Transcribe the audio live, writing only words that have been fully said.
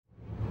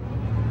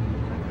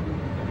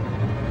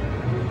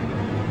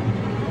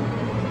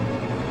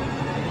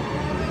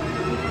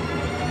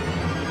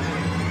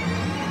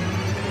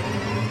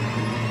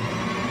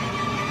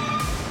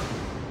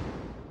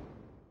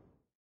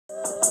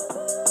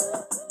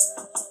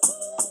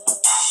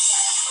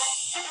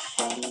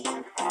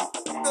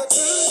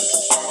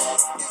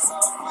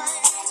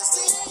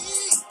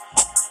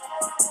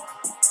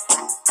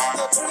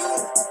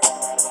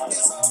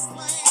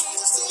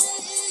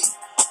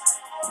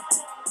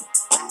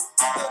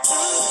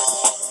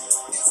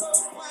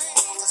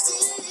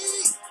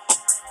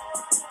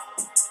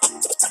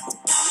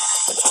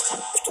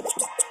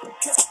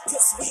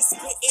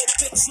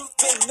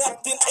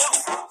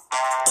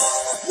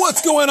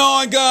What's going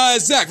on,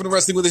 guys? Zach from the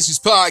Wrestling with Issues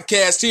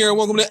podcast here, and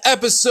welcome to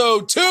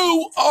episode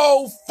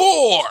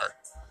 204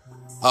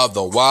 of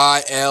the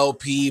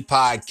YLP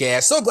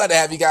podcast. So glad to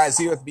have you guys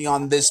here with me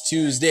on this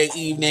Tuesday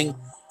evening,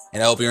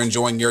 and I hope you're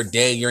enjoying your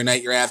day, your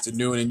night, your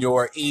afternoon, and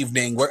your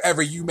evening,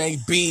 wherever you may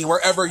be,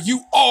 wherever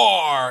you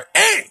are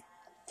in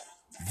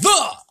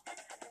the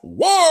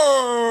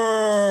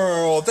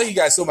world. Thank you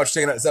guys so much for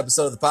checking out this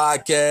episode of the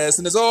podcast,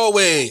 and as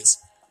always,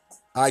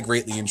 I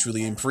greatly and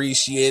truly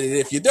appreciate it.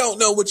 If you don't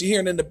know what you're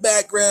hearing in the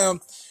background,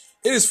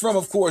 it is from,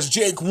 of course,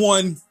 Jake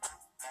One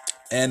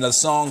and a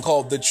song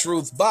called The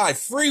Truth by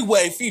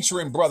Freeway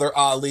featuring Brother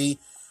Ali.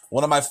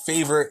 One of my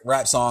favorite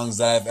rap songs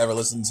that I've ever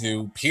listened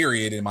to,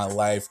 period, in my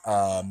life.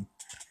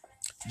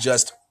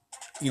 Just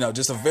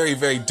a very,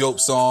 very dope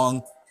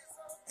song.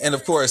 And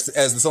of course,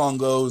 as the song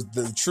goes,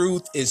 the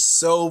truth is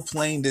so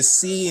plain to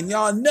see. And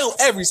y'all know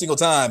every single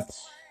time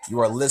you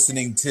are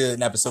listening to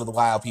an episode of the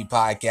YLP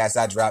podcast,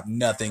 I drop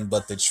nothing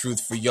but the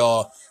truth for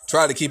y'all.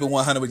 Try to keep it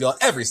 100 with y'all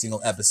every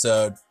single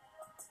episode.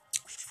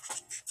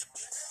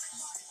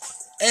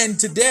 And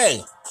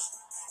today,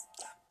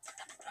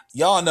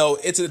 y'all know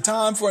it's a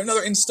time for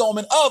another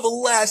installment of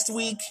Last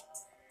Week.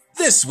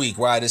 This week,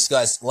 where I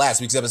discuss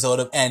last week's episode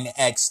of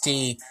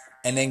NXT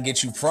and then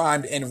get you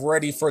primed and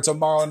ready for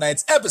tomorrow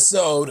night's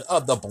episode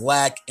of the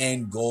Black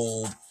and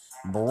Gold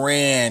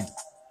brand.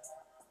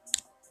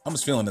 I'm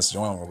just feeling this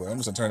joint real quick. I'm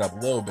just going to turn it up a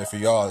little bit for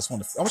y'all. I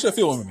want you to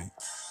feel with me.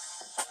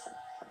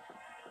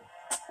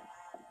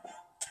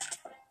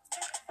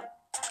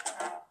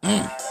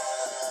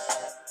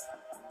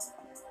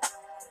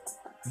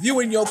 If you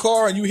in your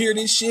car and you hear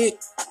this shit,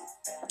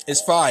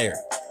 it's fire.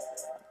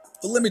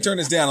 But let me turn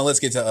this down and let's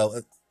get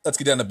down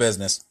to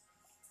business.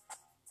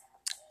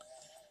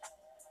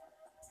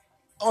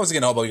 Once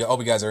again, I hope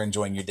you guys are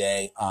enjoying your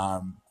day.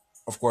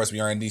 Of course, we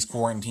are in these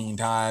quarantine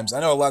times. I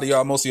know a lot of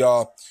y'all, most of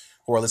y'all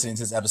who are listening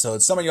to this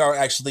episode, some of y'all are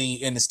actually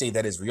in the state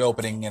that is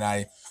reopening, and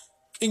I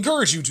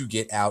encourage you to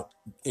get out,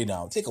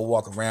 take a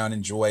walk around,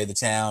 enjoy the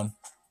town,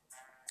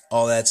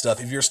 all that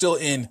stuff. If you're still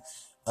in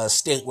a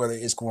state where there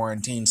is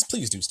quarantines,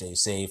 please do stay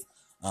safe.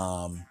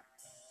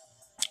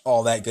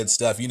 All that good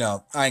stuff. I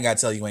ain't got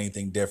to tell you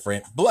anything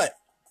different, but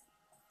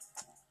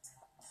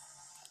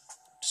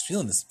just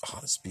feeling this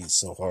beat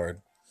so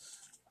hard.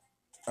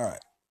 All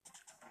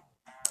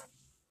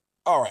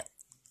right.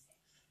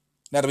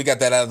 Now that we got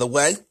that out of the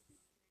way,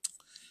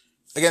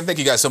 again, thank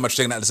you guys so much for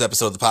checking out this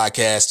episode of the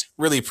podcast.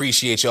 Really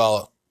appreciate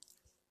y'all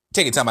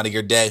taking time out of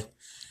your day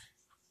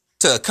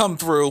to come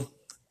through,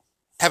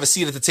 have a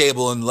seat at the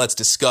table, and let's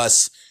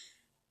discuss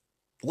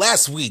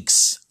last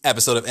week's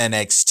episode of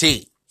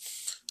NXT.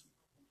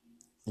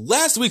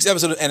 Last week's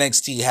episode of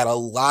NXT had a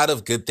lot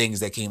of good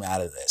things that came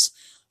out of this.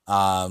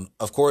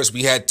 Of course,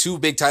 we had two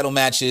big title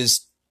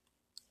matches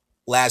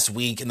last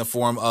week in the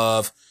form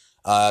of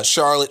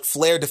Charlotte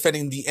Flair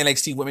defending the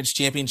NXT Women's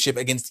Championship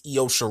against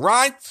Io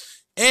Shirai.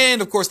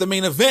 And, of course, the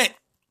main event,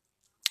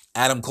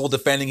 Adam Cole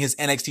defending his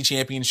NXT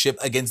Championship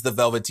against the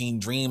Velveteen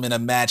Dream in a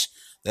match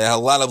that had a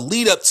lot of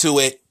lead up to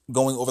it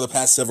going over the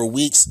past several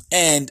weeks.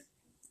 And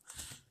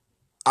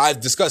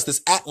I've discussed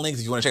this at length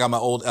if you want to check out my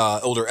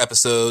older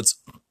episodes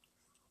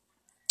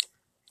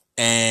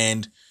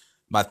and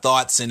my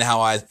thoughts and how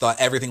I thought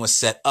everything was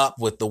set up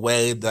with the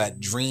way that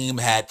Dream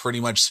had pretty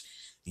much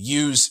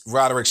used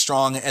Roderick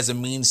Strong as a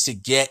means to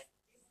get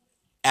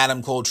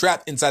Adam Cole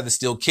trapped inside the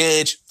steel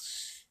cage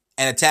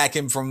and attack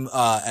him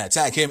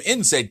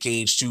in said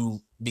cage to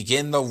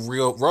begin the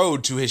real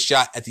road to his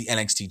shot at the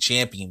NXT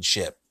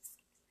Championship.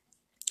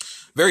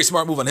 Very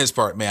smart move on his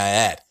part, may I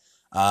add.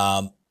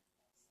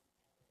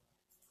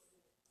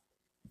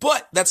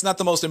 But that's not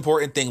the most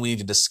important thing we need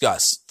to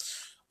discuss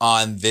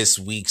on this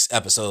week's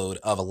episode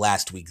of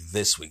Last Week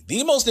This Week.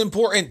 The most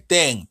important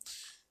thing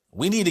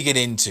we need to get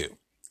into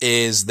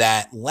is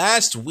that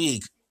last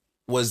week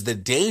was the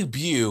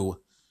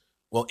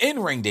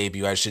in-ring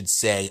debut, I should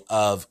say,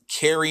 of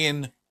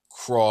Karrion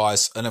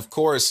Kross, and of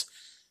course,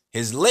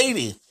 his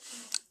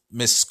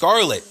Miss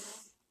Scarlett.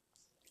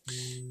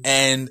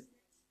 And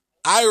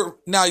y'all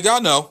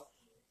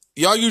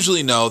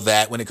usually know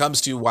that when it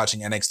comes to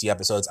watching NXT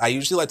episodes, I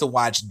usually like to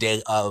watch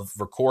day of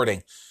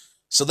recording.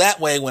 So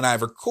that way, when I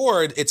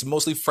record, it's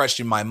mostly fresh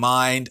in my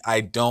mind. I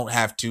don't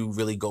have to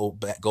really go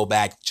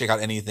back, check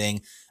out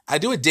anything. I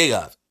do a day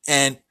of.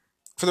 And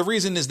for the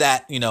reason is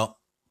that,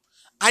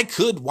 I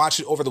could watch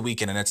it over the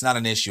weekend and it's not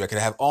an issue. I could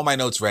have all my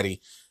notes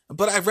ready,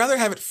 but I'd rather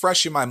have it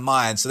fresh in my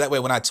mind. So that way,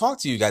 when I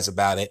talk to you guys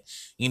about it,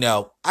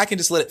 I can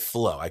just let it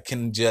flow. I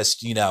can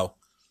just,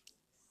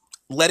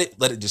 let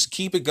it just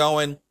keep it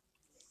going.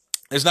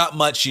 There's not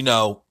much,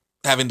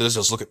 having to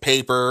just look at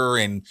paper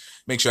and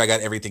make sure I got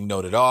everything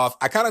noted off.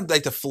 I kind of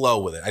like to flow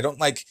with it.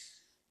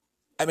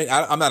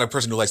 I'm not a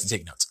person who likes to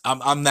take notes.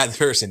 I'm that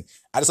person.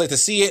 I just like to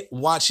see it,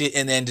 watch it,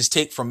 and then just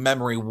take from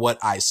memory what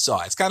I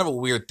saw. It's kind of a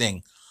weird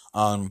thing.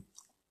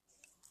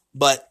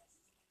 But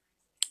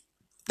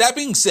that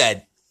being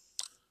said,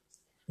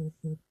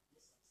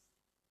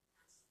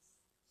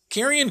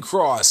 Karrion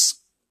Kross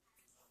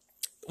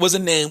was a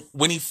name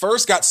when he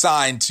first got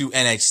signed to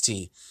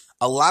NXT.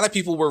 A lot of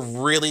people were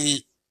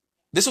really,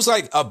 this was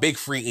like a big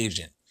free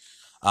agent,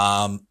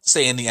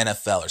 say in the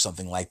NFL or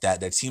something like that,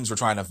 that teams were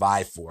trying to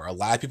vie for. A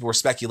lot of people were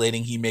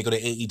speculating he may go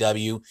to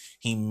AEW,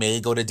 he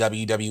may go to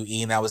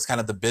WWE, and that was kind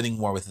of the bidding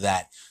war with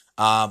that.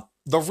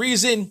 The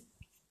reason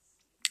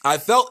I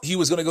felt he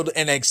was going to go to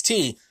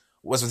NXT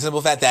was the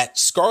simple fact that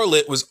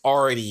Scarlett was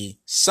already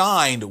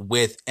signed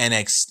with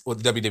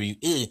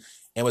WWE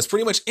and was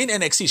pretty much in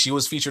NXT. She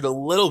was featured a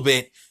little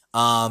bit,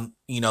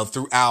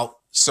 throughout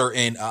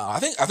certain. I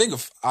think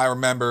if I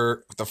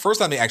remember, the first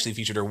time they actually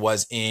featured her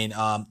was in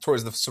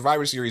towards the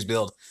Survivor Series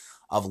build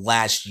of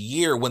last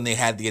year when they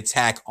had the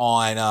attack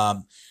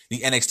on the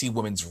NXT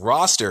women's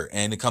roster,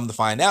 and to come to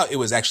find out, it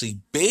was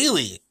actually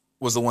Bayley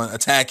was the one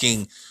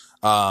attacking,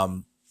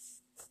 and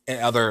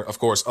other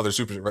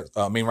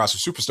main roster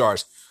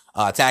superstars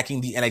attacking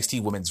the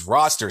NXT women's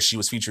roster. She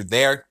was featured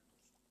there.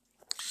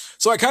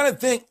 So I kind of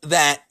think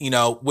that,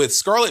 with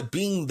Scarlett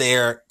being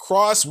there,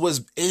 Kross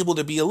was able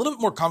to be a little bit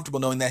more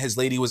comfortable knowing that his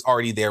lady was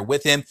already there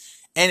with him.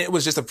 And it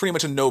was just pretty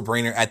much a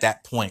no-brainer at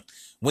that point.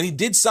 When he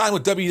did sign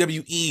with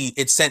WWE,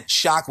 it sent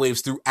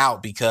shockwaves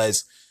throughout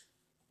because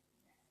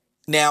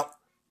now,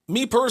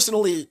 me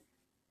personally,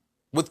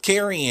 with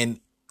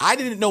Karrion, I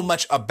didn't know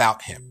much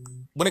about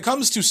him. When it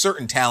comes to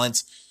certain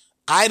talents,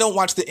 I don't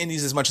watch the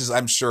indies as much as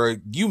I'm sure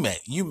you may.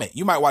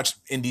 You might watch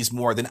indies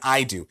more than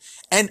I do.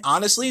 And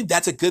honestly,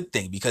 that's a good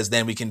thing because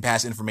then we can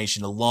pass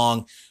information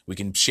along. We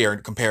can share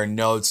and compare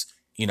notes.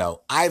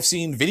 I've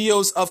seen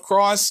videos of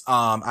Kross.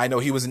 I know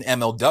he was in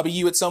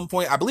MLW at some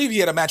point. I believe he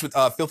had a match with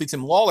Filthy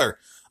Tim Lawler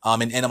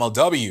in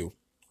MLW.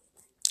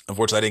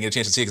 Unfortunately, I didn't get a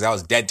chance to see it because I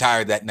was dead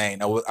tired that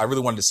night. I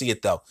really wanted to see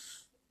it though.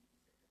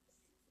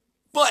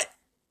 But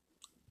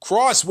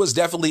Kross was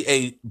definitely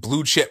a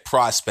blue chip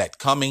prospect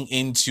coming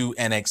into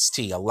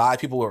NXT. A lot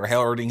of people were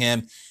heralding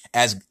him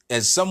as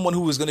someone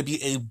who was going to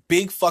be a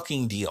big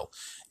fucking deal.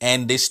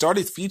 And they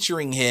started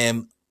featuring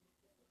him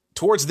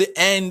towards the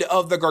end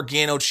of the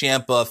Gargano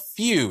Ciampa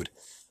feud.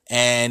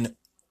 And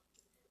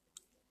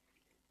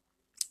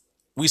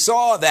we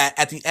saw that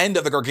at the end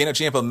of the Gargano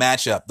Ciampa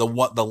matchup,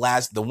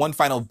 the one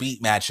final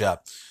beat matchup,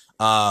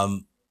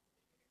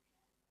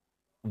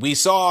 we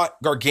saw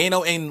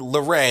Gargano and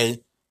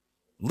LeRae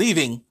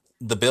leaving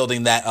the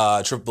building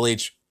that Triple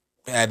H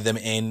had them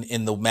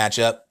in the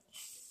matchup.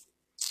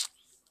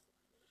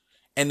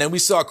 And then we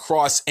saw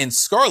Kross and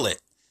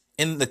Scarlett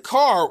in the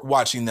car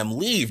watching them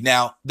leave.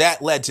 Now,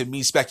 that led to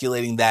me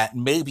speculating that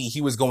maybe he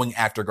was going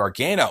after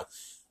Gargano.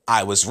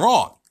 I was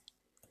wrong.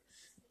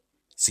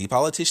 See,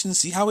 politicians,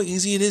 see how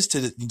easy it is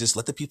to just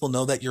let the people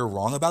know that you're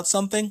wrong about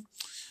something?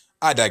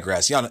 I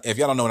digress. If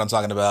y'all don't know what I'm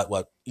talking about,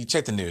 well, you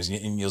check the news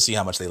and you'll see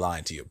how much they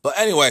lied to you. But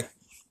anyway,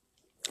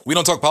 we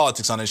don't talk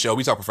politics on this show.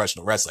 We talk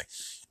professional wrestling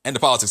and the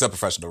politics of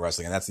professional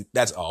wrestling. And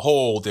that's a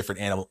whole different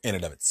animal in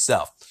and of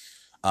itself.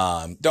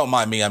 Don't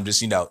mind me. I'm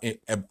just,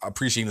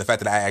 appreciating the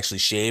fact that I actually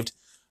shaved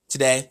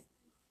today.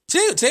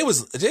 Today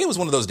was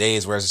one of those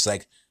days where it's just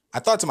like, I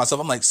thought to myself,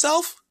 I'm like,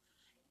 self,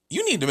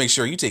 you need to make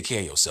sure you take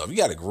care of yourself. You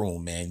got to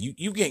groom, man.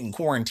 You getting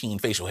quarantine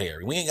facial hair.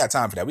 We ain't got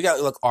time for that. We got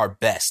to look our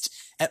best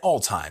at all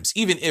times.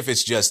 Even if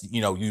it's just,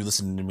 you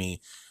listening to me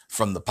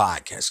from the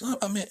podcast.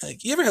 I mean,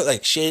 you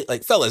ever shave,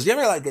 fellas, you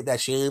ever get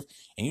that shave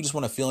and you just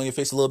want to feel on your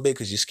face a little bit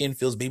because your skin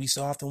feels baby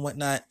soft and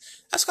whatnot?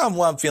 That's kind of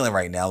what I'm feeling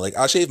right now.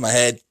 I'll shave my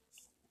head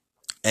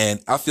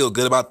and I feel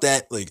good about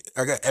that.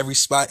 I got every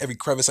spot, every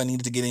crevice I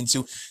needed to get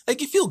into.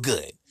 You feel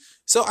good.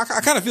 So I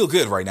kind of feel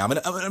good right now. I'm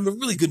in a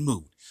really good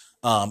mood.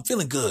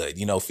 Feeling good,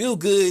 feel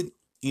good,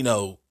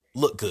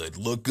 look good,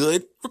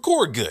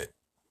 record good.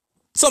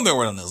 Something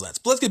around those lines.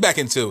 But let's get back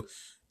into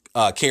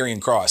Karrion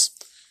Kross.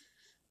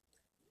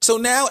 So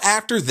now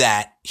after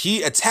that,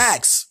 he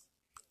attacks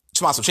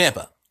Tommaso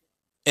Ciampa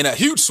in a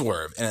huge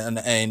swerve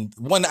and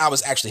one that I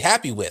was actually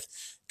happy with,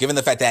 given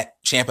the fact that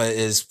Ciampa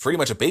is pretty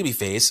much a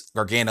babyface.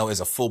 Gargano is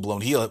a full-blown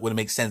heel. It would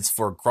make sense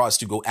for Kross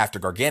to go after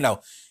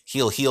Gargano.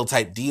 Heel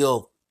type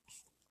deal.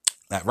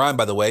 That rhyme,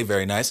 by the way,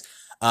 very nice.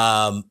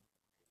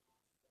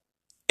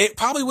 It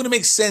probably wouldn't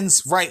make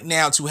sense right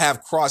now to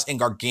have Kross and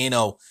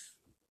Gargano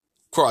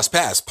cross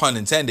paths, pun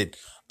intended.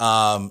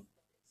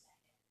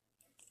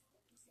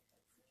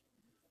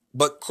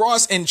 But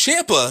Kross and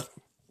Ciampa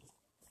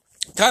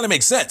kind of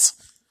makes sense.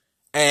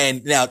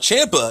 And now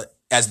Ciampa,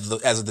 as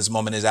of this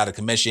moment, is out of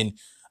commission.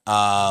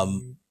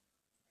 And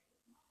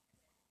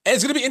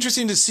it's going to be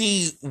interesting to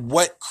see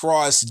what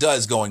Kross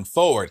does going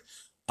forward.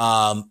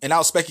 And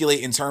I'll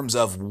speculate in terms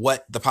of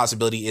what the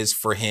possibility is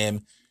for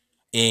him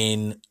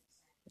in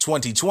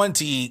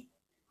 2020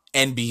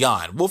 and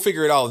beyond. We'll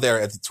figure it all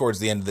there towards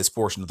the end of this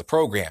portion of the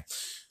program.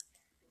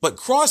 But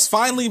Kross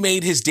finally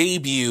made his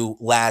debut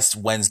last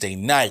Wednesday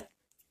night.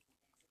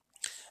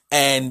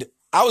 And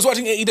I was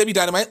watching AEW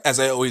Dynamite, as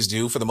I always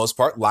do for the most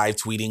part, live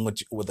tweeting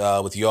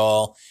with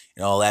y'all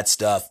and all that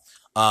stuff.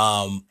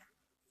 And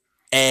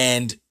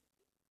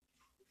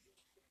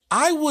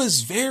I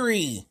was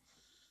very,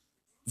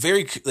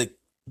 very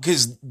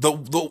because the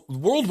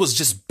world was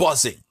just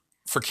buzzing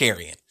for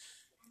Karrion.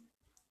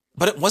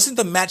 But it wasn't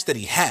the match that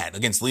he had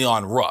against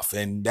Leon Ruff,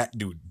 and that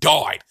dude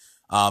died.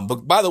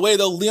 But by the way,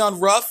 though, Leon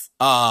Ruff,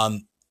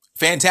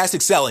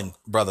 fantastic selling,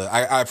 brother.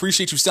 I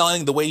appreciate you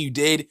selling the way you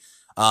did.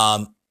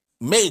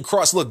 Made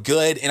Kross look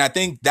good, and I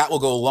think that will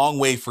go a long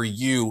way for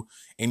you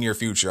in your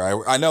future.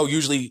 I know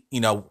usually,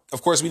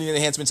 of course we need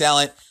enhancement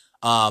talent,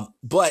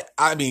 but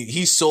I mean,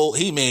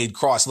 he made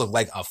Kross look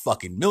like a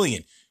fucking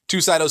million.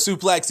 2 Saito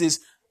suplexes,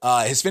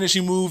 his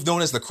finishing move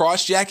known as the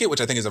Cross Jacket,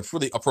 which I think is a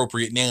really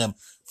appropriate name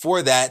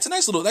for that. It's a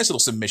nice little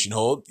submission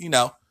hold,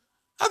 I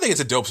think it's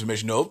a dope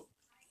submission hold.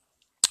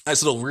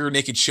 Nice little rear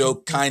naked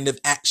choke kind of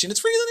action.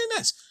 It's really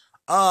nice.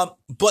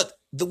 But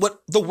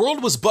what the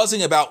world was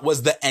buzzing about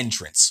was the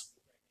entrance.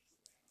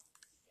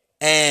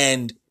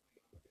 And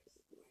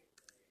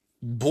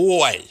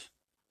boy,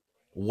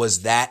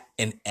 was that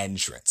an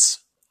entrance.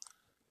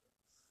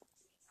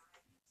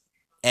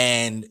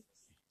 And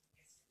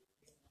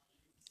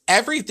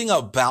everything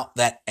about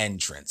that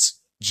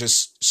entrance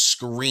just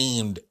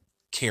screamed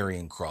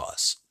Karrion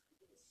Kross.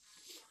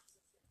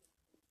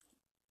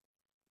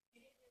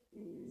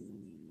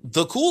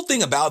 The cool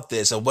thing about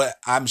this, and what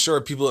I'm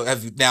sure people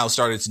have now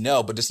started to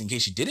know, but just in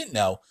case you didn't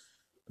know,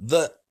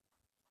 the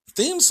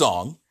theme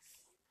song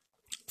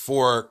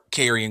for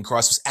Karrion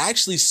Kross was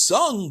actually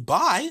sung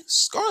by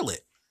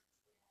Scarlett.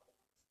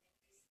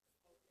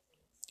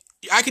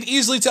 I could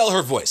easily tell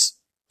her voice.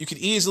 You could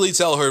easily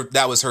tell her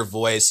that was her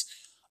voice.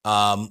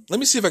 Let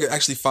me see if I can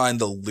actually find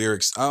the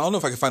lyrics. I don't know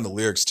if I can find the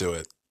lyrics to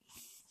it.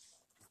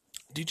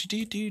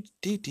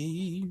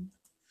 Karrion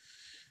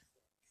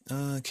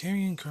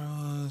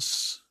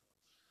Kross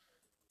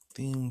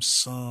theme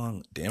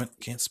song. Damn it,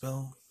 can't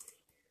spell.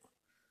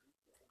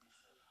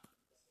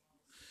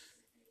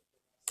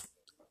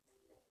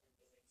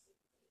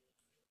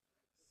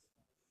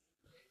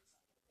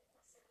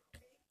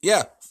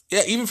 Yeah,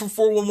 even from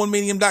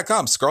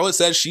 411medium.com, Scarlett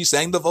says she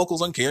sang the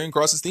vocals on Karrion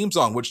Kross's theme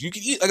song, which you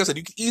can, like I said,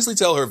 you can easily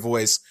tell her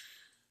voice.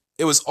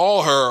 It was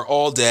all her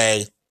all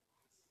day.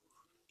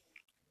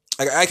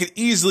 I could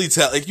easily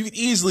tell, you could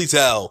easily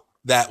tell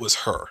that was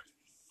her.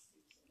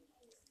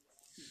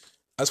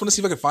 I just want to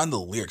see if I can find the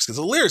lyrics, because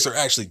the lyrics are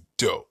actually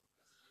dope.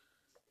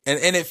 And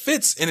it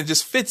fits, and it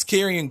just fits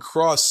Karrion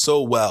Kross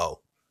so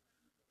well.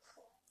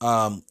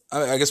 I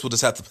guess we'll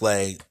just have to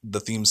play the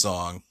theme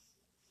song.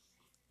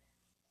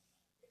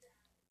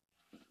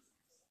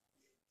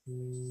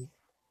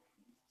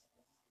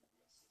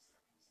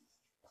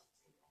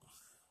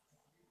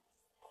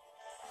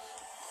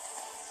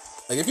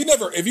 Like if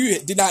you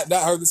did not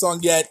heard the song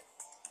yet,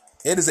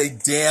 it is a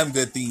damn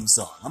good theme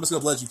song. I'm just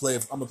gonna let you play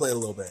it. I'm gonna play it a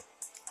little bit.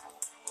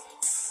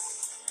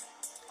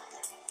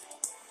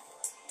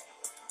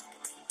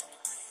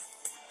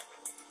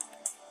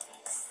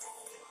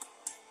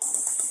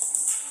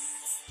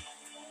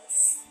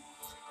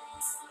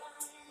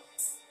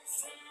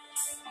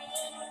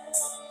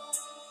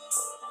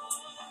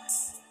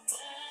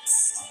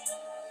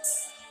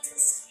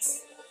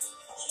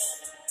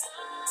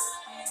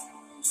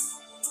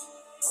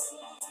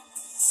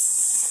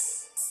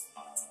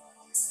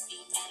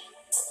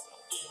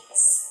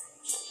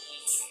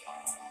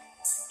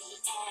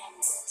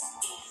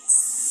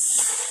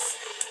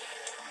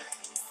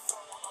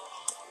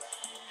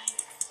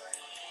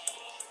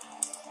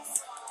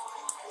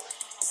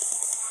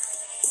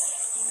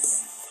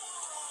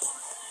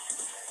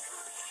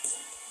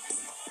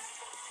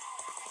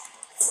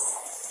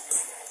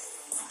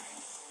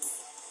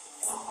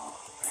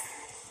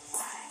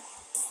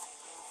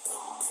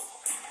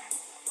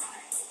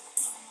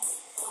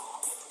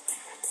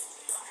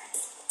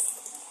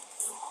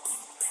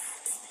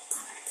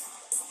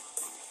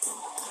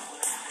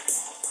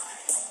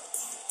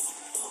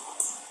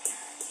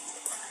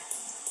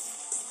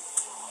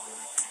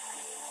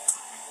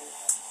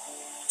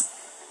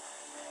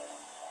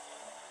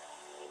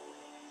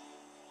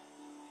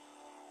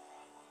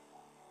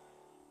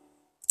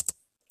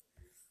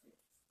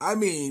 I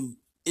mean,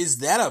 is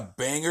that a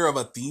banger of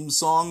a theme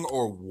song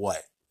or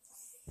what?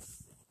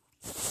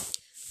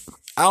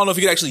 I don't know if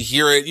you can actually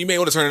hear it. You may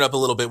want to turn it up a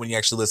little bit when you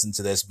actually listen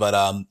to this,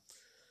 but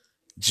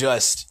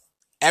just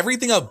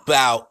everything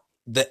about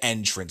the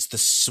entrance, the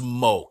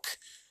smoke,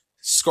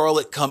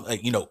 Scarlett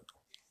Kross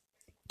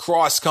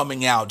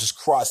coming out, just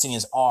crossing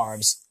his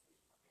arms,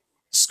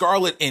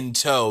 Scarlett in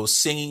tow,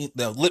 singing,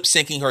 lip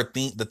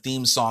syncing the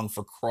theme song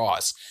for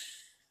Kross,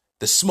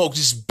 the smoke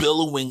just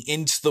billowing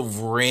into the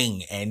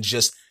ring, and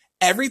just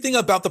everything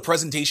about the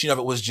presentation of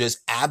it was just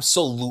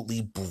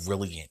absolutely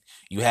brilliant.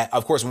 You had,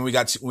 of course,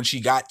 when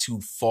she got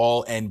to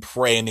Fall and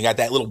Pray, and they got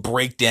that little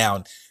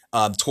breakdown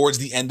towards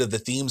the end of the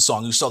theme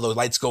song, you saw the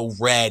lights go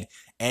red,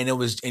 and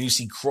you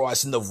see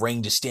Kross in the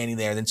ring just standing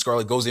there, and then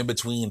Scarlett goes in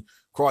between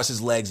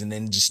Kross's legs, and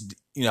then just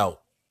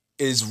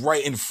is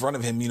right in front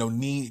of him,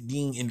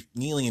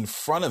 kneeling in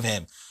front of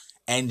him,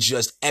 and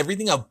just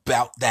everything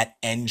about that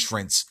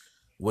entrance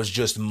was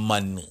just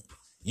money.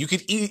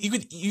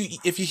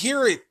 If you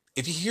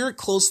hear it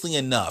closely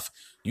enough,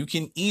 you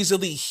can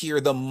easily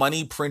hear the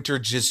money printer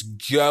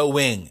just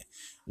going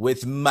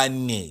with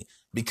money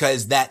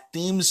because that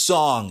theme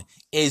song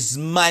is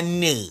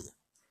money.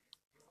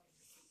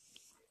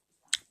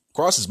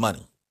 Kross is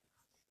money.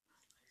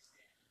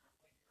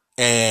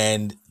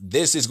 And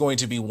this is going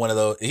to be he's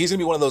going to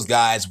be one of those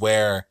guys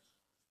where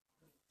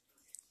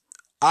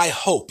I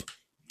hope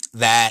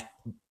that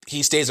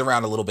he stays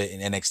around a little bit in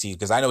NXT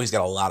because I know he's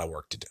got a lot of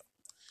work to do.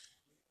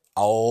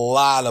 A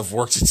lot of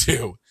work to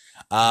do.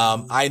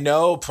 I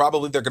know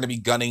probably they're going to be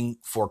gunning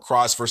for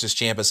Kross versus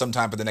Ciampa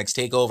sometime for the next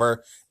takeover.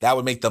 That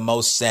would make the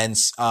most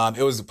sense. I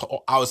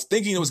was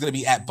thinking it was going to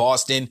be at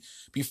Boston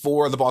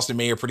before the Boston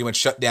mayor pretty much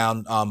shut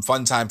down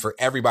fun time for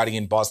everybody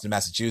in Boston,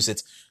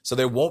 Massachusetts. So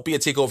there won't be a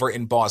takeover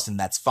in Boston.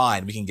 That's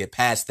fine. We can get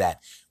past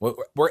that.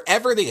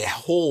 Wherever they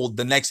hold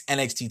the next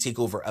NXT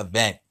takeover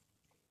event,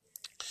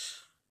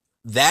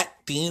 that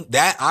theme,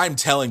 that I'm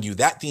telling you,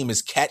 that theme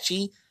is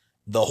catchy.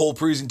 The whole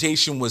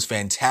presentation was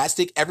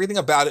fantastic. Everything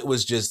about it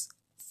was just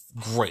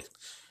great.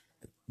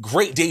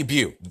 Great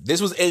debut.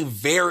 This was a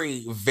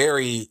very,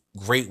 very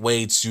great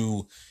way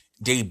to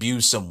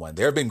debut someone.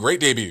 There have been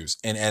great debuts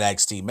in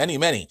NXT. Many,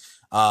 many.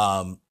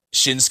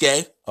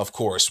 Shinsuke, of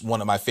course,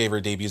 one of my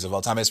favorite debuts of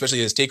all time, especially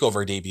his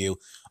TakeOver debut,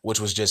 which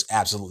was just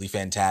absolutely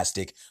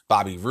fantastic.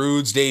 Bobby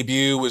Roode's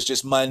debut was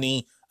just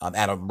money.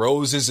 Adam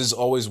Rose's is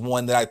always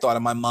one that I thought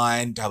in my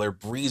mind. Tyler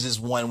Breeze's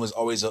one was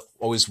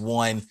always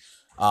one.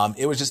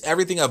 It was just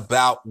everything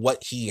about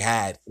what they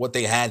had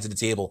to the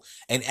table.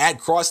 And add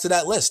Kross to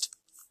that list.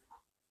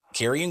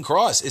 Karrion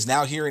Kross is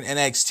now here in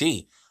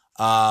NXT.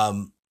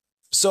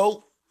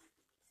 So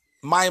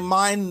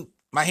my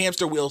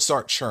hamster wheel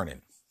start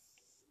churning.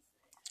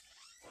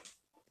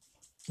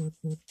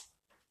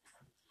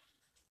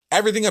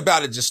 Everything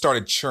about it just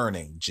started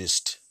churning.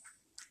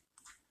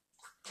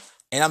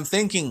 And I'm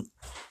thinking,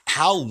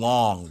 how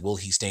long will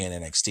he stay in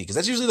NXT? Because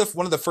that's usually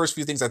one of the first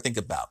few things I think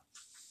about.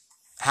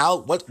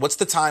 What's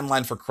the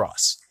timeline for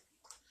Kross?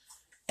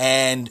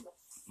 And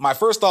my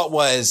first thought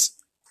was,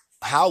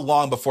 how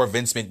long before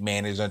Vince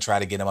McMahon is going to try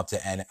to get him up to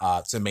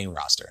the main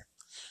roster?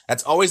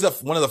 That's always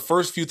one of the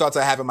first few thoughts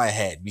I have in my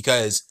head,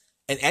 because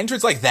an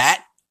entrance like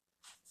that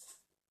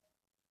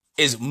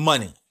is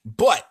money.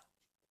 But,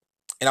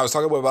 and I was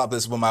talking about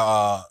this with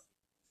my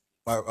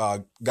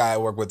guy I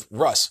work with,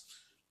 Russ.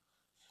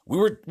 We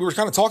were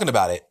kind of talking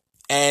about it.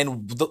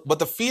 And but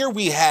the fear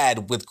we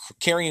had with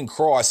Karrion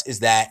Kross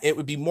is that it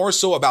would be more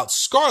so about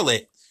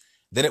Scarlett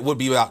than it would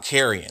be about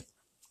Karrion.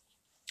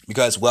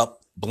 Because, well,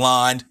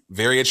 blonde,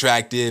 very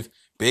attractive,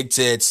 big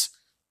tits,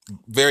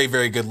 very,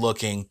 very good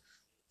looking.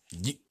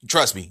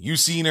 Trust me, you've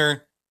seen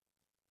her,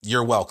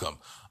 you're welcome.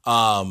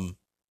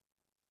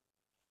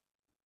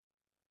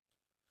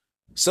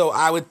 So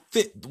I would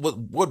think what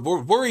would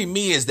worry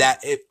me is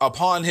that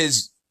upon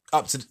his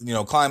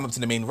climb up to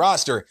the main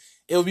roster,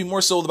 it would be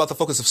more so about the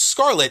focus of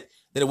Scarlett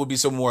than it would be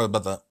so more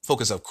about the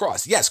focus of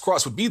Kross. Yes,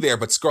 Kross would be there,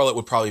 but Scarlett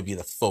would probably be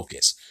the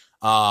focus,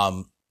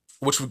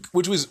 which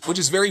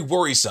is very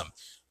worrisome.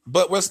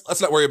 But let's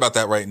not worry about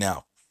that right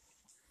now.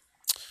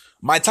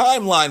 My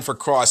timeline for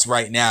Kross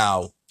right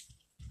now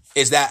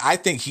is that I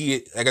think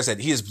like I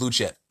said, he is blue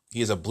chip. He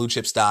is a blue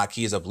chip stock.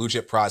 He is a blue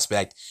chip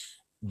prospect.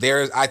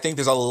 I think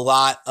there's a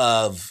lot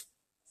of,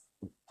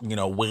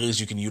 ways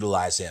you can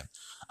utilize him.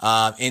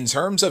 In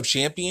terms of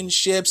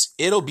championships,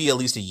 it'll be at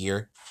least a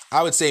year.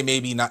 I would say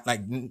maybe not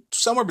like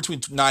somewhere between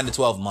 9 to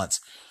 12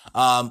 months.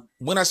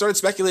 When I started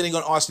speculating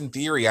on Austin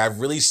Theory, I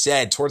really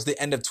said towards the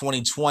end of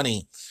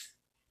 2020,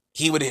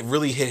 he would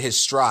really hit his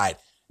stride.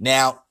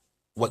 Now,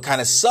 what kind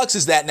of sucks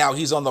is that now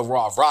he's on the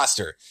Raw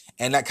roster.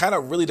 And that kind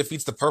of really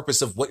defeats the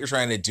purpose of what you're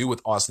trying to do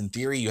with Austin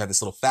Theory. You have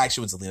this little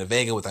faction with Zelina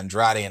Vega, with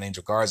Andrade and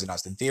Angel Garza and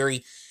Austin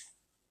Theory.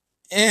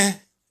 Y'all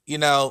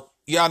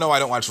know I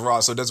don't watch Raw,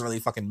 so it doesn't really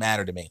fucking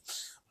matter to me.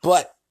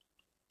 But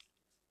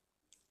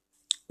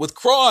with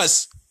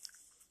Kross,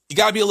 you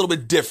got to be a little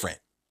bit different.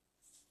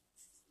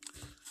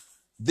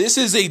 This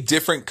is a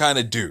different kind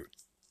of dude.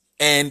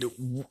 And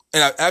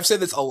I've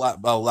said this a lot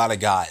about a lot of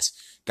guys.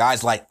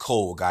 Guys like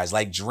Cole, guys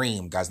like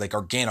Dream, guys like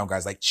Gargano,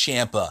 guys like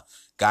Ciampa,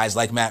 guys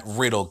like Matt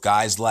Riddle,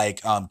 guys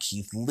like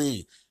Keith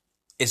Lee.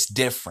 It's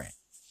different.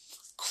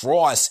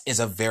 Kross is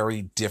a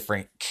very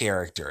different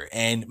character.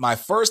 And my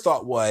first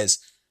thought was,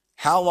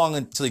 how long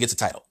until he gets a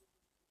title?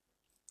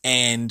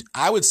 And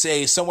I would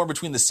say somewhere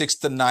between the 6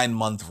 to 9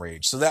 month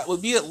range. So that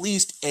would be at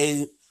least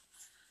this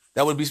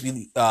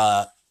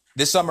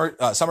summer,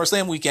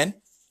 SummerSlam weekend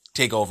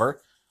takeover,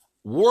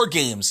 War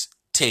Games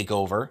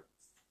takeover,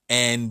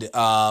 and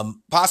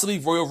possibly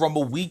Royal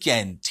Rumble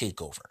weekend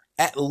takeover,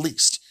 at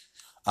least.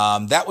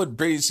 That would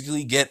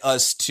basically get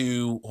us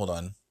to, hold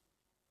on.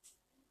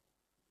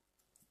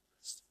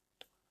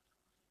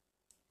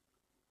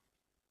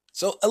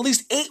 So at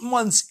least 8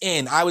 months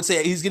in, I would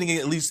say he's getting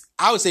at least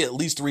 3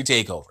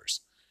 takeovers.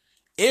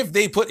 If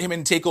they put him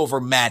in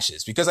takeover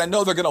matches, because I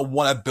know they're going to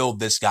want to build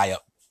this guy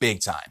up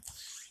big time.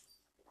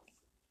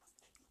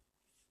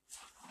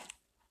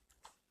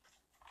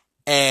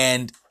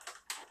 And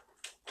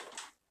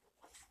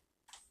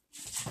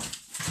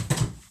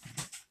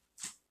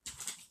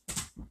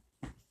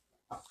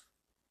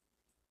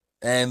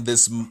And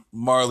this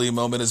Marley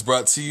moment is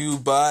brought to you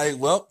by,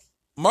 well,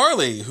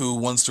 Marley, who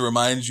wants to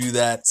remind you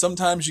that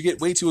sometimes you get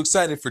way too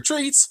excited for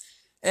treats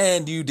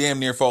and you damn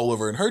near fall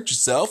over and hurt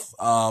yourself.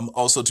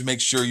 Also, to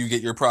make sure you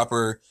get your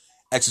proper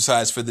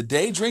exercise for the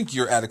day, drink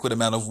your adequate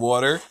amount of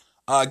water,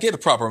 get a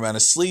proper amount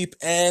of sleep,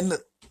 and,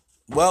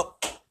 well,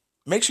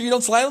 make sure you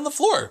don't slide on the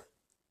floor.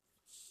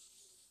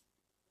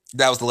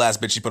 That was the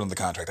last bit she put on the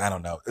contract. I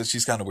don't know.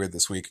 She's kind of weird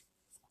this week.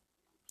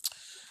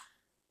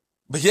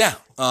 But yeah,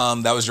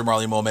 that was your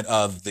Marley moment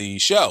of the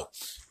show,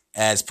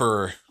 as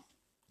per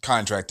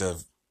contract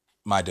of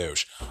my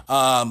Doge.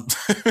 That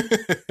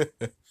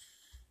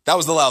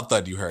was the loud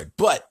thud you heard.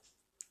 But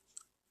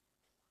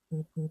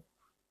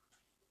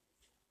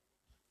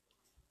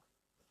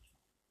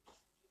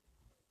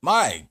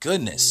my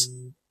goodness,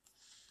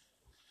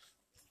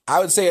 I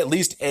would say at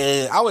least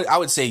I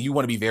would say you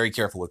want to be very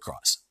careful with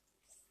Cross.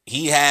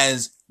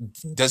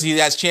 Does he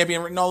has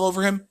champion written all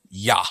over him?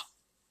 Yeah,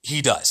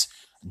 he does.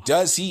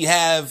 Does he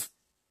have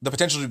the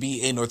potential to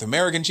be a North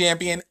American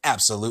champion?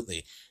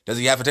 Absolutely. Does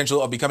he have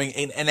potential of becoming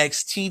an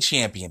NXT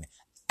champion?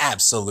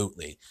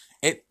 Absolutely.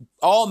 It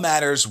all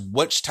matters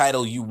which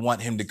title you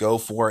want him to go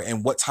for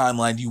and what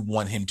timeline you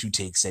want him to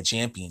take said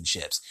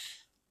championships.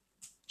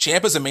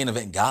 Ciampa's a main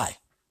event guy.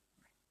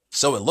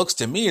 So it looks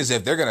to me as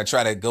if they're going to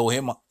try to go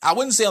him, I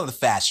wouldn't say on the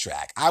fast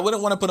track. I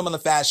wouldn't want to put him on the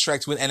fast track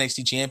to an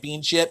NXT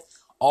championship,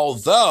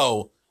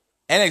 although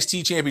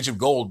NXT championship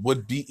gold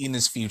would be in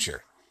his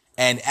future.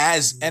 And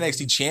as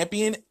NXT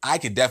champion, I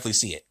could definitely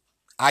see it.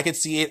 I could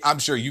see it. I'm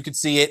sure you could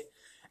see it.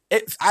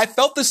 I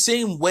felt the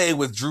same way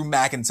with Drew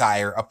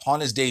McIntyre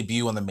upon his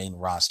debut on the main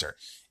roster.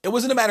 It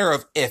wasn't a matter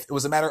of if, it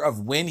was a matter of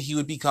when he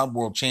would become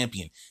world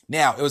champion.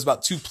 Now, it was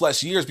about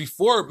 2+ years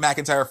before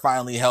McIntyre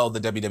finally held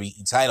the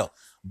WWE title.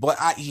 But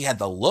he had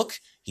the look.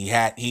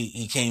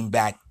 He came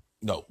back,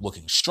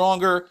 looking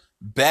stronger,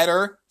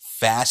 better,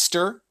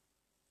 faster,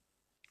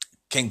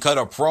 can cut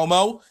a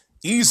promo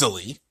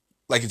easily.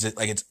 Like it's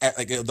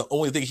the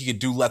only thing he could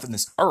do left on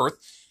this earth.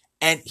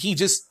 And he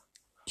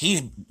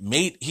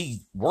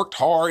worked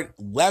hard,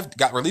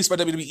 got released by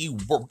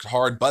WWE, worked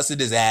hard, busted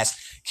his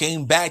ass,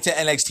 came back to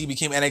NXT,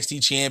 became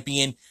NXT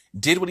champion,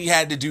 did what he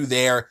had to do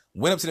there,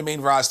 went up to the main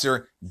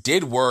roster,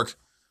 did work,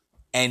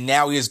 and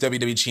now he is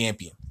WWE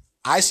champion.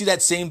 I see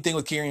that same thing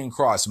with Karrion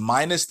Kross,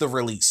 minus the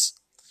release.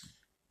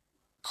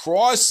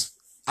 Kross,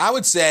 I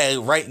would say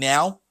right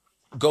now,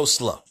 go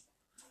slow.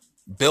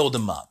 Build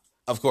him up.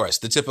 Of course,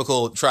 the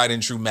typical tried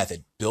and true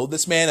method. Build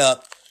this man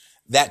up.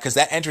 Because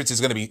that entrance is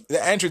going to be,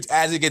 the entrance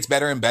as it gets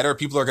better and better,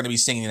 people are going to be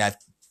singing that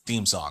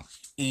theme song.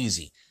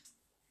 Easy.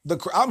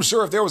 I'm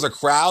sure if there was a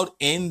crowd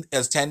in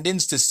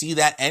attendance to see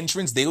that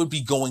entrance, they would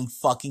be going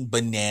fucking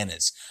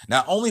bananas.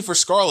 Not only for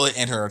Scarlett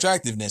and her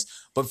attractiveness,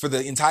 but for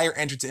the entire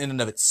entrance in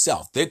and of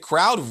itself. The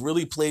crowd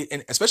really played,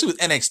 and especially with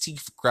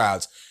NXT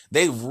crowds,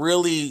 they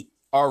really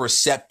are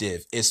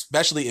receptive,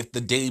 especially if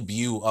the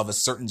debut of a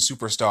certain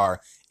superstar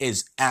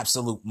is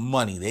absolute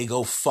money. They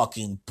go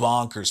fucking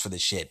bonkers for the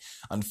shit.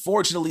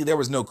 Unfortunately, there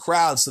was no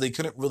crowd, so they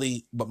couldn't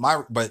really,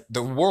 but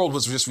the world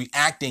was just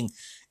reacting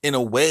in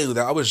a way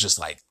that I was just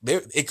like,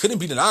 it couldn't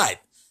be denied.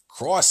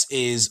 Kross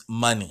is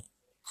money.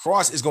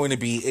 Kross is going to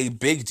be a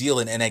big deal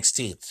in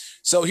NXT.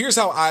 So here's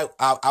how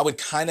I would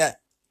kind of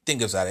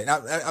think about it.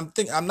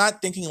 I'm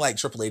not thinking like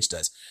Triple H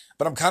does,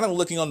 but I'm kind of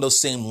looking on those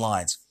same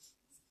lines.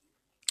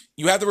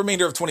 You have the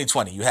remainder of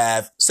 2020. You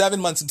have 7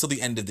 months until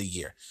the end of the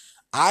year.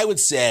 I would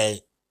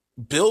say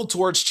build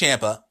towards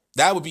Ciampa.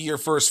 That would be your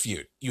first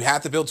feud. You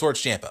have to build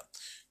towards Ciampa.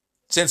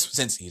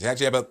 Since he's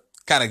actually Ciampa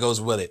kind of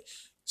goes with it.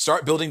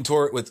 Start building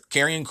toward with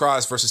Karrion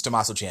Kross versus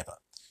Tommaso Ciampa.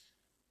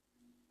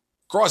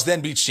 Kross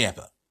then beats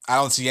Ciampa. I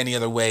don't see any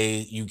other way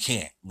you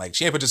can. Like,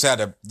 Ciampa just had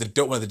one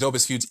of the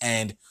dopest feuds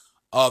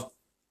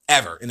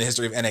ever in the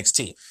history of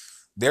NXT.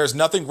 There's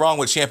nothing wrong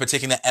with Ciampa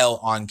taking the L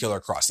on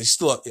Killer Kross. He's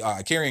still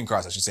Karrion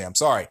Kross, I should say. I'm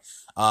sorry.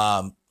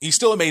 He's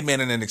still a made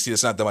man in NXT.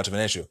 That's not that much of an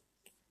issue.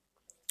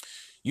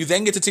 You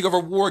then get to take over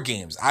War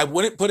Games. I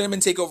wouldn't put him in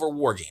take over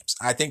War Games.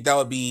 I think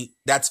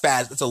that's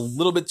fast. It's a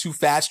little bit too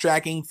fast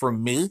tracking for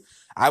me.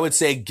 I would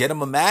say get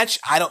him a match.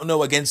 I don't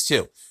know against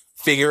who.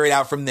 Figure it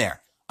out from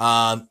there.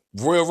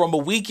 Royal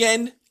Rumble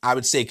weekend, I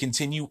would say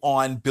continue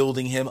on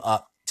building him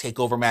up.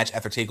 Takeover match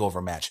after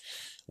takeover match.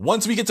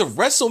 Once we get to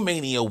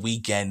WrestleMania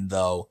weekend,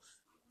 though,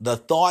 the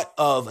thought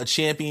of a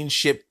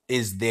championship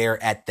is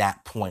there at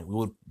that point. We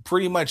would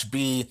pretty much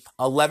be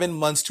 11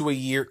 months to a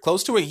year,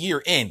 close to a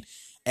year in.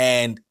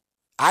 And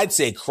I'd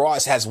say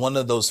Kross has one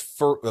of those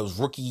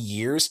rookie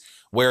years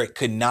where it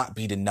could not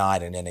be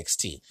denied in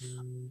NXT.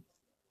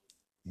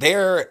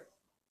 There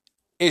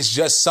is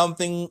just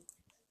something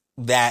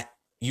that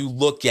you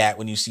look at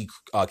when you see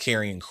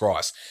Karrion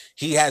Kross.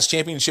 He has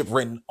championship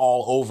written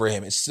all over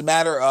him. It's a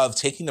matter of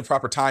taking the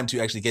proper time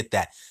to actually get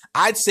that.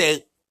 I'd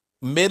say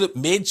mid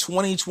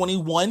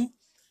 2021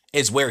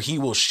 is where he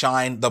will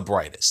shine the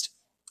brightest.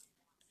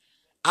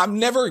 I'm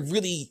never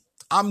really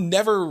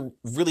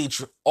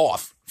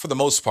off for the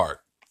most part.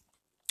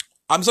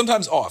 I'm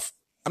sometimes off.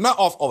 I'm not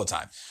off all the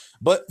time,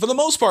 But for the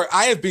most part,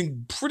 I have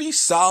been pretty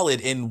solid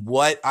in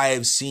what I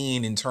have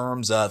seen in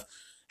terms of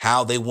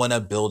how they want to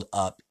build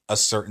up a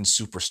certain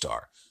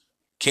superstar.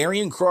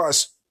 Karrion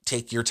Kross,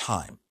 take your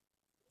time.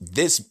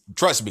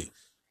 Trust me,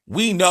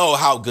 we know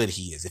how good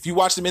he is. If you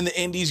watch him in the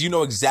Indies, you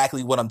know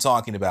exactly what I'm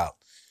talking about.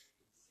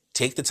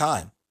 Take the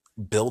time.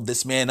 Build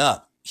this man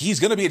up. He's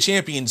going to be a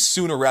champion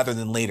sooner rather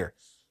than later.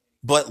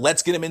 But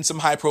let's get him in some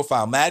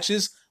high-profile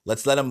matches.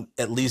 Let's let him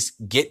at least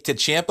get to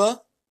Ciampa.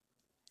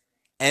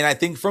 And I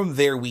think from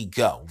there we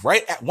go.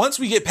 Once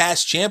we get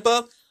past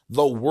Ciampa,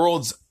 the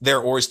world's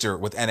their oyster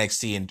with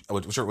NXT and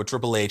with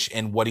Triple H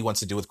and what he wants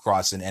to do with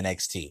Kross and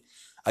NXT.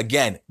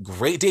 Again,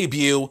 great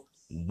debut,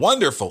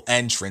 wonderful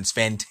entrance,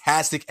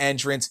 fantastic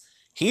entrance.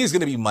 He's going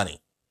to be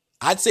money.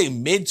 I'd say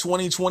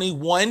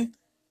mid-2021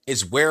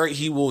 is where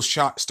he will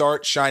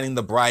start shining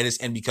the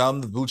brightest and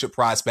become the blue chip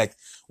prospect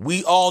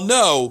we all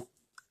know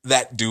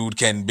that dude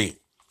can be.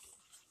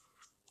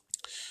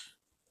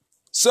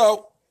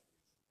 So,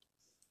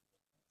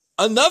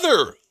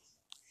 another,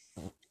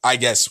 I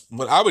guess,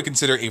 what I would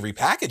consider a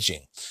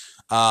repackaging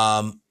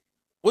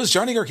was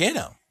Johnny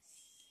Gargano.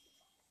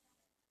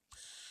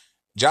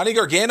 Johnny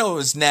Gargano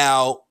is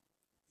now,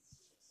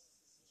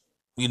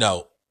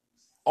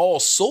 all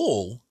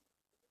soul,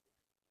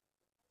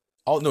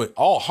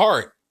 all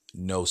heart,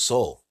 no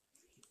soul.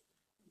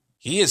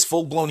 He is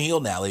full-blown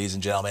heel now, ladies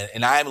and gentlemen,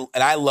 and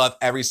I love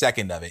every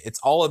second of it. It's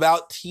all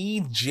about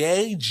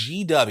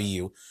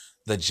TJGW,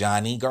 the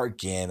Johnny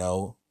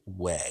Gargano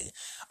way.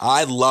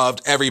 I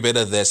loved every bit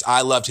of this.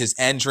 I loved his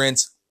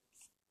entrance,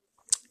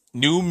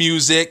 new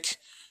music,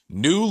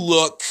 new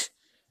look.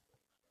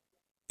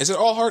 Is it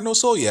all heart, no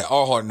soul? Yeah,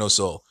 all heart, no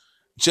soul.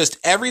 Just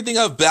everything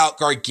about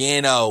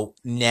Gargano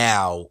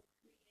now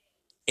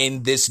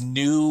in this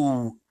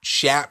new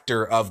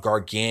chapter of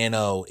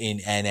Gargano in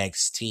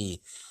NXT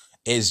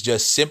is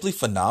just simply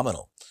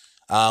phenomenal.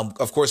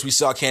 Of course, we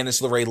saw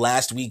Candice LeRae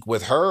last week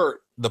with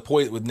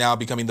with now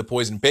becoming the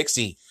Poison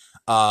Pixie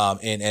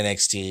in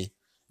NXT.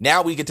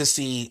 Now we get to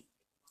see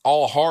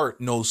all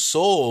heart, no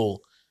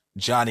soul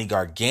Johnny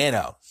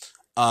Gargano,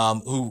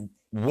 who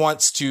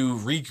wants to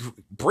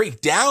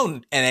break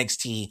down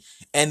NXT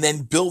and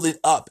then build it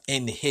up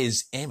in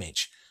his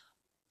image.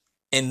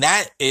 And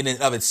that in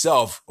and of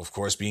itself, of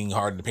course, being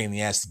hard and a pain in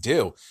the ass to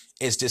do,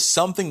 is just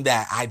something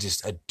that I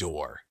just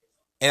adore.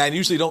 And I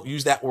usually don't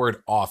use that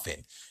word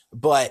often,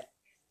 but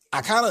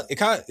it kind of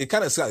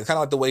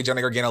like the way Johnny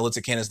Gargano looks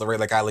at Candice LeRae,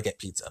 like I look at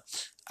pizza.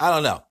 I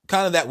don't know,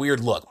 kind of that weird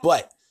look.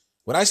 But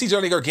when I see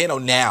Johnny Gargano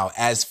now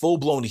as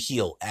full-blown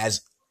heel,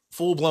 as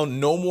full-blown,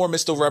 no more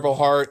Mr. Rebel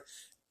Heart,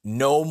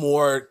 no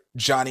more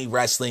Johnny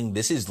Wrestling.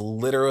 This is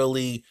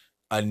literally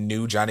a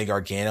new Johnny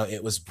Gargano.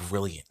 It was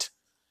brilliant.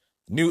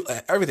 New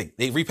everything.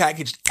 They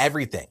repackaged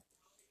everything,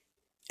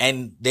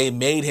 and they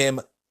made him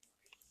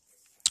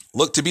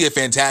look to be a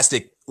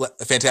fantastic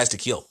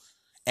heel.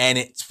 And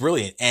it's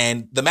brilliant.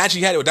 And the match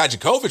he had with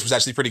Dijakovic was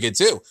actually pretty good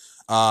too.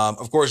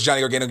 Of course,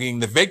 Johnny Gargano getting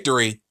the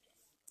victory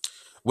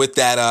with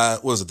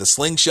that, the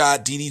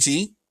slingshot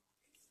DDT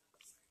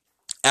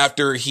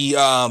after he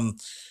hits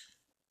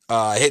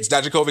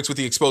Dijakovic with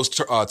the exposed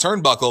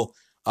turnbuckle,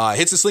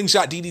 hits the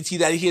slingshot DDT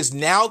that he is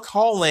now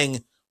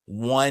calling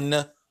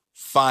one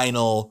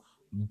final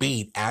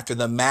beat after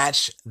the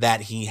match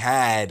that he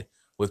had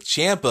with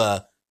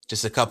Ciampa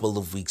just a couple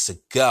of weeks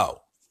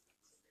ago.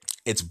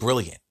 It's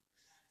brilliant.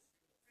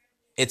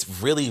 It's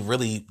really,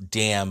 really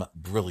damn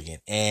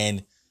brilliant.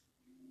 And,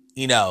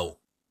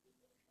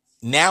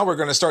 now we're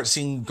going to start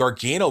seeing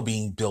Gargano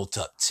being built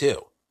up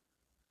too.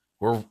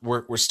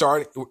 We're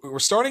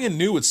starting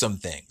anew with some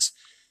things.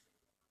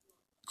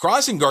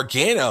 Kross's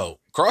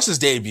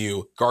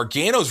debut,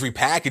 Gargano's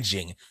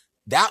repackaging,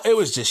 that it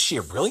was just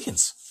sheer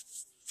brilliance.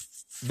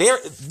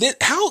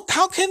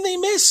 How can they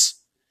miss?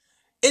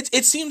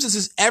 It seems as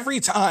if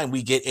every time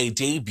we get a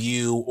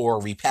debut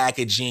or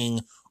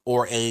repackaging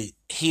or a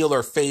heel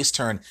or face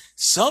turn,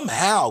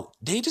 somehow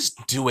they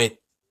just do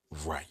it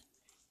right.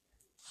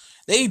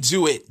 They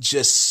do it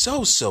just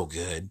so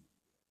good.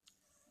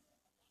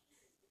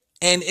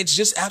 And it's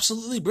just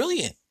absolutely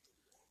brilliant.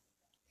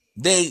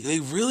 They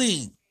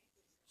really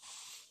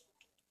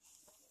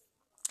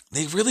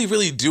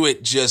do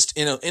it just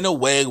in a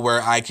way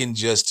where I can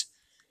just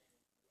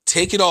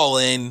take it all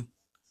in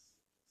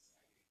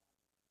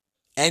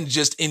and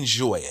just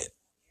enjoy it.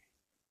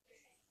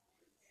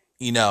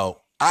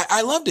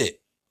 I loved it.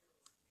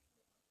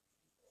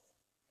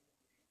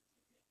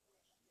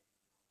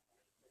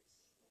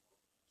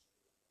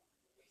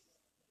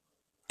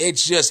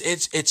 It's just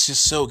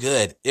so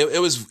good. It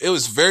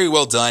was very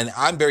well done.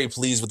 I'm very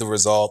pleased with the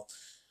result.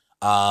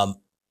 Right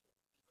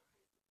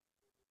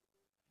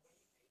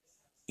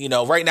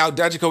now,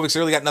 Dijakovic's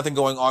really got nothing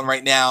going on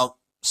right now,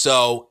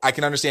 so I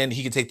can understand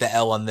he can take the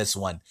L on this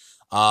one.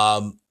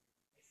 Because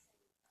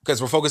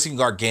we're focusing on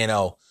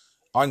Gargano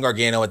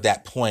at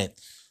that point.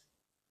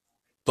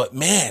 But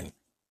man,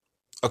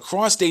 a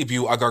Kross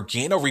debut, a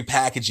Gargano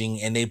repackaging,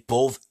 and they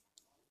both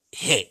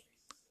hit.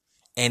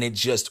 And it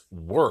just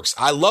works.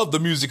 I love the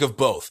music of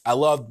both. I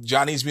love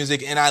Johnny's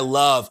music, and I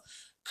love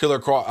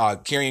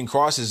Karrion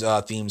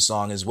Kross's theme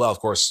song as well. Of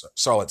course,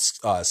 Charlotte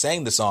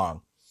sang the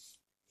song,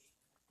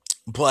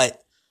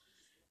 but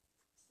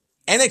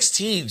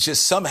NXT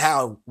just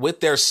somehow with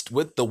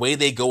the way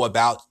they go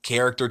about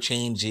character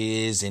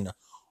changes and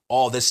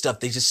all this stuff,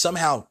 they just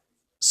somehow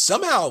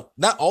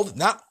not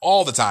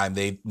all the time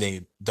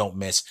they don't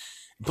miss,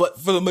 but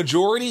for the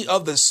majority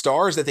of the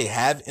stars that they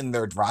have in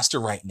their roster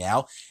right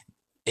now,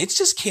 it's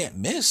just can't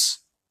miss.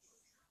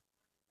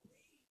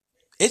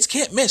 It's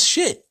can't miss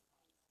shit.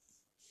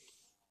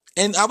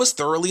 And I was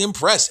thoroughly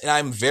impressed, and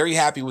I'm very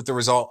happy with the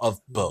result of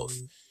both.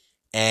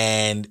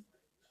 And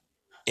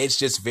it's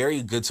just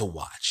very good to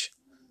watch.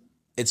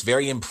 It's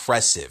very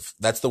impressive.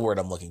 That's the word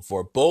I'm looking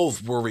for.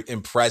 Both were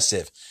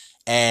impressive.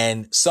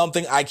 And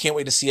something I can't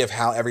wait to see of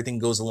how everything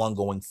goes along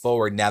going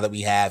forward now that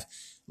we have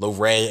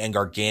LeRae and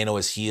Gargano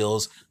as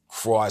heels,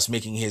 Kross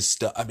making his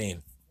stuff. I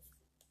mean,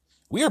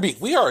 we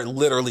are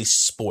literally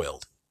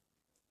spoiled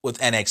with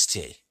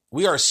NXT.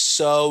 We are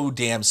so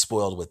damn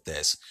spoiled with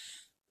this.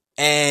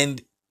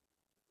 And,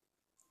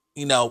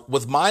 you know,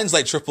 with minds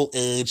like Triple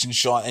H and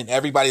Shawn and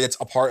everybody that's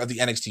a part of the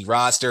NXT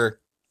roster,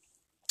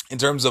 in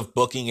terms of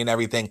booking and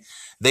everything,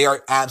 they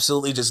are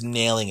absolutely just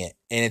nailing it.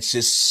 And it's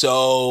just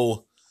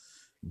so,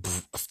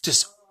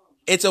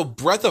 it's a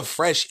breath of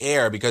fresh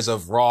air because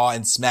of Raw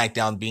and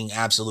SmackDown being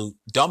absolute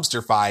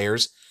dumpster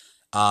fires.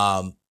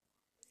 That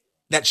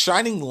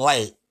shining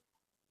light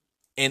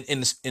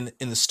in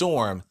the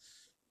storm,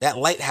 that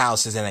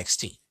lighthouse is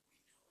NXT.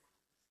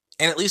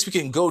 And at least we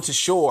can go to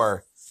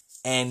shore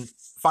and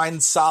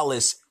find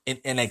solace in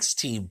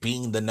NXT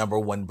being the number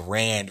one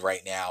brand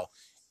right now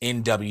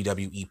in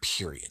WWE,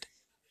 period.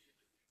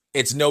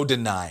 It's no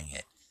denying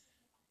it.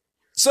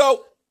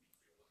 So,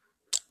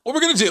 what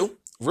we're going to do,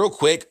 real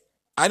quick,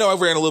 I know I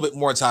ran a little bit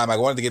more time. I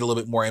wanted to get a little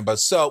bit more in, but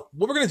so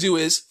what we're going to do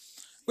is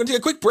we're going to take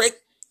a quick break.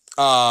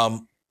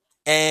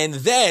 And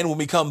then when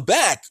we come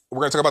back, we're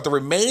going to talk about the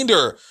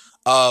remainder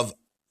of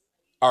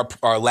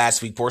our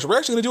last week portion. We're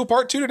actually going to do a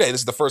part 2 today.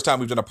 This is the first time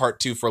we've done a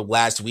part 2 for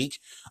last week.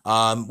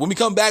 When we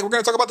come back, we're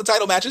going to talk about the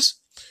title matches,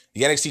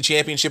 the NXT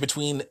Championship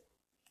between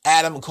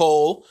Adam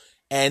Cole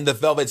and the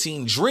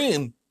Velveteen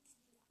Dream,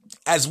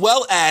 as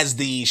well as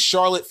the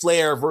Charlotte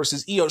Flair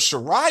versus Io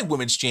Shirai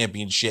Women's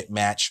Championship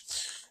match.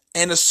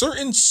 And a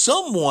certain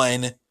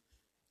someone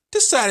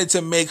decided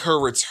to make her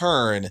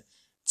return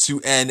to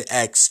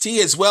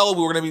NXT as well.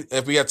 We're going to be,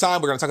 if we have time,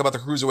 we're going to talk about the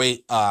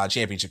Cruiserweight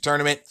Championship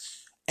tournament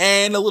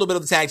and a little bit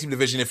of the tag team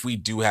division if we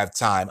do have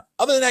time.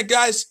 Other than that,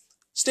 guys,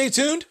 stay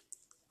tuned.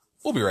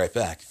 We'll be right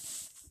back.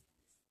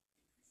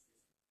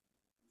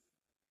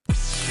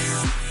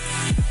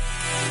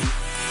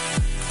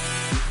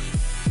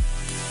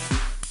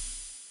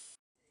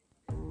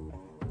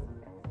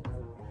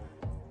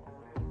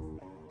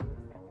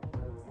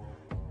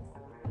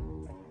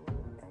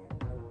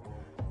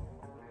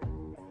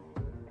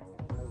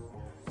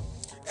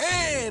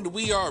 And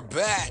we are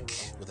back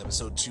with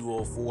episode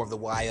 204 of the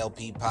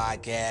YLP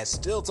podcast.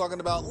 Still talking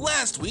about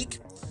last week.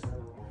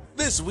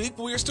 This week,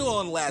 we are still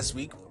on last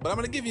week, but I'm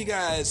going to give you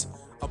guys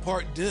a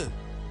part 2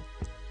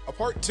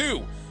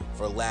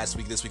 for last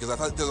week this week, because I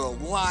thought there's a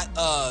lot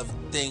of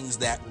things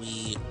that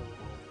we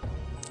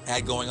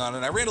had going on,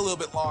 and I ran a little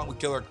bit long with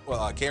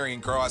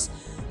Karrion Kross.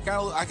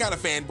 I kind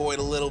of fanboyed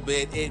a little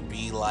bit. It'd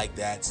be like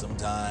that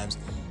sometimes.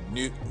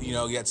 You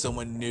get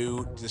someone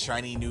new, the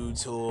shiny new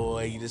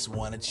toy, you just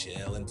want to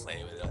chill and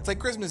play with it. It's like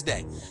Christmas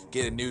Day.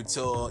 Get a new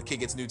toy,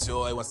 kid gets a new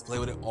toy, wants to play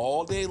with it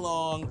all day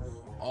long,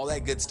 all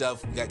that good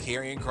stuff. We got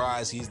Karrion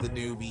Kross, he's the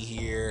newbie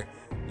here.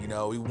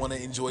 We want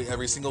to enjoy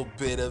every single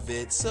bit of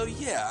it. So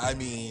yeah, I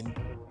mean,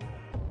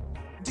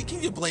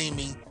 can you blame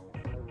me?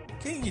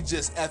 Can you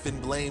just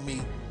effing blame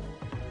me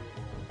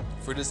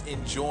for just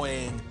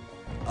enjoying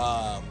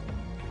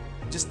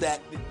just that?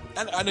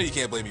 I know you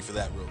can't blame me for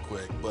that real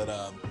quick, but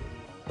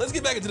let's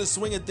get back into the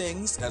swing of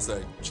things as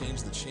I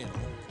change the channel,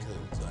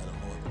 because I don't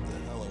know what the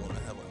hell I want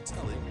to have on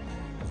telly.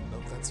 No,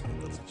 that's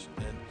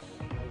and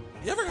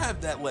you ever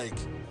have that like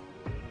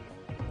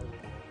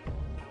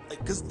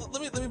because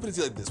let me put it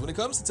to you like this. When it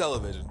comes to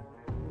television,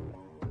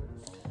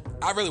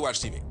 I really watch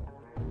TV.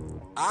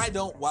 I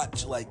don't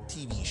watch like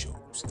TV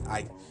shows.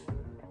 I'm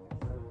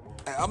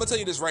gonna tell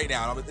you this right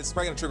now. It's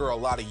probably gonna trigger a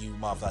lot of you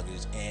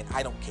motherfuckers, and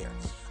I don't care.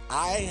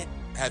 I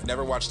have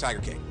never watched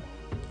Tiger King.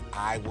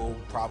 I will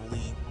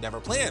probably never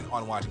plan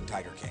on watching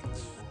Tiger King.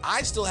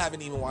 I still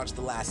haven't even watched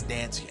The Last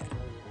Dance yet.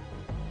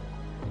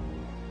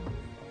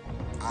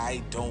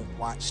 I don't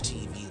watch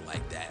TV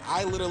like that.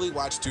 I literally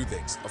watch 2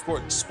 things. Of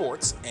course,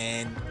 sports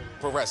and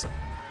pro wrestling.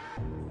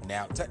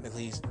 Now,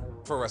 technically,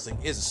 pro wrestling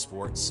is a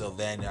sport, so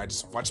then I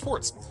just watch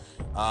sports.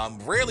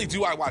 Rarely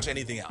do I watch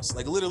anything else.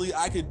 Like, literally,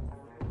 I could,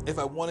 if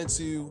I wanted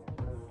to.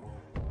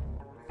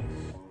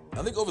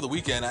 I think over the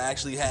weekend, I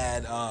actually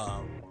had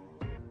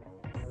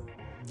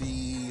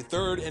the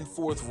 3rd and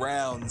 4th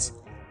rounds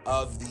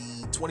of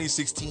the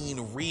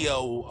 2016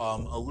 Rio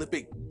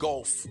Olympic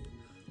golf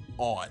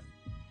on,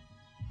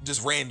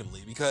 just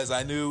randomly, because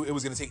I knew it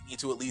was going to take me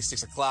to at least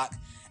 6 o'clock,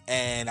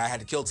 and I had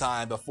to kill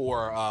time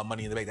before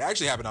Money in the Bank. That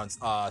actually happened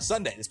on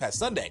Sunday, this past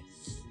Sunday.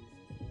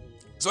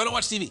 So I don't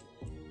watch TV.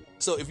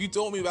 So if you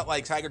told me about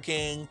like Tiger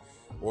King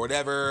or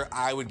whatever,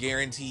 I would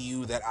guarantee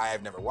you that I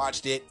have never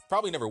watched it,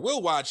 probably never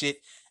will watch it.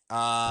 You'd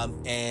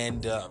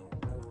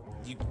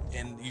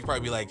probably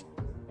be like,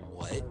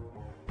 what?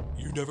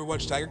 You never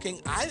watched Tiger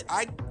King?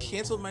 I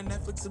canceled my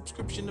Netflix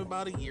subscription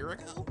about a year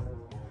ago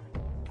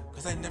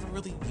because I never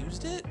really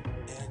used it,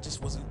 and I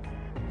just wasn't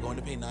going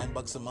to pay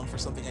 $9 a month for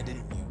something I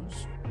didn't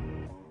use.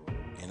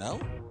 You know,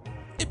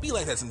 it'd be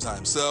like that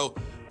sometimes. So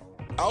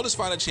I'll just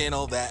find a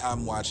channel that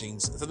I'm watching,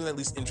 something that at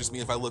least interests me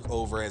if I look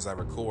over as I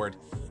record,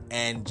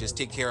 and just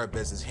take care of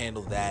business,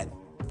 handle that,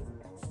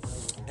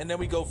 and then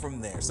we go from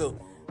there. So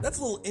that's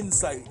a little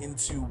insight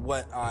into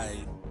what I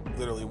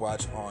literally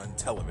watch on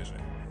television,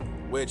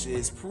 which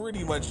is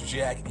pretty much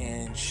jack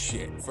and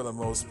shit for the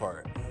most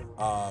part.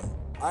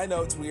 I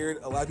know it's weird.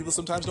 A lot of people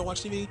sometimes don't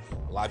watch TV.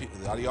 A lot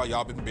of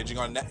y'all been binging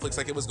on Netflix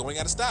like it was going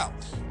out of style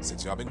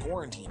since y'all been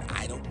quarantined.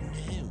 I don't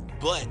know,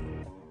 but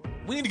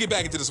we need to get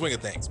back into the swing of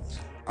things.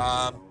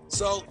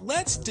 So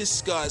let's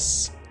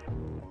discuss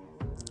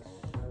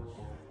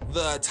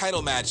the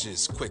title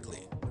matches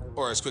quickly,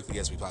 or as quickly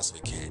as we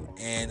possibly can.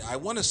 And I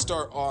want to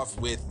start off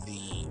with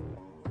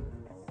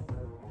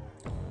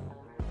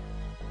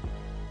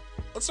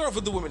let's start off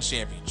with the Women's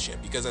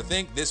Championship, because I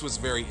think this was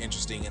very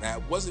interesting and I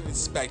wasn't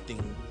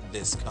expecting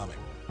this coming.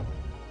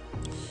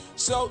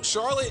 So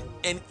Charlotte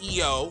and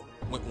Io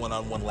went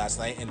one-on-one last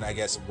night, and I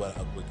guess what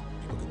people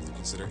could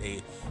consider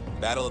a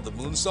battle of the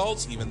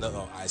moonsaults, even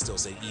though I still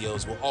say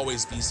Io's will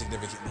always be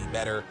significantly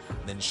better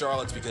than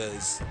Charlotte's,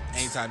 because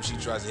anytime she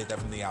tries to hit that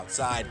from the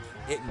outside,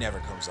 it never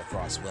comes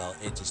across well.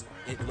 It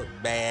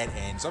looked bad,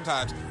 and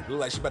sometimes it looked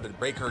like she's about to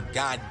break her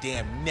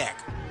goddamn neck.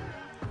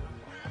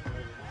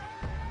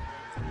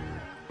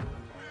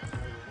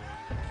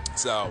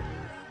 So,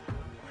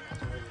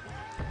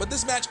 but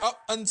this match up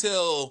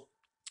until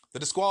the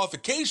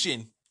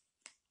disqualification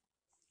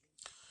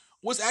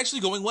was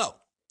actually going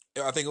well.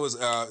 I think it was,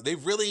 they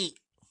really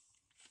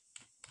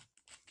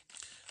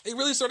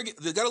started,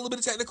 they got a little bit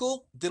of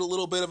technical, did a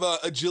little bit of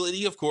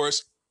agility, of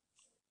course.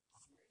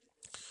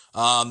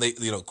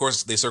 Of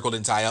course, they circled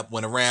and tie up,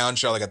 went around.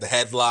 Charlotte got the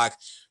headlock.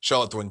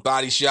 Charlotte throwing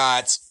body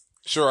shots.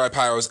 Shirai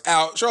pyros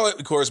out. Charlotte,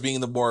 of course, being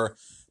the more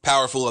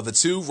powerful of the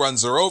two,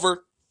 runs her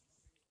over.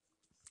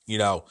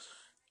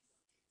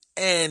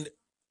 And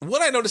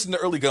what I noticed in the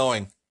early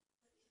going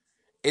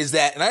is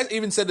that, and I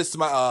even said this to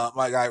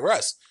my guy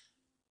Russ,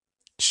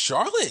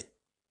 Charlotte,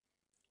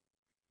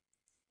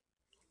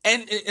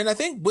 and I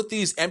think with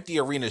these empty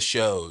arena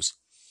shows,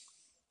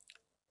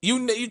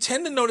 you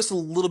tend to notice a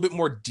little bit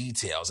more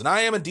details, and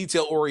I am a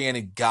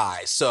detail-oriented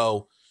guy,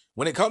 so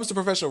when it comes to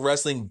professional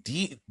wrestling,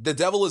 the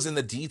devil is in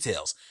the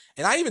details.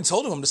 And I even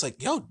told him, I'm just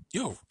like, yo,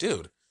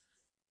 dude,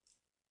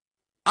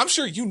 I'm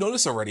sure you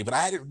noticed already, but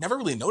I had never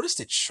really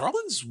noticed it.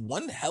 Charlotte's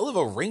one hell of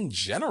a ring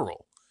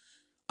general.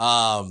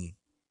 I'm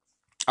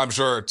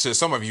sure to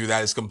some of you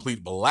that is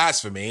complete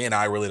blasphemy, and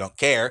I really don't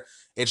care.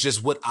 It's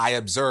just what I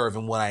observe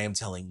and what I am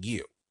telling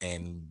you,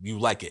 and you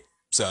like it,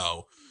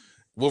 so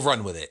we'll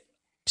run with it.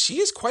 She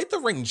is quite the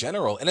ring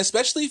general, and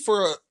especially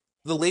for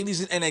the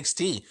ladies in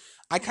NXT,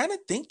 I kind of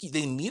think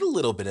they need a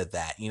little bit of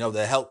that,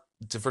 the help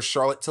for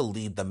Charlotte to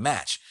lead the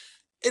match.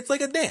 It's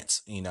like a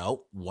dance,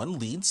 one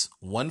leads,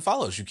 one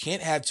follows. You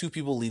can't have two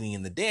people leading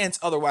in the dance,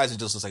 otherwise it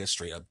just looks like a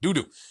straight up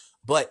doo-doo.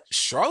 But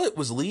Charlotte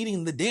was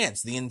leading the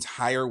dance the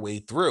entire way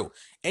through,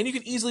 and you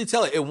could easily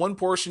tell it in one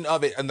portion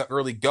of it in the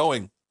early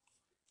going.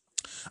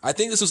 I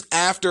think this was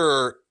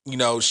after,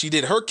 she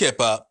did her kip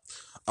up.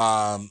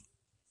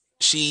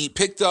 She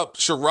picked up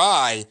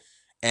Shirai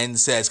and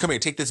says, come here,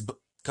 take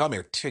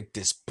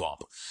this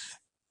bump.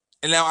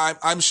 And now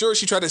I'm sure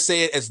she tried to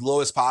say it as low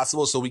as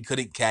possible so we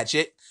couldn't catch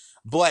it.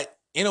 But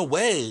in a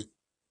way,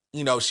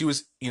 she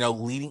was,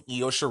 leading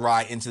Io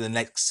Shirai into the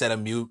next set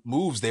of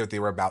moves they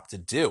were about to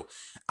do.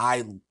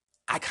 I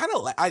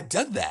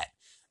dug that.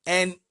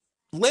 And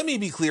let me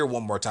be clear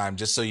one more time,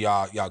 just so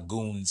y'all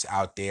goons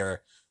out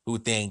there who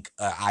think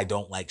I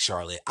don't like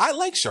Charlotte. I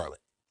like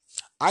Charlotte.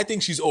 I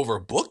think she's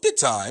overbooked at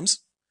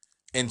times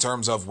in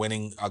terms of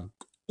winning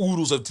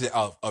oodles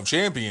of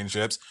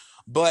championships.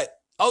 But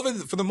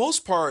for the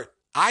most part,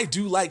 I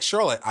do like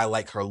Charlotte. I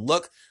like her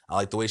look. I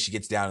like the way she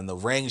gets down in the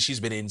ring. She's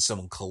been in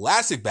some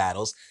classic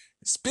battles.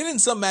 It's been in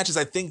some matches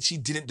I think she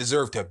didn't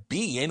deserve to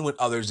be in when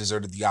others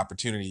deserved the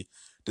opportunity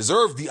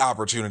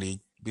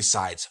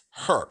besides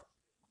her.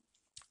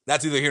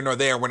 That's either here nor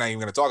there. We're not even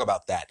going to talk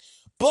about that.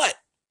 But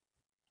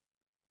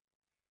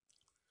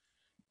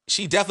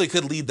she definitely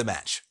could lead the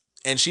match.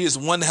 And she is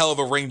one hell of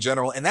a ring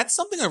general. And that's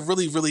something I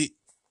really, really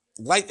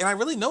like. And I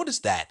really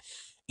noticed that.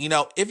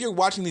 If you're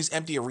watching these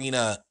empty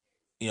arena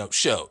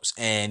shows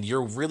and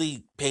you're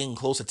really paying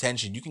close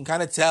attention, you can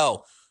kind of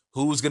tell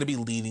who's going to be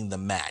leading the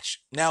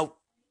match. Now,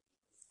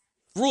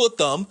 rule of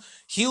thumb,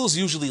 heels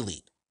usually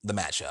lead the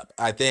matchup.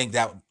 I think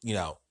that,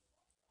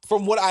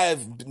 from what I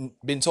have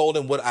been told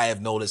and what I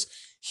have noticed,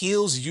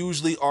 heels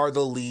usually are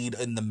the lead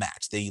in the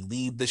match. They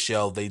lead the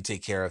show. They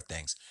take care of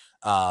things.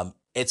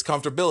 It's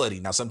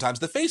comfortability. Now, sometimes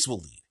the face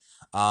will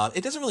lead.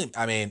 It doesn't really,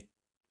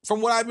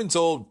 from what I've been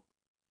told,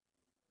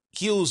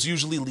 heels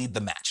usually lead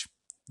the match.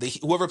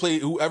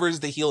 Whoever is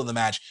the heel in the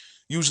match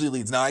usually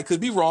leads. Now I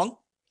could be wrong,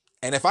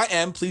 and if I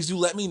am, please do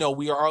let me know.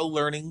 We are a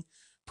learning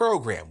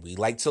program. We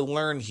like to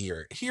learn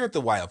here at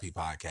the YLP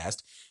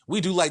podcast.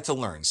 We do like to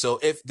learn. So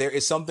if there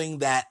is something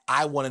that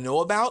I want to know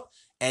about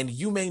and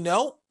you may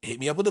know, hit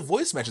me up with a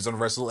voice message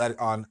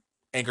on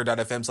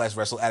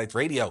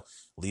anchor.fm/WrestleAddictRadio.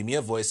 Leave me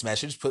a voice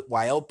message, put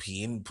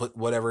YLP and put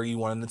whatever you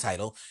want in the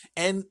title,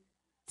 and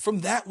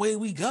from that way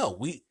we go.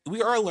 We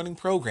are a learning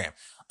program.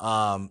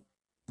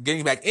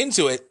 Getting back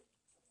into it,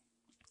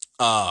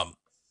 of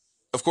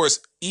course,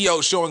 Io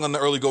showing on the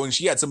early going,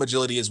 she had some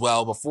agility as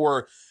well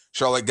before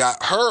Charlotte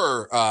got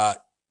her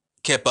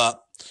kip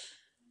up.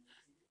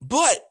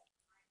 But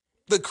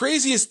the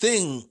craziest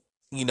thing,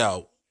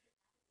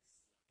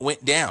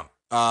 went down.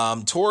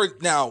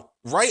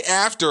 Right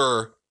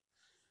after,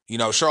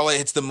 Charlotte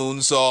hits the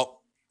moonsault,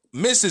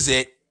 misses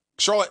it.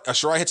 Charlotte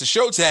hits a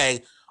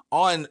Shote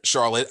on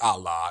Charlotte, a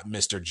la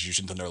Mr.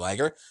 Jushin Thunder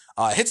Liger.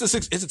 Hits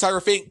a Tiger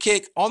Feint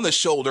kick on the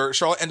shoulder.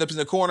 Charlotte ends up in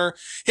the corner,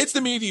 hits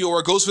the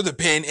Meteor, goes for the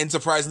pin, and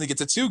surprisingly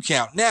gets a 2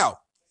 count. Now,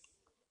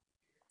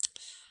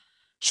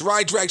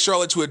 Shirai dragged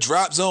Charlotte to a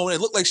drop zone. It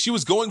looked like she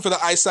was going for the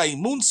Isai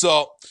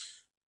moonsault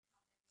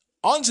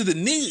onto the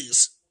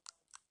knees.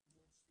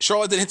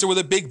 Charlotte then hits her with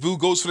a big boo,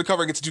 goes for the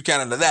cover, and gets a 2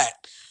 count out of that.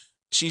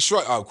 She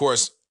shrugs, of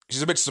course,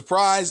 she's a bit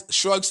surprised,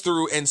 shrugs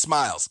through, and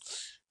smiles.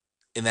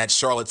 In that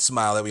Charlotte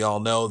smile that we all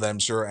know that I'm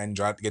sure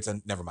Andrade gets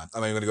in. Never mind.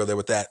 I'm not going to go there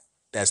with that.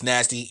 That's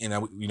nasty,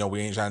 and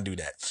we ain't trying to do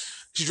that.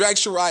 She drags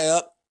Shirai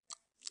up,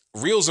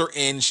 reels her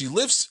in. She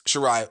lifts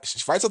Shirai. She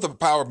fights off the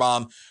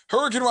powerbomb.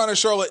 Hurricane Rana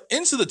Charlotte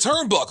into the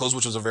turnbuckles,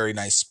 which was a very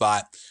nice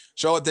spot.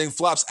 Charlotte then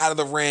flops out of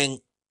the ring.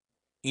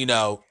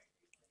 Shirai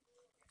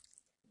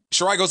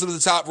goes to the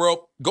top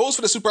rope, goes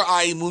for the Super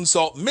IE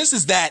moonsault,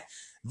 misses that.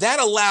 That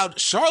allowed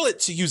Charlotte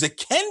to use a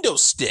kendo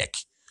stick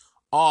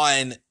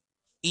on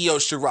Io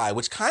Shirai,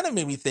 which kind of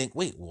made me think,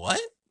 wait,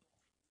 what?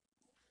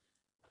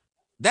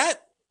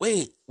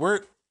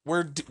 We're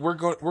going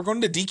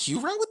to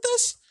DQ route with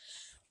this?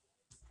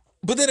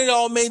 But then it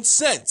all made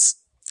sense.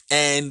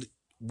 And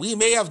we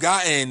may have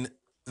gotten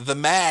the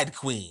Mad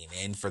Queen.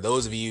 And for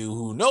those of you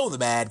who know the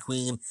Mad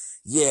Queen,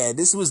 yeah,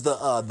 this was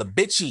the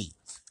bitchy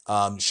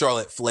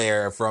Charlotte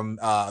Flair from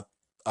a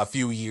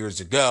few years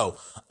ago.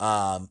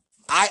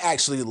 I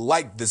actually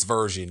liked this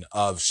version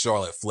of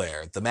Charlotte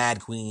Flair, the Mad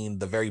Queen,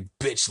 the very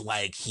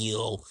bitch-like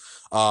heel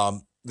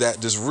that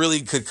just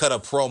really could cut a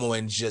promo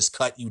and just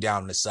cut you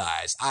down to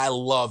size. I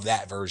love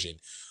that version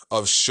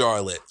of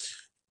Charlotte.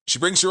 She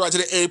brings Shirai to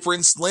the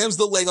apron, slams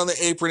the leg on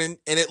the apron,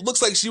 and it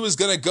looks like she was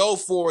going to go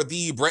for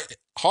the Bret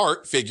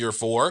Hart figure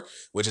 4,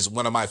 which is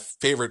one of my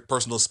favorite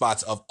personal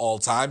spots of all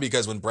time,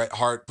 because when Bret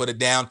Hart put it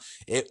down,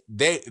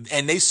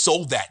 they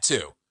sold that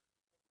too.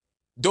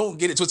 Don't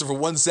get it twisted for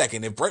 1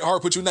 second. If Bret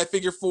Hart put you in that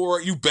figure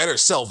 4, you better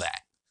sell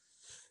that.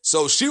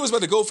 So she was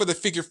about to go for the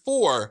figure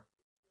 4,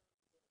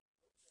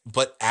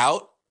 but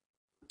out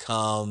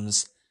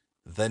comes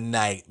the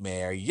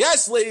Nightmare.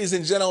 Yes, ladies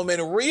and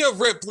gentlemen, Rhea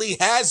Ripley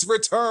has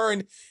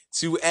returned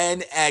to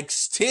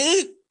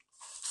NXT.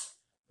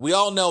 We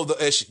all know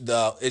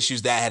the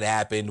issues that had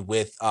happened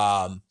with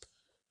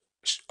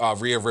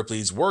Rhea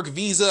Ripley's work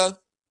visa.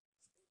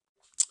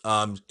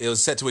 It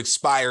was set to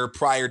expire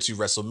prior to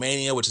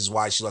WrestleMania, which is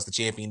why she lost the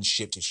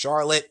championship to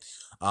Charlotte.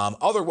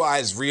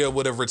 Otherwise, Rhea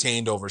would have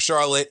retained over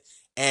Charlotte,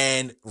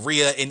 and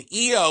Rhea and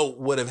Io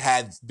would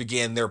have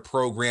began their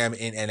program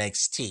in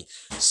NXT.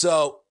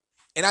 So,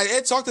 and I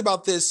had talked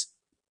about this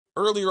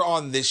earlier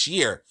on this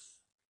year.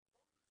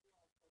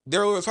 They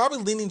were probably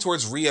leaning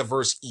towards Rhea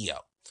versus Io,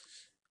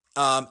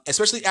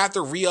 especially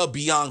after Rhea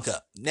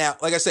Bianca. Now,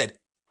 like I said,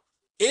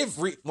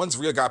 once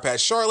Rhea got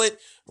past Charlotte,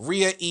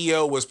 Rhea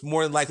Io was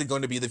more than likely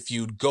going to be the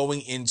feud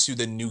going into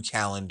the new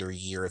calendar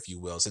year, if you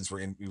will, since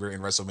we were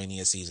in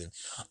WrestleMania season.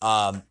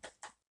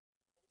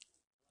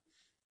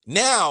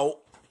 Now,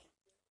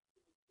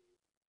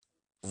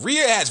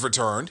 Rhea has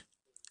returned.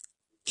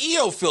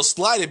 Io feels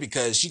slighted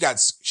because she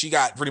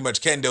got pretty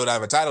much kendoed out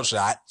of a title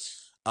shot.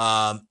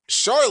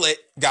 Charlotte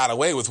got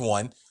away with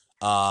one.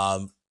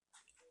 And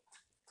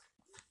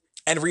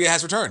Rhea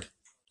has returned.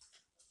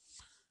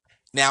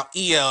 Now,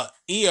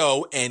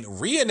 Io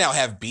and Rhea now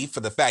have beef for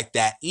the fact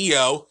that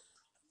Io,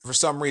 for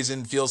some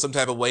reason, feels some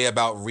type of way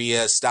about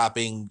Rhea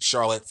stopping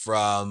Charlotte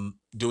from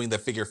doing the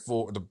figure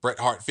 4, the Bret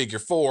Hart figure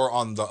 4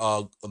 on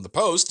the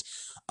post.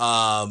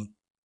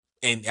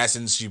 In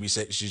essence, she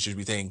should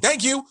be saying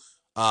thank you.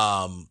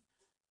 Arigato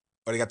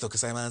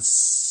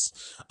gozaimasu.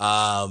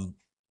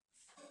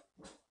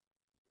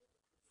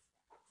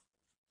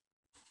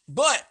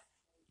 But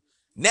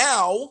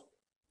now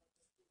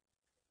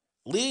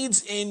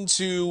leads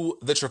into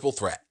the triple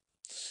threat.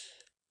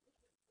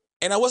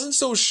 And I wasn't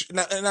so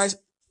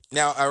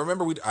now I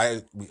remember we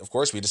of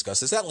course we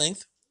discussed this at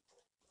length.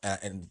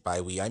 And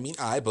by we I mean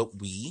I, but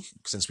we,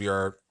 since you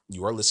are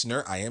a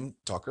listener, I am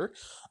talker.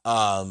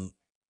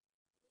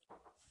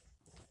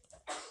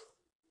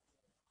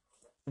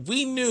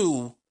 We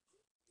knew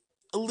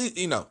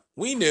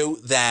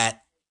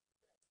that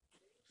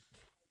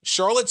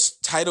Charlotte's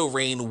title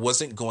reign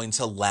wasn't going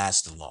to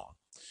last long.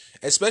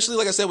 Especially,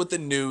 like I said, with the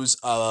news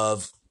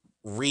of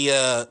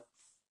Rhea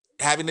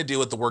having to deal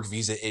with the work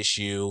visa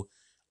issue,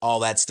 all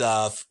that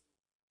stuff.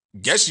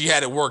 Guess she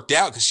had it worked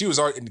out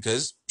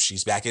because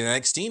she's back in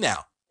NXT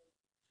now.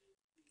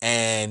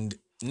 And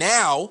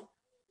now,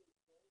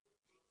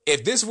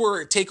 if this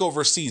were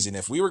TakeOver season,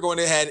 if we were going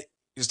to head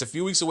just a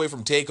few weeks away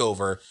from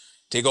TakeOver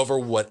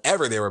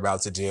whatever they were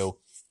about to do,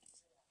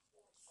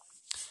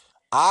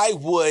 I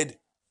would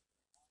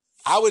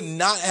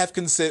not have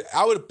considered,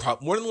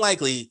 more than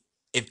likely,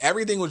 if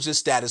everything was just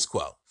status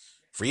quo,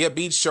 Rhea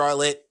beats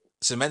Charlotte,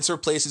 cements her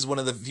place as one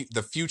of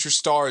the future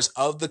stars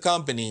of the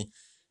company,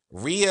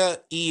 Rhea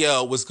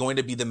Io was going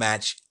to be the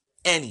match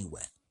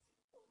anyway.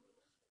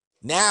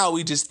 Now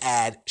we just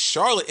add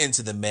Charlotte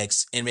into the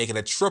mix and make it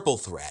a triple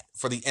threat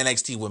for the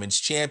NXT Women's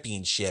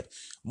Championship.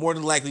 More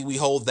than likely, we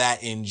hold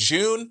that in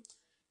June.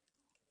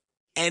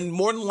 And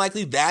more than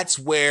likely, that's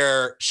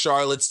where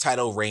Charlotte's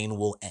title reign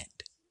will end.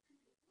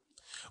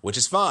 Which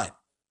is fine.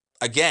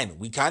 Again,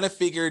 we kind of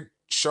figured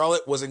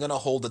Charlotte wasn't going to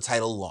hold the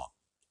title long.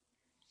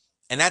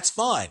 And that's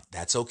fine.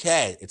 That's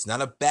okay. It's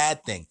not a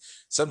bad thing.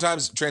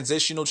 Sometimes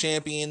transitional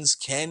champions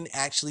can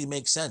actually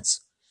make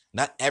sense.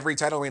 Not every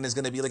title reign is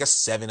going to be like a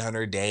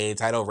 700-day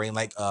title reign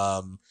like,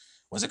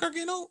 was it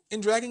Gargano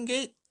in Dragon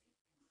Gate?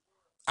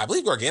 I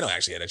believe Gargano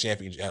actually had a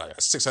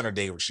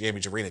 600-day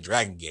championship reign in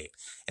Dragon Gate.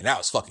 And that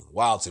was fucking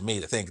wild to me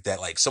to think that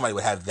like somebody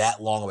would have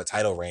that long of a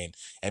title reign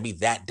and be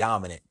that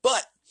dominant.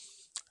 But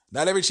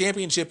not every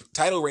championship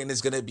title reign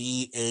is going to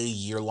be a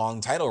year-long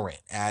title reign,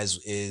 as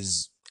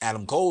is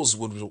Adam Cole's,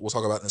 we'll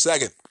talk about in a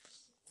second.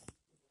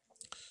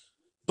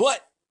 But,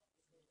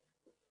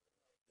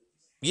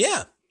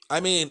 yeah, I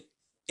mean,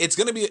 it's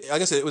going to be,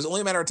 like I said, it was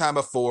only a matter of time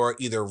before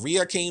either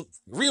Rhea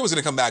was going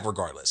to come back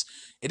regardless.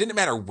 It didn't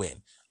matter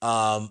when.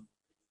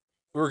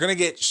 We were going to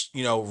get,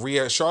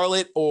 Rhea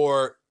Charlotte,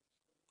 or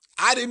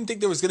I didn't think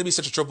there was going to be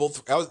such a triple.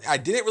 I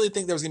didn't really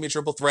think there was going to be a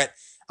triple threat.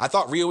 I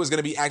thought Rhea was going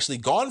to be actually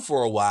gone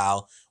for a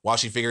while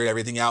she figured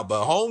everything out.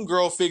 But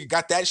homegirl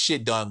got that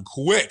shit done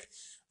quick.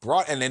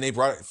 Got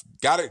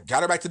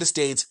her back to the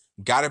States,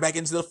 got her back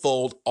into the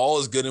fold. All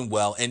is good and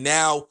well. And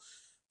now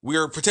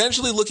we're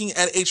potentially looking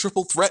at a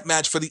triple threat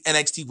match for the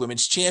NXT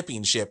Women's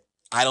Championship.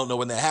 I don't know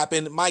when that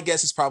happened. My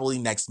guess is probably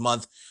next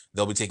month.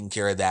 They'll be taking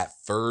care of that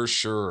for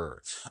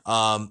sure.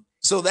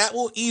 So that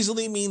will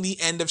easily mean the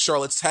end of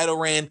Charlotte's title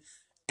reign.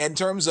 In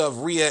terms of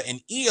Rhea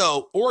and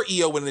Io, or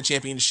Io winning the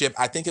championship,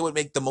 I think it would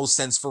make the most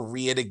sense for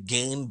Rhea to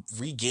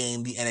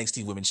regain the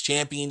NXT Women's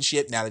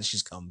Championship now that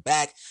she's come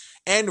back.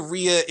 And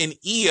Rhea and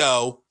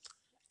Io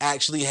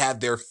actually have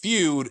their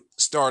feud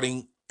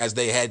starting as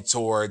they head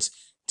towards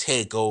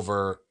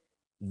TakeOver,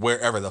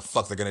 wherever the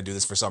fuck they're going to do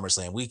this for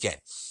SummerSlam weekend.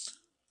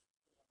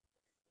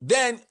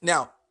 Then,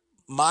 now,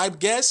 my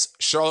guess,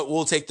 Charlotte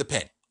will take the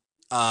pin.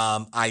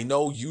 I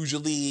know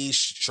usually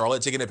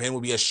Charlotte taking a pin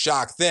would be a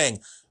shock thing,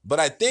 but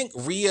I think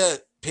Rhea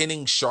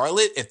pinning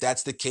Charlotte, if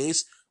that's the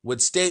case,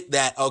 would state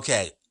that,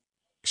 okay,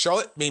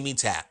 Charlotte made me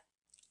tap.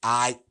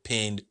 I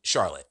pinned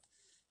Charlotte.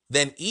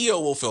 Then Io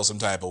will feel some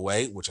type of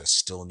way, which I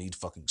still need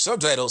fucking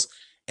subtitles,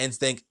 and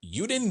think,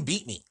 you didn't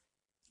beat me.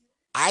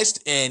 I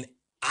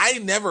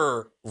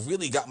never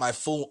really got my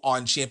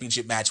full-on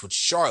championship match with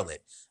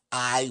Charlotte.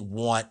 I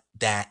want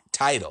that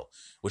title,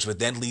 which would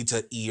then lead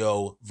to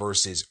Io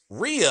versus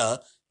Rhea.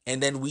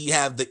 And then we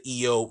have the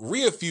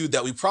Io-Rhea feud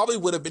that we probably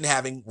would have been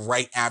having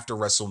right after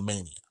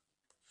WrestleMania.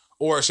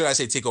 Or should I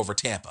say TakeOver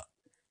Tampa?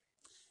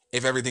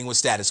 If everything was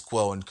status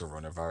quo and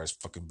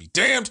coronavirus fucking be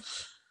damned.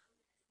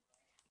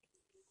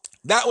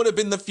 That would have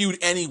been the feud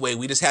anyway.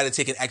 We just had to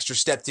take an extra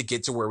step to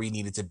get to where we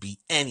needed to be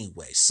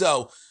anyway.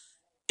 So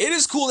it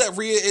is cool that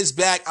Rhea is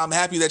back. I'm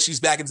happy that she's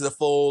back into the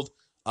fold.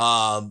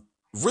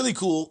 Really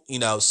cool,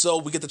 so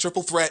we get the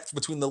triple threat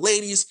between the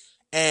ladies,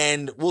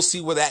 and we'll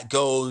see where that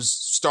goes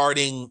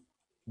starting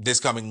this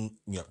coming,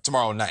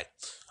 tomorrow night.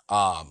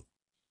 And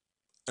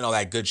all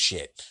that good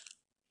shit.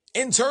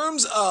 In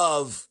terms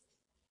of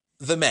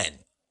the men,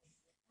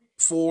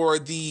 for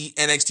the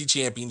NXT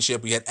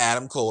Championship, we had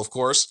Adam Cole, of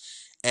course,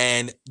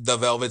 and the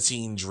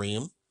Velveteen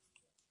Dream.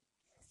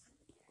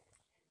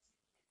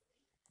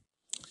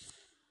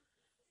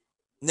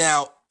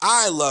 Now,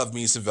 I love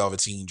me some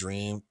Velveteen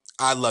Dream.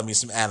 I love me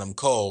some Adam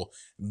Cole.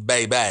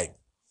 Baby.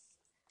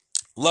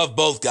 Love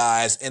both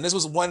guys. And this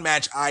was one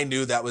match I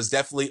knew that was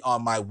definitely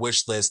on my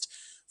wish list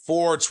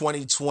for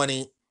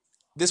 2020.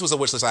 This was a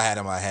wish list I had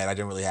in my head. I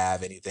didn't really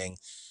have anything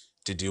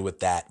to do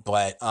with that.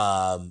 But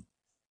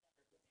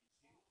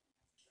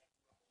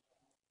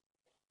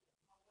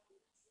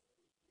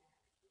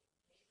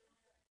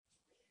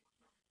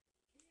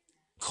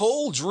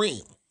Cole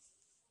Dream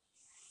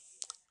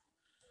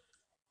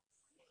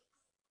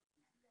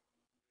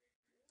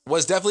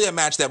was definitely a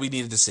match that we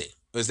needed to see.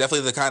 It was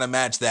definitely the kind of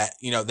match that,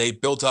 they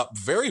built up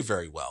very,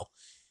 very well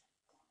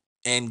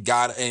and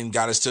got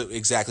us to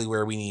exactly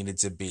where we needed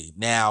to be.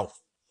 Now,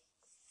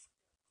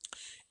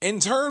 in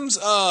terms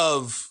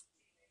of,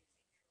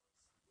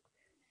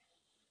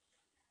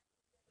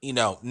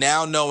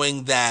 now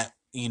knowing that,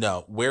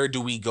 where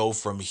do we go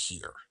from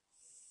here?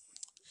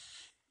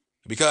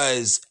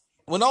 because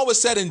when all was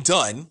said and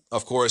done,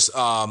 of course,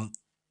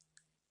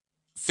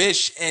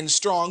 Fish and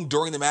Strong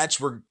during the match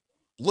were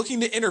looking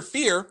to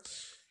interfere.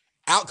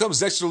 Out comes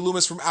Dexter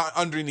Lumis from out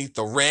underneath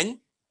the ring.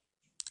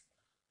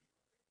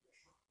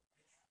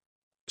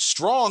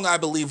 Strong, I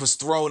believe, was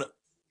thrown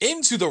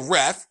into the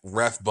ref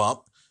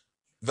bump.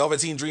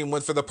 Velveteen Dream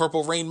went for the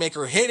Purple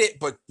Rainmaker, hit it,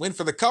 but went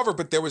for the cover,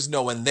 but there was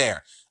no one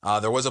there.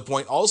 There was a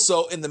point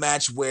also in the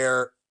match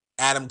where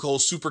Adam Cole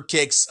super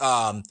kicks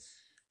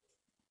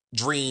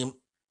Dream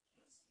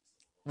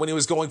when he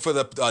was going for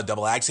the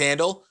double axe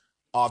handle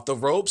off the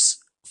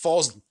ropes,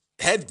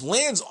 head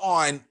lands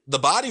on the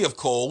body of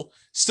Cole,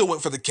 still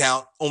went for the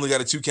count, only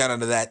got a 2 count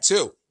under that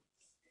too.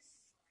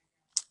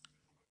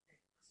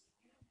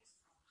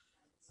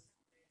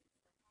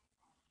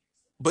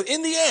 But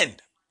in the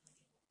end,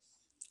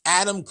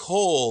 Adam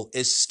Cole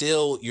is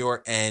still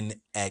your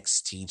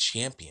NXT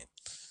champion.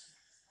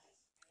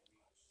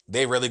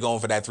 They really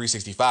going for that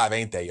 365,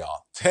 ain't they,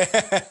 y'all?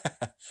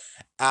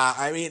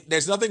 I mean,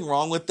 there's nothing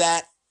wrong with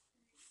that.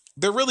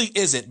 There really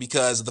isn't,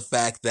 because of the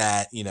fact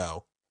that,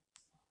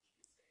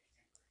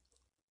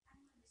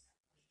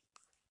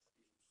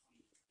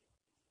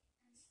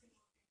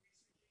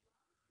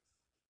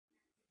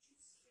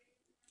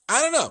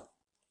 I don't know.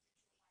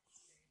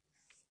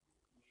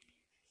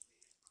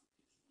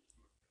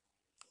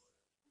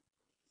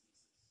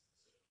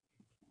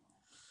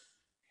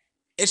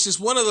 It's just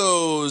one of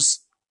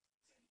those,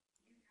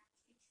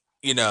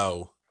 you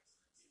know,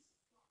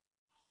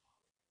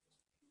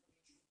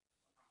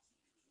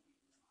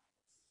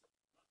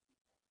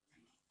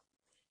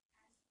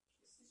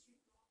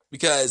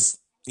 because,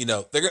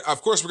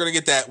 of course, we're going to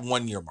get that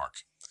 1 year mark.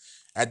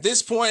 At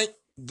this point,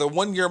 the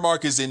 1 year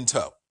mark is in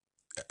tow.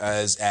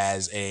 As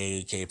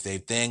a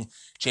kayfabe thing,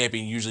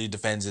 champion usually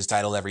defends his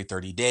title every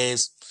 30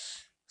 days.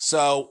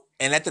 So,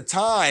 and at the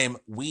time,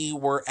 we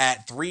were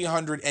at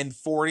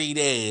 340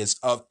 days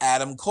of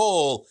Adam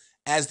Cole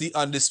as the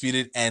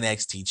undisputed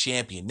NXT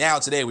champion. Now,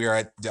 today we are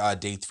at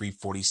day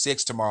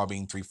 346, tomorrow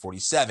being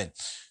 347.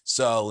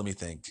 So, let me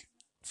think.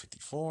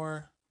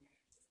 54,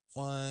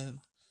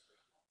 1,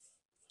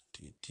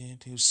 2,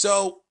 2.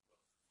 So,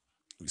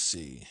 let me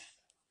see.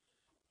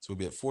 So, we'll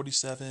be at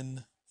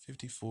 47,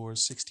 54,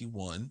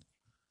 61.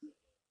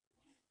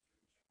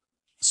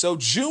 So,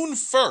 June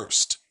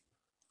 1st,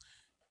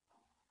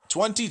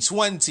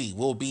 2020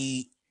 will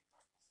be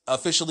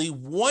officially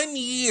 1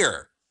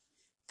 year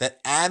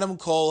that Adam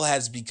Cole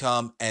has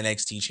become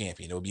NXT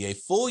champion. It will be a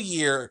full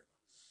year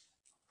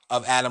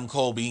of Adam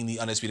Cole being the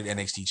undisputed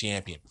NXT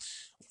champion.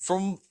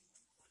 From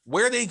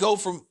where they go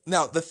from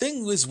now, the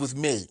thing is with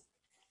me,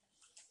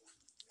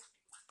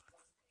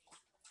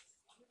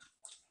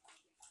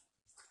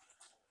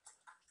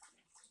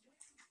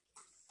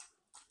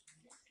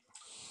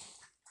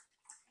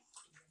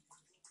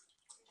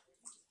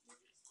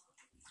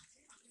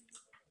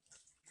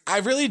 I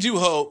really do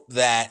hope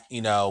that,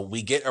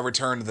 we get a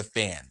return to the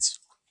fans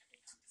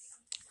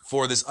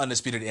for this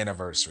undisputed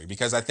anniversary,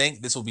 because I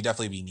think this will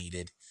definitely be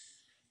needed.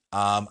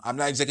 I'm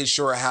not exactly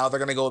sure how they're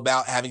going to go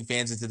about having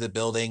fans into the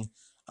building.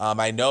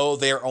 I know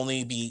they're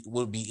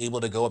would be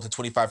able to go up to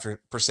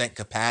 25%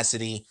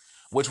 capacity,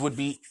 which would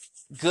be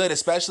good,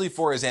 especially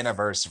for his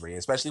anniversary,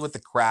 especially with the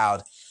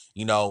crowd,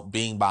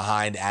 being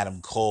behind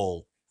Adam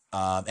Cole.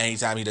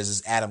 Anytime he does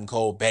his Adam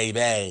Cole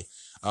baby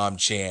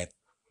chant,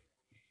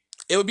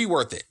 it would be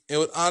worth it. It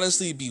would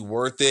honestly be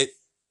worth it.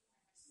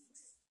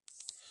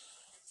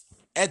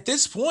 At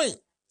this point,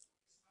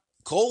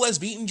 Cole has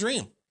beaten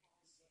Dream.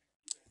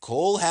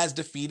 Cole has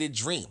defeated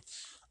Dream.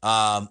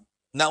 Now,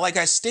 like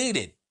I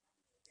stated,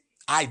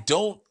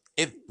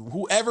 if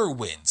whoever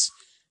wins,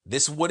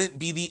 this wouldn't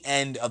be the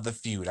end of the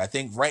feud. I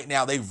think right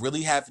now they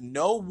really have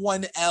no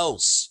one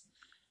else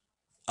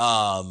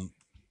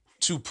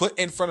to put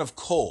in front of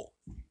Cole.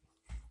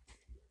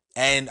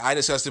 And I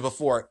discussed it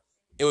before.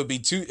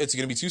 It's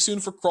going to be too soon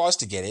for Cross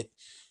to get it.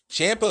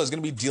 Ciampa is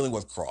going to be dealing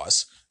with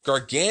Cross.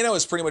 Gargano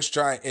is pretty much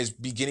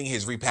beginning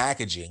his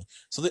repackaging.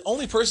 So the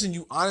only person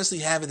you honestly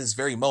have in this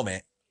very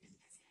moment,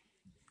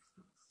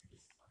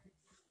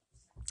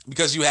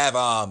 because you have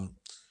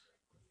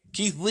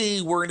Keith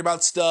Lee worried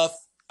about stuff,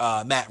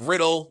 Matt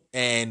Riddle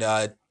and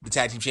the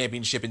tag team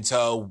championship in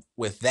tow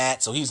with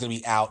that, so he's going to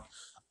be out.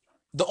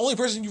 The only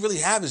person you really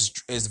have is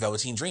the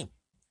Velveteen Dream.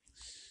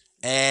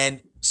 And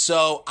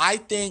so I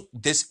think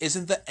this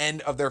isn't the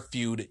end of their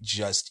feud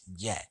just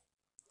yet.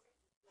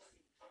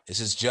 This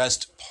is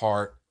just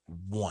part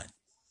 1.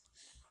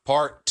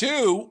 Part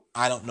 2,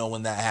 I don't know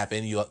when that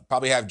happened. You'll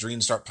probably have Dream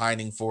start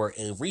pining for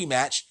a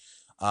rematch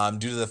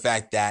due to the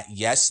fact that,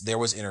 yes, there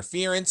was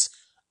interference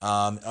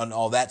and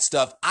all that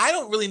stuff. I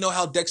don't really know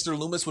how Dexter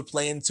Lumis would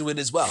play into it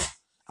as well.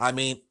 I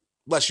mean,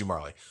 bless you,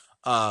 Marley.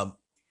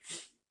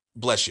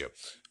 Bless you.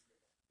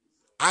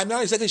 I'm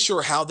not exactly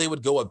sure how they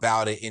would go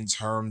about it in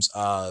terms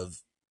of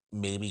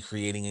maybe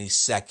creating a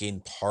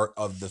second part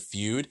of the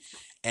feud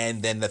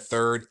and then the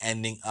third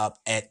ending up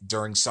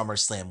during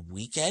SummerSlam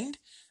weekend.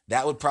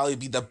 That would probably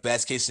be the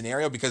best case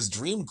scenario, because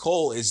Dream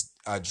Cole,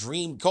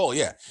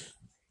 yeah.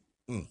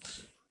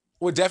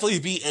 would definitely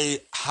be a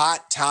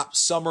hot top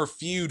summer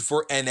feud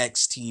for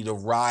NXT to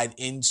ride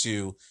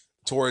into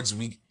towards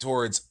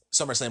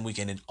SummerSlam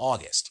weekend in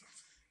August.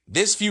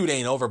 This feud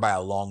ain't over by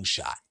a long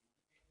shot.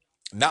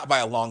 Not by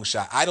a long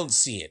shot. I don't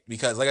see it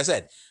because, like I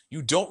said,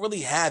 you don't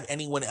really have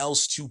anyone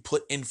else to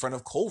put in front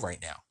of Cole right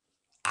now.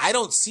 I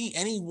don't see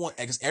anyone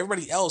because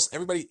everybody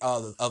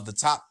of the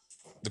top,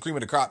 the cream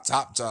of the crop,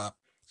 top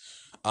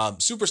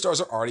superstars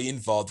are already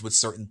involved with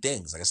certain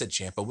things. Like I said,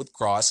 Ciampa with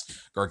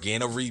Cross,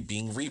 Gargano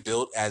being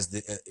rebuilt as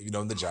the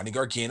in the Johnny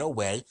Gargano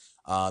way.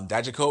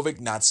 Dijakovic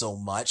not so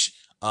much.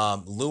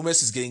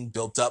 Loomis is getting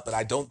built up, but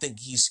I don't think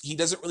he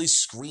doesn't really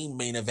scream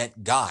main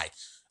event guy.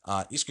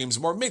 He screams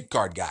more mid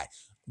card guy.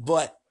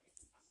 But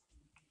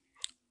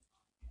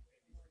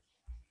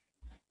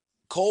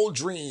Cole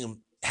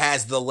Dream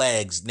has the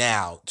legs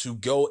now to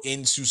go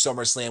into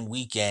SummerSlam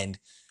weekend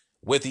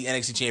with the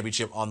NXT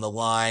Championship on the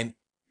line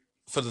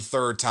for the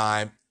third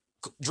time.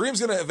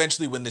 Dream's going to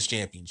eventually win this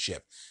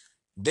championship.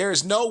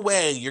 There's no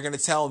way you're going to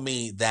tell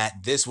me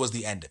that this was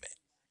the end of it.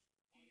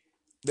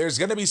 There's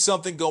going to be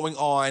something going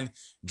on.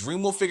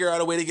 Dream will figure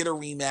out a way to get a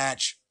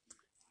rematch,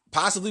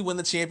 possibly win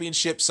the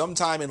championship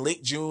sometime in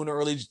late June,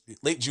 early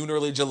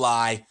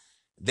July.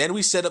 Then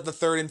we set up the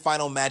third and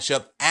final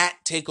matchup at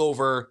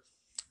TakeOver,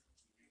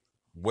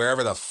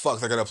 wherever the fuck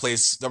they're going to play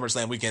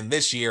SummerSlam weekend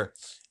this year.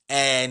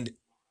 And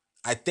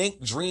I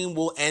think Dream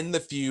will end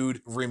the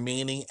feud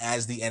remaining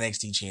as the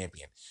NXT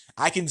champion.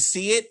 I can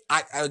see it.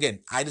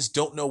 I just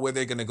don't know where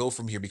they're going to go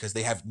from here because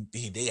they have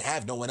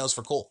no one else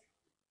for Cole.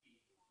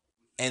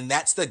 And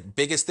that's the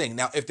biggest thing.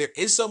 Now, if there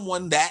is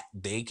someone that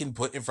they can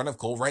put in front of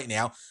Cole right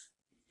now,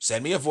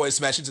 send me a voice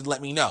message and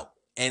let me know,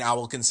 and I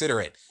will consider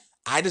it.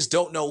 I just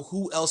don't know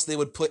who else they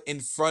would put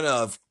in front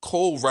of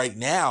Cole right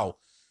now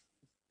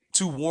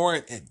to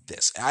warrant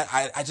this.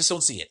 I just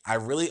don't see it. I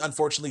really,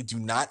 unfortunately, do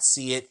not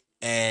see it.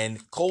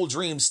 And Cole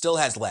Dream still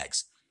has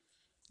legs.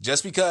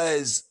 Just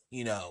because,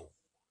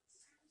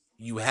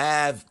 you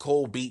have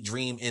Cole beat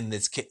Dream in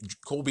this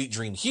Cole beat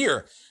Dream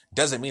here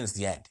doesn't mean it's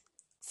the end.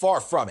 Far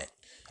from it.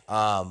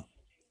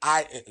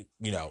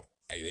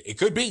 It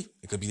could be.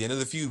 It could be the end of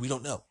the feud. We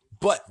don't know.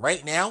 But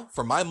right now,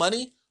 for my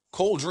money,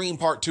 Cole Dream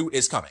Part 2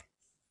 is coming.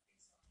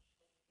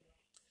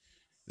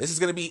 This is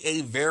going to be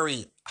a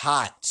very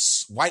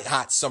white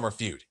hot summer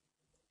feud.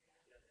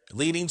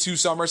 Leading to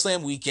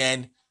SummerSlam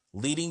weekend,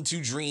 leading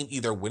to Dream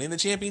either winning the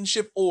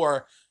championship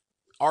or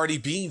already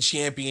being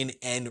champion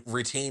and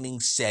retaining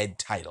said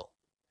title.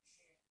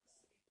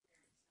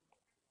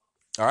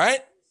 All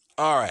right.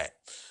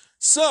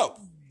 So,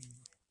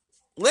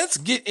 let's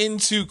get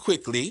into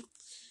quickly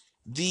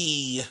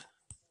the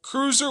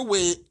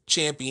Cruiserweight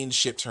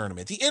Championship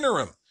Tournament, the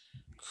interim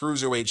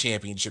Cruiserweight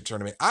Championship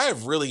Tournament. I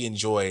have really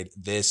enjoyed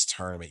this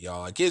tournament,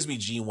 y'all. It gives me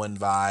G1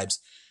 vibes,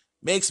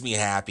 makes me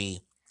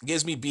happy,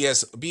 gives me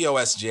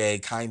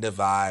BOSJ kind of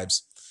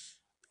vibes.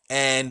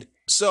 And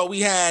so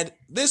we had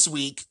this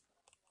week,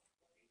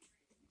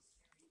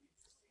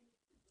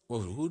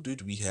 who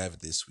did we have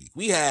this week?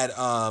 We had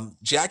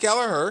Jack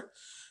Gallagher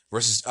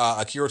versus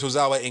Akira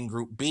Tozawa in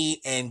Group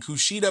B, and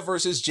Kushida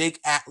versus Jake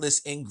Atlas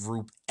in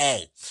Group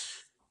A.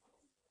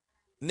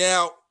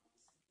 Now,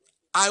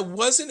 I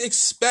was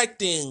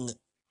expecting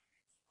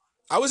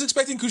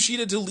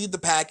Kushida to lead the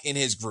pack in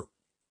his group.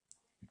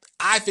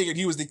 I figured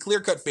he was the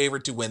clear-cut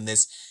favorite to win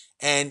this.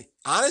 And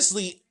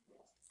honestly,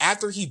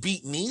 after he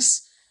beat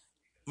Nice,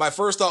 my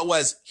first thought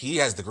was he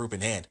has the group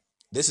in hand.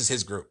 This is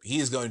his group. He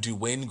is going to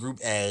win Group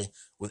A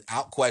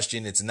without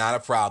question. It's not a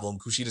problem.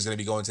 Kushida's going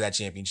to be going to that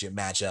championship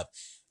matchup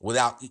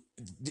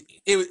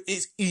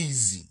it's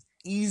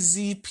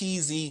easy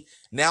peasy.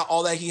 Now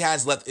all that he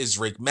has left is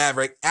Drake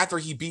Maverick after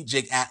he beat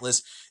Jake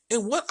Atlas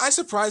in what I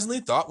surprisingly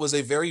thought was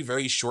a very,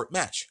 very short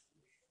match.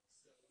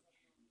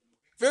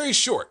 Very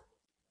short.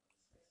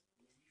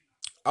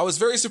 I was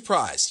very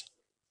surprised.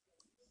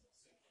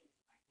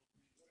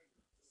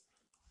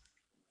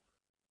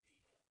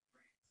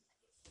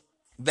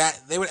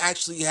 That they would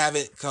actually have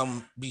it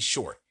be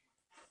short.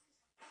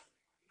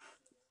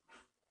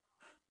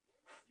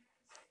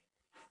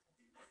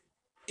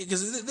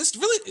 Because this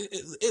really,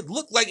 it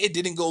looked like it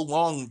didn't go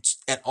long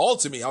at all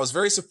to me. I was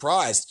very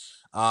surprised.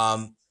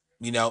 Atlas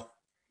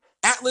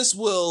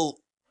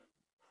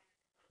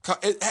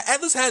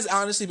has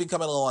honestly been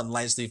coming along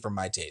nicely for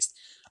my taste.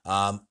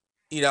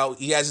 He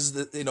has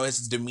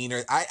his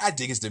demeanor. I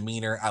dig his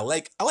demeanor. I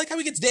like how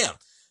he gets down.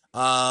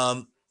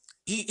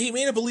 He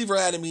made a believer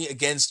out of me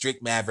against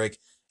Drake Maverick,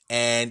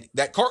 and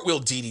that cartwheel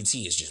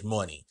DDT is just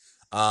money.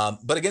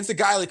 But against a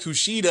guy like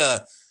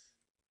Kushida,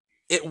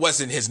 it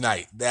wasn't his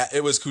night. That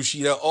it was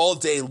Kushida all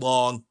day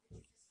long.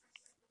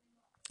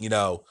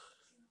 And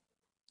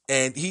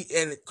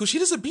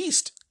Kushida's a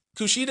beast.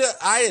 Kushida,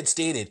 I had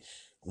stated,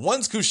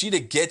 once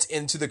Kushida gets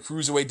into the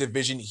Cruiserweight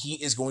division, he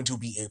is going to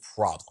be a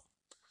problem.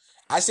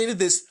 I stated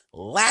this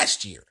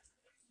last year.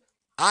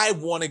 I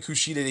wanted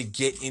Kushida to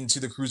get into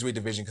the Cruiserweight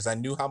division because I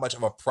knew how much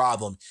of a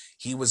problem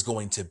he was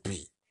going to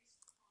be.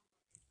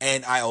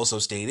 And I also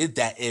stated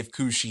that if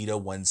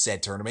Kushida won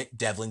said tournament,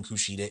 Devlin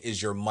Kushida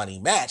is your money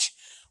match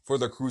for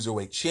the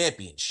Cruiserweight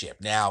Championship.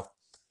 Now,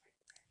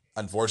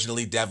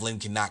 Unfortunately, Devlin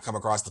cannot come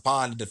across the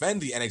pond to defend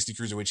the NXT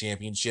Cruiserweight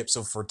Championship.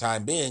 So for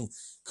time being,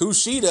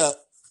 Kushida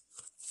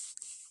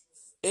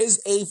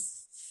is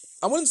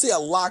I wouldn't say a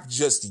lock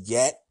just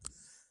yet,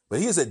 but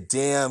he is a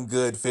damn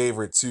good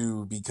favorite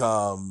to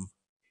become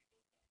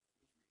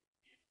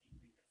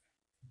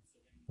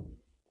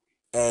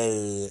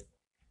a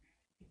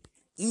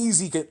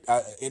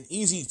an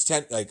easy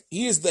 10. Like,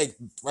 he is, like,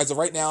 as of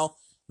right now,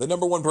 the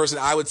number one person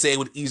I would say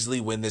would easily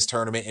win this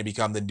tournament and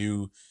become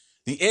the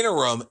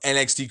interim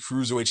NXT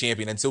Cruiserweight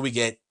Champion until we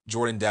get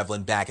Jordan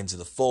Devlin back into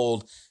the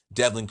fold,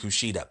 Devlin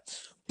Kushida.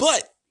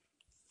 But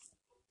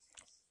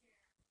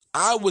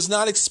I was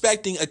not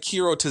expecting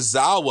Akira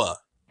Tozawa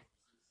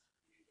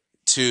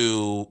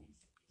to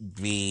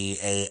be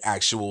a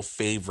actual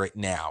favorite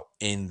now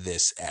in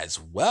this as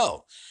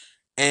well.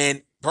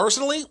 And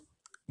personally,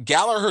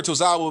 Gallagher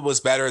Tozawa was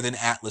better than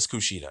Atlas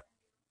Kushida.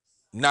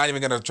 Not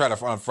even going to try to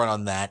front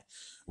on that.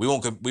 We're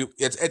not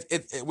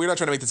trying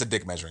to make this a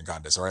dick measuring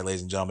contest, all right,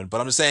 ladies and gentlemen. But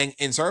I'm just saying,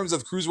 in terms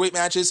of cruiserweight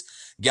matches,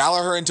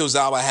 Gallagher and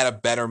Tozawa had a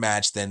better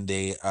match than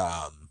they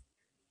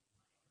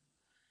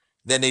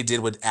did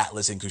with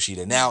Atlas and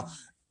Kushida. Now,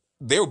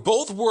 they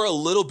both were a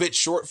little bit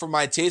short for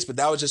my taste, but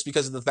that was just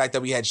because of the fact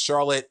that we had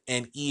Charlotte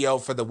and Io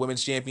for the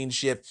Women's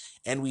Championship,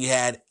 and we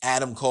had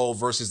Adam Cole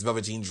versus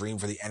Velveteen Dream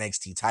for the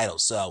NXT title.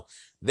 So,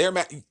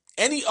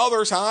 any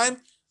other time,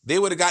 they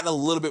would have gotten a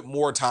little bit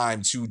more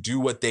time to do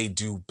what they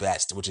do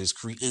best, which is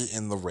create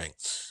in the ring.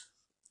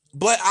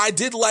 But I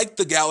did like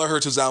the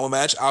Gallagher-Tozawa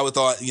match. I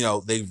thought,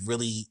 they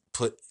really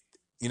put,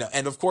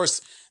 and of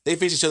course, they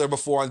faced each other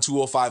before on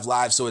 205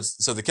 Live, so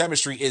the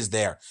chemistry is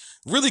there.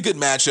 Really good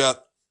matchup.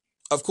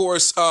 Of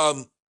course,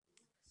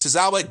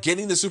 Tozawa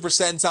getting the Super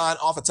Senton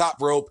off a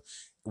top rope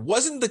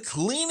wasn't the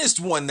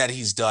cleanest one that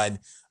he's done,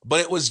 but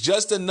it was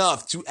just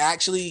enough to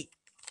actually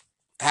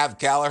have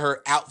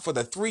Gallagher out for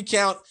the 3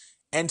 count,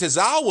 and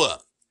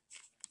Tozawa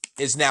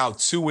is now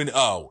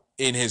 2-0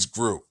 in his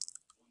group.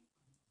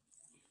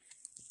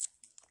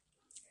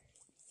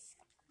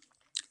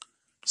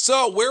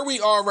 So where we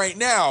are right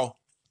now,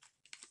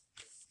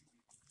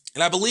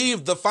 and I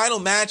believe the final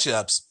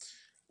matchups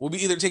will be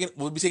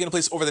taking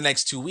place over the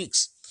next 2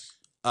 weeks.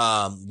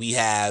 We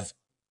have,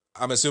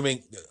 I'm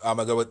assuming, I'm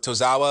going to go with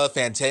Tozawa,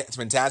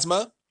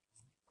 Phantasma,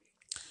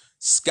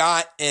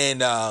 Scott,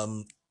 and,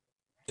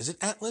 is it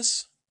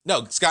Atlas?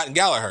 No, Scott and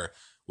Gallagher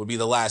would be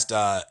the last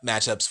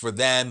matchups for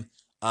them.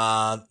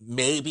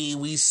 Maybe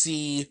we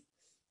see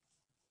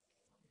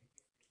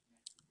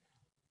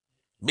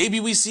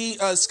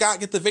Scott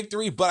get the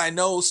victory, but I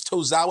know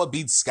Tozawa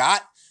beats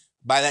Scott.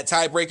 By that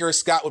tiebreaker,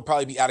 Scott would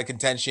probably be out of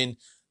contention.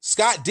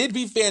 Scott did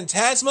beat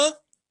Phantasma,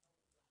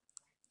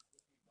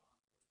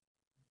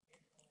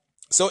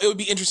 so it would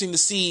be interesting to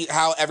see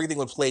how everything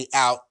would play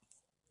out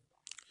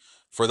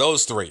for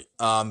those 3.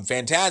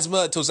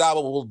 Phantasma,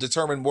 Tozawa will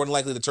more than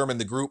likely determine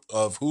the group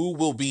of who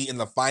will be in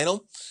the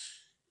final.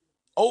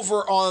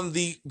 Over on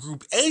the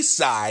Group A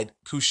side,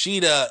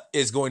 Kushida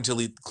is going to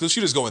lead.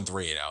 Kushida's going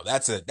 3-0.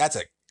 That's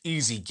a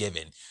easy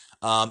given.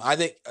 I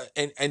think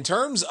in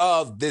terms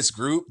of this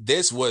group,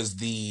 this was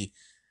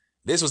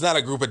not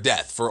a group of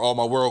death for all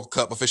my World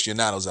Cup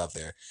aficionados out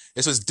there.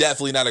 This was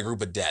definitely not a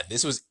group of death.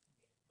 This was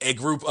a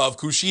group of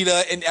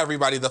Kushida and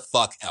everybody the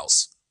fuck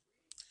else.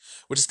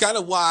 Which is kind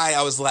of why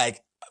I was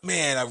like,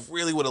 man, I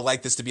really would have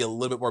liked this to be a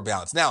little bit more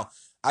balanced. Now,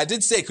 I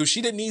did say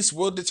Kushida Nice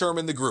will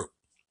determine the group.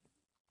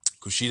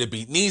 Kushida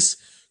beat Nice.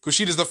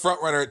 Kushida's the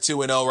front runner at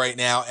 2-0 right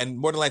now, and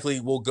more than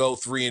likely will go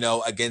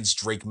 3-0 against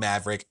Drake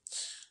Maverick.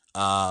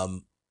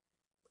 And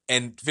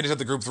finish up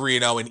the group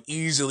 3-0 and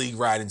easily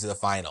ride into the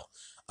final.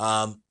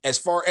 As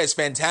far as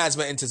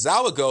Phantasma and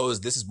Tozawa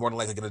goes, this is more than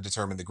likely going to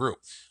determine the group.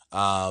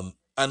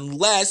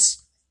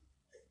 Unless,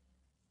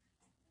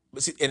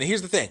 see, and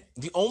here's the thing.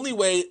 The only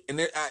way,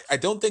 I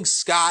don't think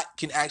Scott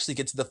can actually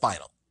get to the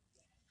final.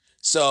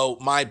 So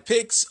my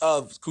picks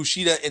of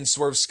Kushida and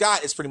Swerve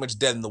Scott is pretty much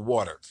dead in the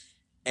water.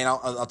 And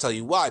I'll tell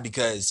you why,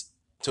 because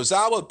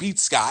Tozawa beat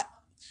Scott.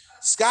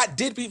 Scott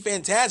did beat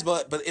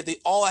Phantasma, but if they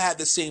all had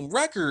the same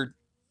record,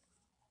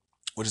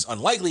 which is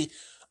unlikely,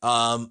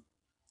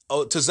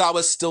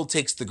 Tozawa still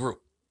takes the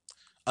group.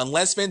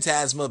 Unless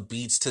Phantasma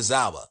beats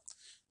Tozawa.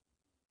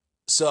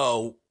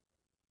 So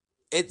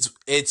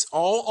it's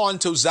all on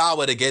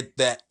Tozawa to get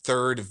that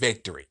 3rd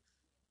victory.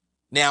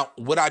 Now,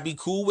 would I be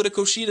cool with a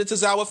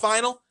Kushida-Tozawa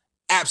final?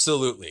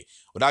 Absolutely.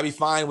 Would I be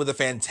fine with a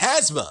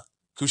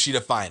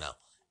Phantasma-Kushida final?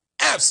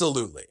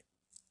 Absolutely.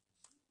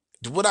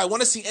 Would I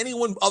want to see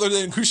anyone other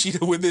than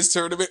Kushida win this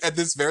tournament at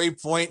this very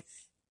point?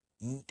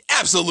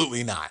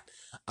 Absolutely not.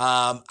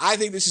 I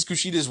think this is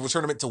Kushida's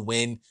tournament to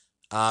win.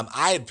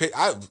 If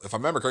I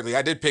remember correctly,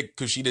 I did pick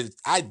Kushida.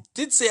 I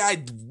did say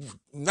I'm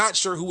not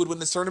sure who would win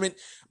this tournament,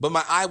 but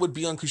my eye would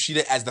be on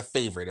Kushida as the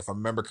favorite, if I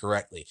remember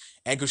correctly.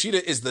 And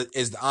Kushida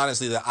is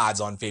honestly the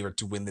odds-on favorite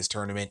to win this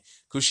tournament.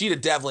 Kushida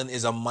Devlin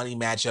is a money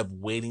matchup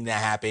waiting to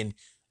happen,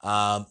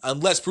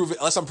 unless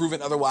I'm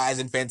proven otherwise.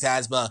 And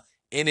Phantasma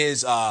in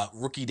his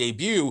rookie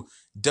debut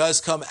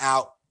does come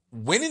out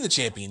winning the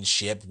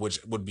championship,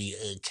 which would be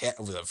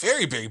a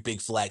very, very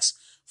big flex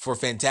for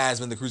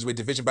Phantasma in the Cruiserweight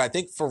division. But I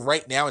think for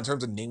right now, in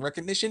terms of name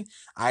recognition,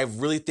 I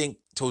really think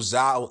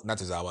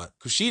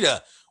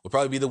Kushida would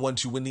probably be the one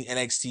to win the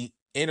NXT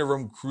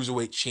Interim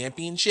Cruiserweight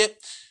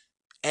Championship.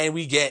 And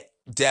we get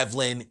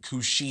Devlin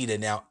Kushida.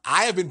 Now,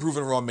 I have been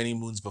proven wrong many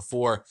moons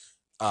before,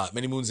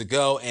 many moons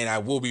ago, and I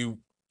will be,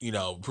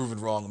 proven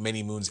wrong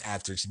many moons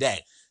after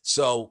today.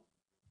 So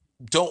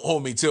don't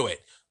hold me to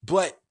it.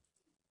 But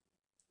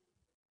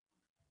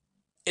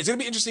it's going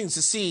to be interesting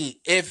to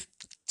see if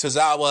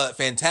Tozawa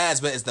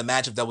Phantasma is the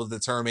matchup that will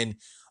determine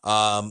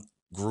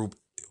Group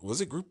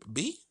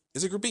B?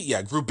 Is it Group B?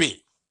 Yeah, Group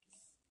B.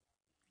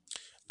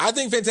 I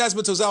think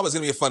Phantasma Tozawa is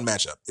going to be a fun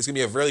matchup. It's going to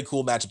be a really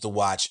cool matchup to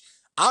watch.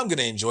 I'm going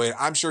to enjoy it.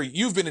 I'm sure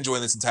you've been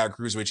enjoying this entire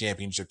Cruiserweight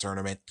Championship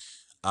tournament.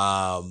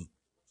 And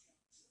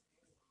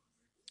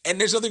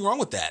there's nothing wrong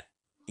with that.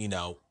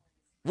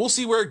 We'll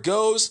see where it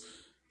goes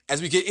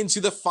as we get into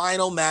the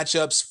final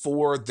matchups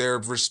for their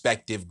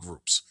respective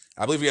groups.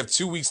 I believe we have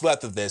 2 weeks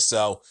left of this,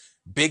 so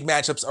big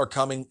matchups are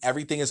coming.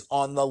 Everything is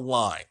on the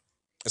line.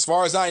 As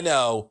far as I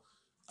know,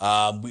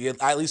 we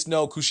at least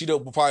know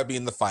Kushida will probably be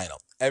in the final.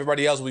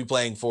 Everybody else will be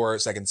playing for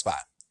second spot.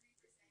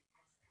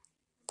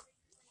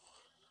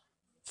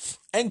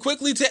 And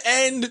quickly to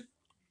end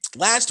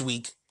last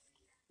week,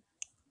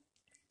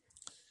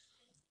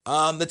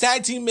 the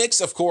tag team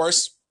mix, of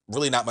course,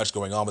 really not much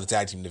going on with the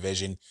tag team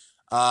division.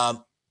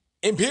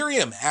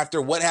 Imperium,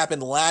 after what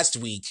happened last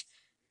week,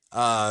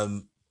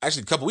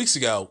 actually a couple weeks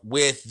ago,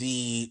 with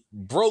the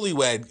Broly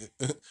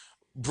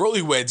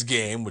Weds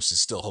game, which is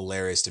still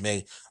hilarious to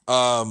me.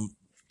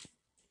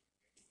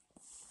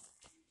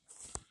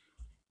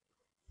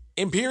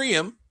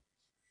 Imperium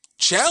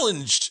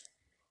challenged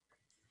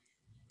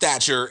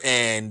Thatcher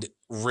and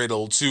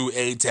Riddle to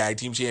a tag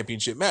team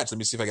championship match. Let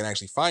me see if I can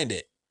actually find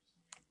it.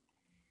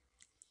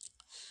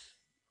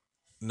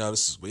 No,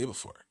 this is way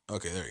before.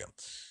 Okay, there we go.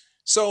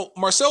 So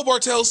Marcel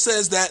Bartel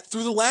says that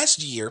through the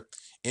last year,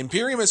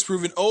 Imperium has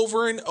proven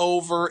over and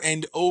over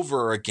and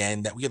over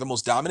again that we are the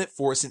most dominant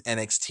force in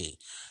NXT.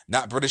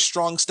 Not British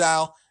strong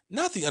style,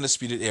 not the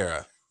Undisputed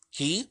Era.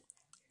 He,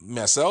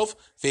 myself,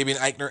 Fabian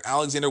Eichner,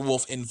 Alexander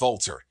Wolf, and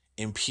Volter.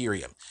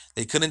 Imperium.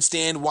 We couldn't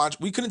stand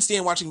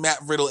watching Matt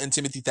Riddle and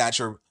Timothy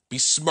Thatcher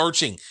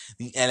besmirching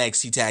the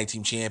NXT Tag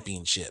Team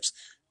Championships.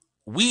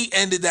 We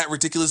ended that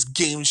ridiculous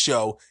game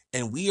show,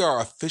 and we are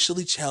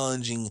officially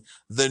challenging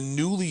the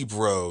Newly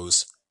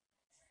Bros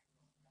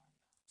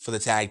for the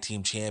Tag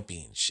Team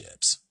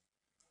Championships.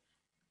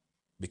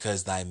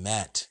 Because thy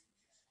mat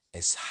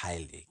is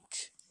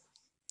heilig.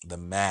 The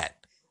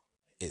mat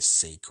is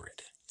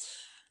sacred.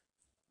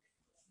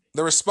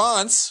 The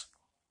response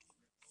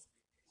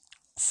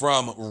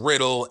from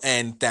Riddle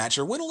and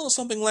Thatcher went a little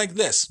something like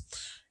this.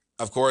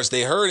 Of course,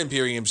 they heard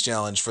Imperium's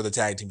challenge for the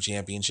Tag Team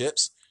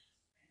Championships.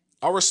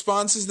 Our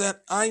response is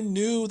that I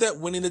knew that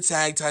winning the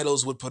tag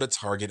titles would put a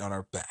target on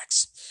our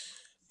backs.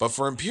 But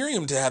for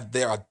Imperium to have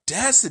their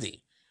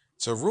audacity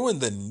to ruin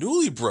the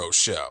Newly Bros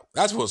show,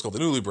 that's what it's called, the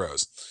Newly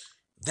Bros,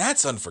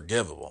 that's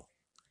unforgivable.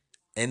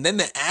 And then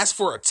to ask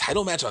for a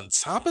title match on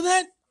top of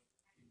that?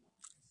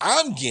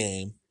 I'm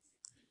game.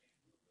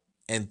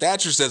 And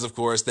Thatcher says, of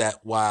course, that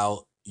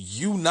while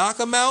you knock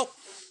them out,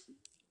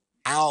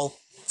 I'll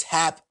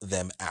tap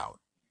them out.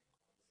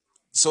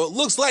 So it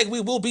looks like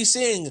we will be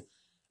seeing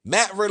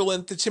Matt Riddle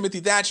and Timothy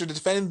Thatcher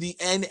defending the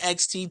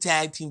NXT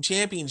Tag Team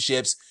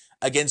Championships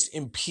against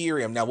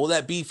Imperium. Now, will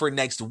that be for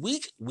next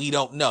week? We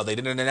don't know. They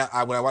didn't announce,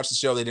 when I watched the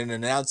show, they didn't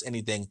announce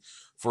anything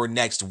for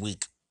next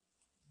week.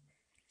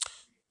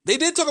 They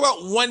did talk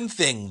about one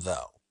thing,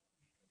 though,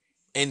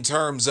 in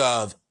terms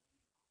of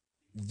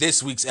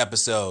this week's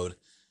episode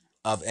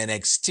of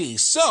NXT.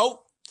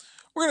 So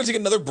we're going to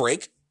take another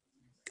break,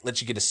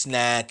 let you get a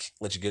snack,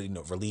 let you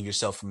get, relieve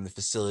yourself from the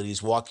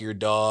facilities, walk your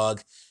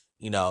dog.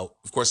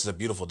 Of course, it's a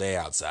beautiful day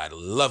outside, a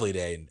lovely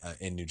day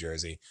in New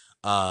Jersey.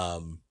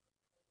 And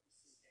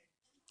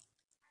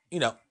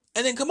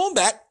then come on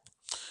back.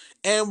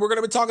 And we're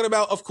going to be talking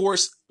about, of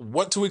course,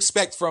 what to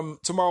expect from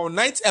tomorrow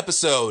night's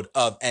episode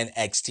of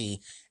NXT,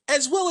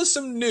 as well as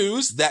some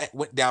news that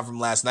went down from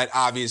last night.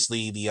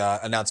 Obviously, the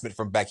announcement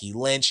from Becky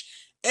Lynch.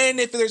 And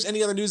if there's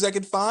any other news I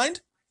can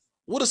find,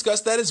 we'll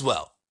discuss that as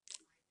well.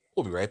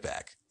 We'll be right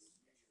back.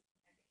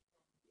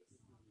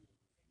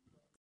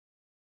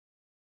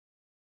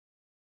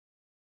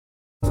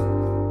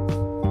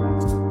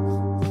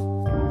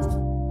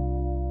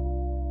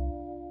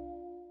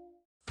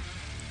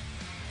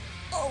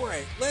 All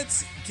right,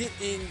 let's get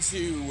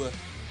into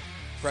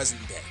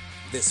present day,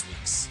 this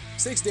week's.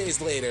 6 days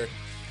later,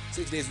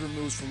 6 days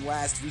removed from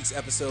last week's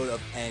episode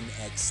of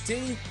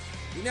NXT,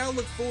 we now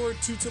look forward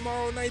to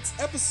tomorrow night's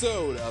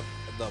episode of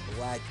the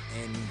Black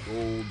and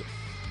Gold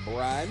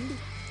brand.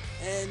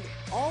 And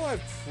all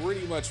I've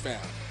pretty much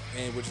found,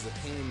 and which is a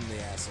pain in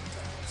the ass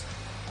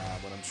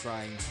sometimes, when I'm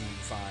trying to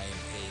find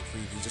a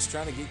preview, just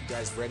trying to get you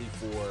guys ready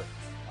for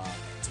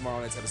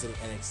tomorrow night's episode of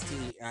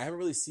NXT, and I haven't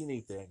really seen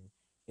anything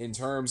in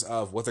terms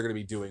of what they're going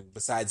to be doing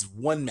besides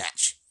one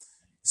match.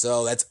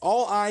 So that's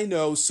all I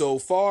know so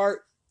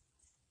far.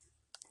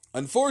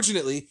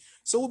 Unfortunately,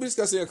 so we'll be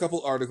discussing a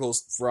couple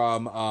articles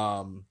from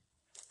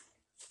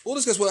we'll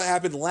discuss what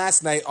happened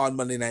last night on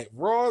Monday Night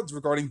Raw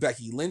regarding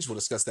Becky Lynch. We'll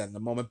discuss that in a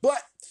moment.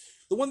 But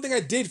the one thing I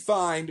did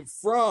find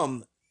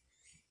from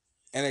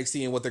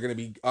NXT and what they're going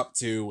to be up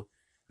to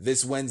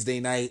this Wednesday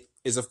night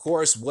is, of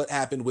course, what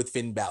happened with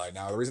Finn Balor.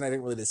 Now, the reason I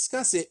didn't really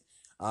discuss it,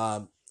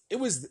 it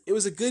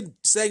was a good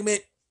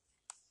segment,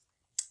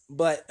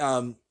 but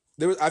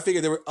I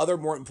figured there were other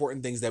more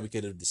important things that we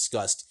could have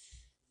discussed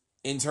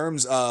in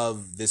terms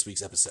of this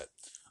week's episode.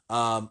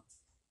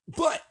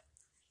 But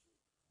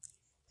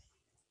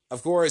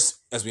of course,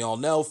 as we all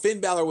know,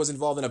 Finn Balor was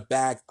involved in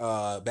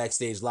a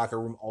backstage locker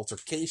room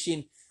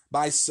altercation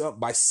by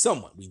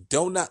someone. We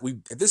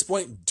at this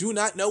point do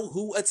not know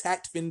who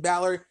attacked Finn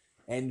Balor,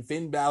 and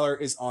Finn Balor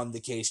is on the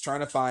case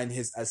trying to find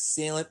his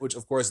assailant, which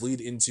of course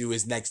lead into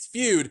his next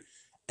feud,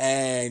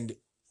 and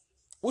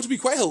which would be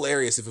quite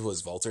hilarious if it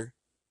was Walter.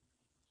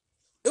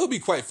 It would be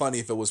quite funny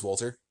if it was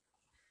Walter.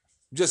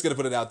 I'm just gonna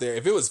put it out there.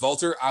 If it was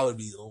Walter, I would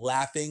be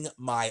laughing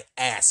my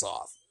ass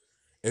off.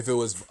 If it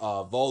was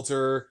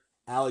Walter,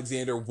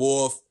 Alexander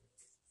Wolf,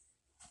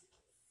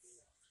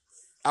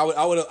 I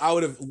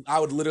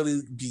would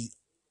literally be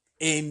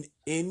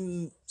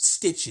in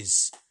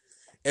stitches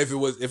if it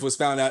was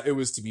found out it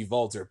was to be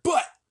Walter.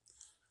 But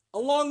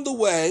along the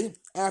way,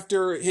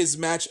 after his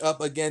match up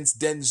against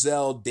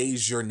Denzel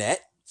Dejournette,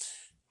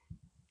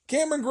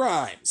 Cameron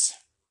Grimes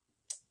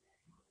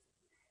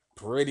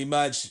pretty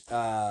much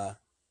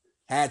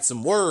had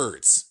some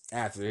words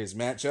after his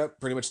matchup,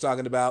 pretty much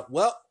talking about,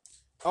 well,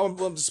 I'm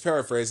just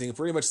paraphrasing,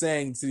 pretty much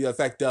saying to the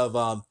effect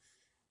of,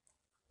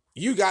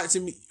 you got to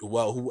me,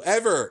 well,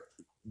 whoever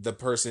the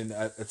person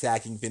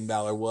attacking Finn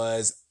Balor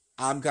was,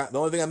 the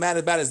only thing I'm mad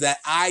about is that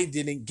I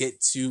didn't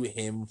get to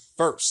him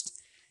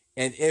first.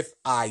 And if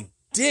I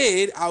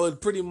did, I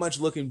would pretty much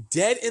look him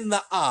dead in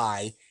the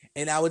eye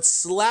and I would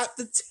slap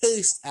the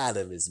taste out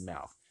of his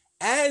mouth.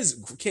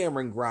 As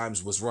Cameron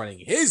Grimes was running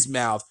his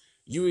mouth,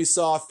 you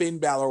saw Finn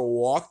Balor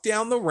walk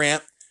down the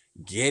ramp,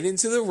 get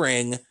into the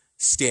ring,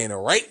 stand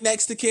right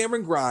next to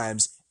Cameron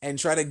Grimes, and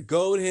try to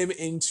goad him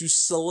into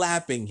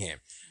slapping him.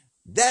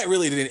 That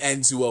really didn't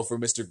end too well for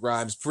Mr.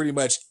 Grimes. Pretty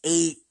much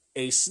ate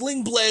a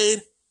sling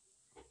blade.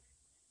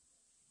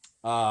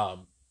 I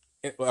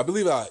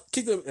believe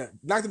kicked him,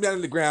 knocked him down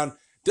to the ground,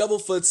 double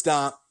foot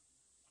stomp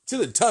to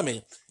the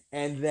tummy,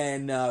 and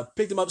then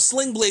picked him up,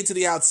 sling blade to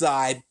the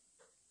outside.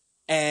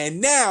 And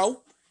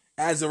now,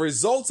 as a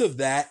result of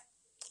that,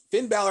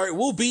 Finn Balor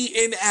will be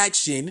in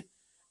action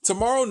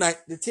tomorrow night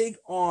to take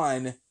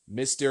on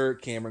Mr.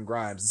 Cameron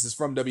Grimes. This is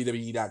from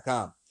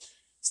WWE.com.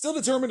 Still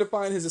determined to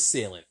find his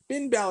assailant,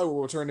 Finn Balor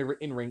will return to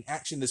in-ring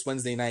action this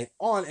Wednesday night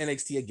on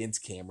NXT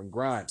against Cameron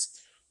Grimes.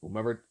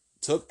 Whomever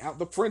took out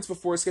the Prince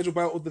before a scheduled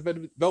bout with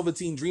the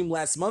Velveteen Dream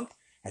last month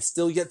has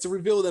still yet to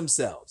reveal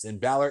themselves,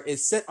 and Balor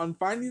is set on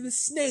finding the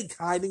snake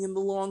hiding in the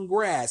long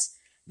grass.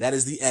 That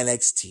is the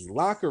NXT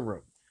locker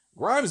room.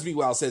 Grimes,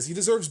 meanwhile, says he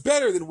deserves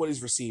better than what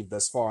he's received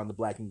thus far on the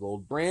Black and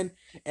Gold brand,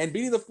 and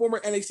beating the former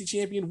NXT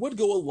champion would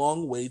go a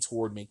long way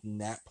toward making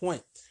that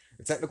point.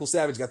 The Technical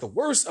Savage got the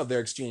worst of their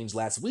exchange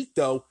last week,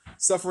 though,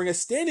 suffering a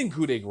standing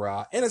coup de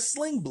grace and a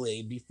sling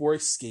blade before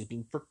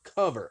escaping for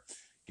cover.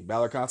 Can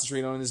Balor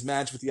concentrate on his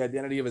match with the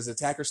identity of his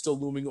attacker still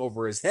looming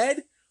over his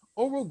head,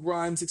 or will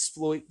Grimes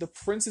exploit the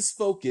Prince's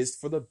focus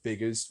for the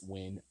biggest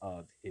win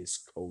of his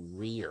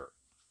career?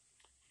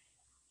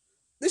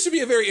 This should be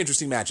a very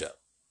interesting matchup.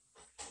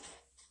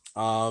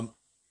 I'm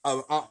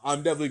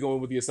definitely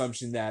going with the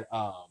assumption that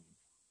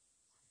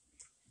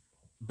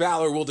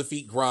Balor will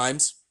defeat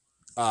Grimes.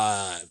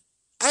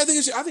 I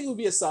think it would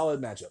be a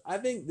solid matchup. I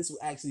think this will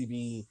actually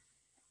be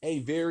a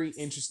very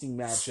interesting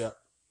matchup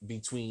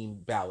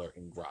between Balor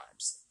and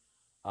Grimes.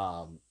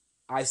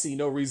 I see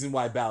no reason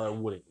why Balor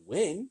wouldn't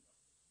win,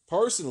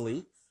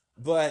 personally,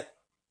 but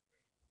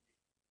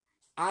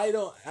I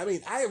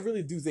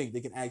really do think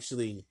they can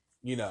actually,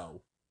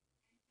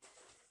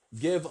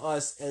 give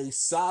us a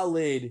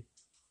solid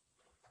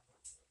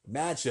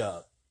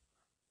matchup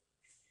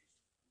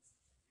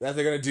that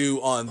they're going to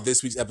do on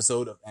this week's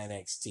episode of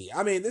NXT.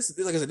 I mean, this,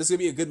 like I said, this is going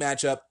to be a good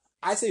matchup.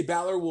 I say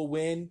Balor will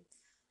win,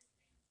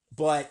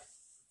 but,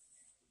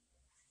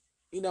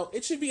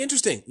 it should be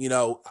interesting.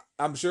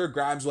 I'm sure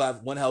Grimes will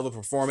have one hell of a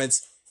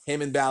performance.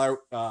 Him and Balor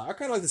are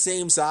kind of like the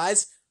same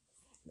size.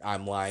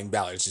 I'm lying.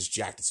 Balor is just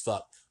jacked as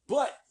fuck.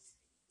 But,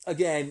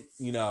 again,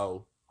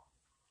 it'll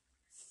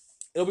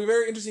be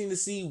very interesting to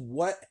see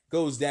what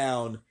goes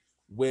down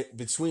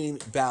between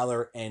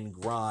Balor and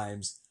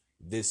Grimes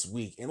this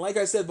week. And like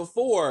I said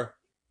before,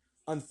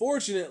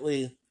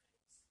 unfortunately,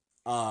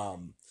 I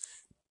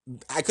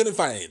couldn't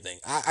find anything.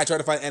 I tried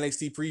to find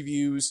NXT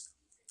previews.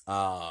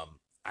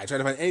 I tried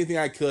to find anything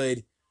I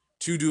could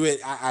to do it.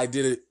 I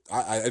did it.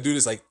 I do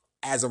this like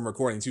as I'm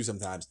recording too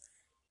sometimes.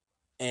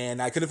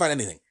 And I couldn't find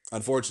anything,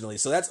 unfortunately.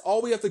 So that's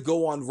all we have to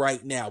go on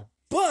right now.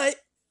 But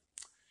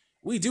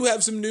we do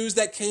have some news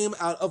that came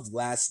out of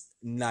last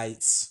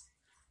night's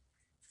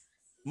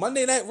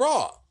Monday Night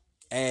Raw.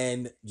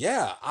 And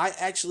yeah, I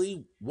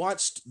actually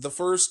watched the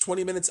first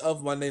 20 minutes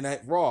of Monday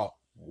Night Raw.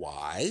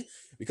 Why?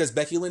 because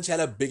Becky Lynch had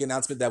a big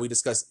announcement that we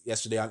discussed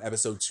yesterday on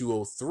episode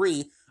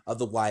 203 of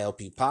the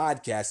YLP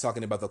podcast,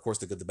 talking about, of course,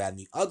 the good, the bad, and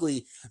the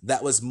ugly.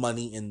 That was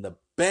Money in the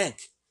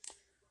Bank.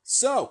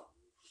 So,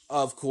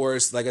 of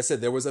course, like I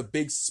said, there was a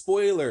big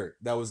spoiler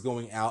that was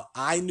going out.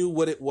 I knew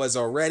what it was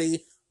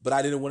already, but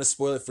I didn't want to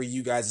spoil it for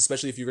you guys,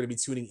 especially if you're going to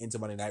be tuning into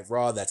Monday Night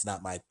Raw. That's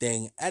not my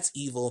thing. That's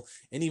evil,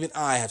 and even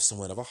I have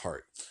somewhat of a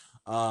heart.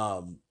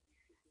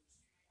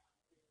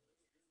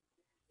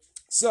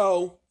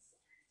 So,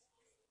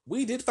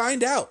 we did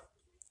find out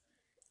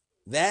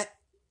that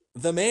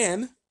the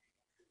man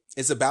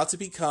is about to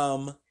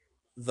become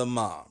the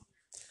mom.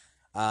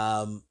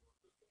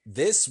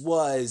 This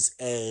was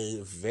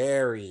a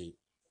very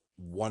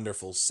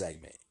wonderful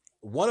segment.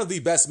 One of the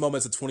best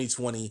moments of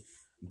 2020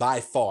 by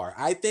far.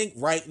 I think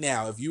right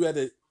now, if you had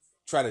to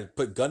try to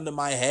put gun to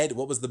my head,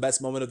 what was the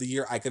best moment of the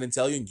year? I couldn't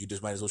tell you, and you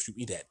just might as well shoot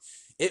me dead.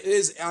 It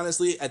is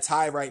honestly a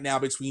tie right now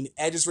between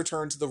Edge's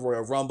return to the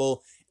Royal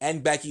Rumble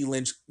and Becky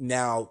Lynch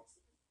now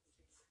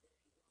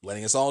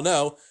letting us all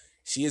know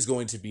she is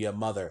going to be a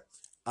mother.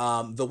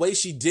 The way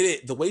she did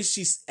it, the way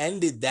she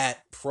ended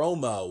that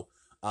promo,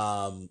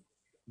 the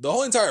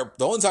whole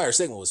entire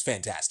segment was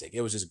fantastic.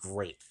 It was just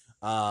great.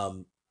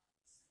 Of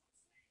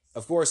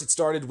course, it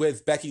started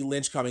with Becky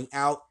Lynch coming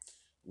out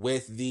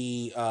with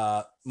the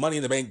Money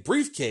in the Bank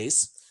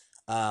briefcase,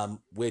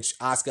 which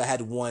Asuka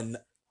had won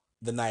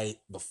the night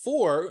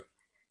before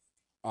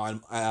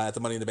on at the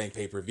Money in the Bank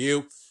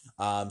pay-per-view.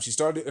 She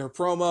started her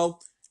promo,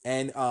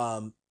 and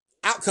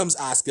out comes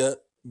Asuka,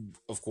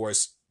 of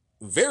course,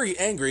 very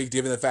angry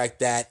given the fact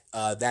that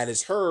that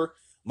is her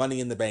Money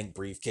in the Bank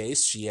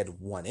briefcase. She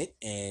had won it,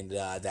 and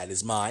that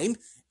is mine.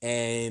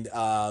 And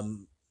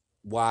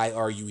why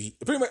are you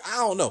pretty much? I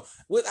don't know.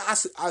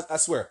 I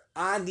swear,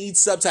 I need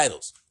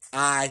subtitles.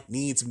 I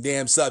need some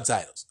damn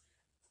subtitles,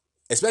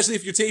 especially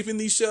if you're taping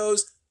these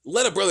shows.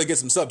 Let a brother get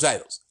some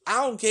subtitles.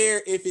 I don't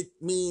care if it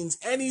means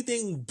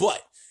anything,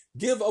 but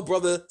give a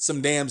brother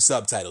some damn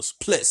subtitles,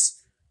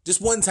 please. Just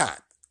one time.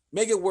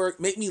 Make it work.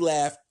 Make me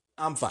laugh.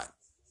 I'm fine.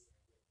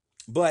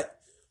 But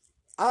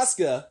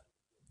Asuka,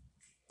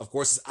 of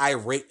course, is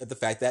irate at the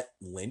fact that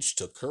Lynch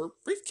took her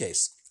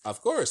briefcase.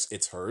 Of course,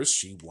 it's hers.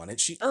 She won it.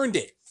 She earned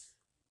it.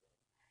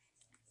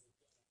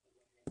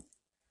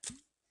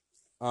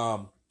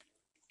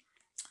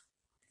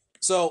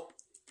 So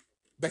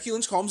Becky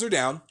Lynch calms her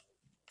down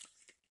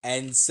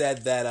and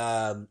said that,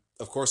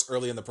 of course,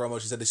 early in the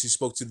promo, she said that she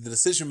spoke to the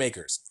decision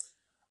makers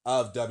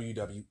of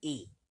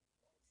WWE.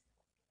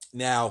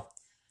 Now,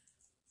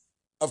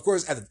 of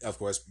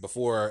course,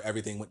 before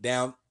everything went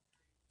down,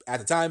 at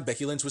the time,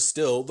 Becky Lynch was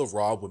still the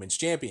Raw Women's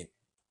Champion.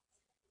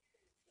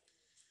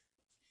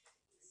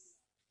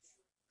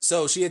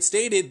 So she had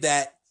stated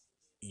that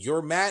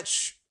your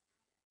match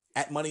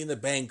at Money in the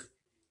Bank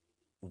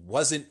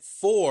wasn't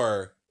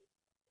for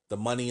the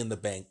Money in the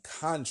Bank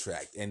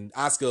contract. And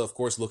Asuka, of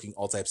course, looking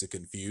all types of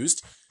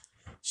confused.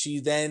 She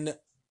then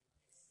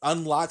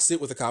unlocks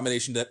it with a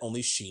combination that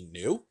only she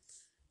knew.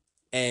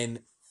 And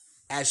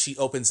as she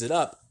opens it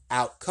up,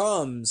 out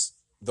comes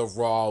the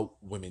Raw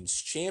Women's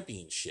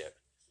Championship.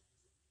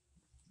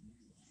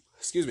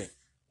 Excuse me.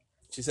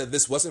 She said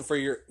this wasn't for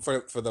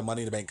the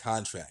Money in the Bank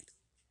contract.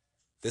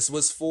 This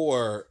was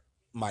for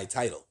my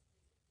title.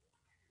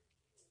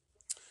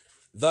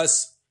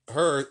 Thus,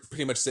 her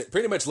pretty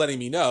much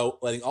letting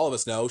all of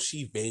us know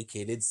she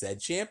vacated said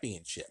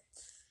championship.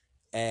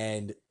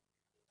 And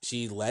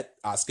she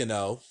let Asuka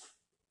know,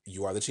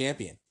 you are the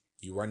champion.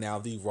 You are now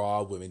the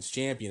Raw Women's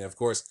Champion. Of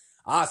course,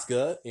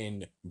 Asuka,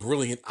 in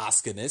brilliant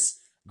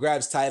Asuka-ness,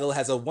 grabs title,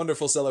 has a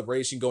wonderful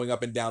celebration going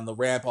up and down the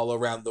ramp, all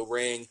around the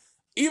ring,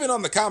 even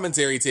on the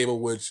commentary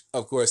table, which,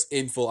 of course,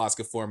 in full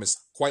Asuka form is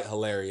quite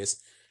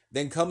hilarious.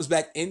 Then comes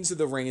back into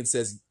the ring and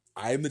says,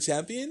 I am the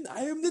champion.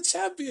 I am the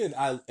champion.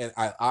 I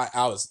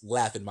was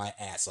laughing my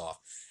ass off.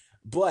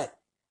 But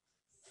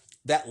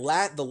the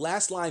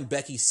last line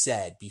Becky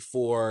said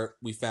before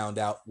we found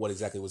out what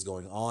exactly was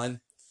going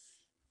on,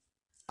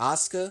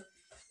 Asuka,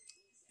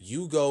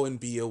 you go and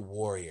be a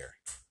warrior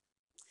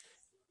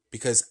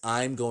because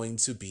I'm going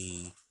to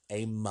be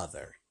a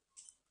mother.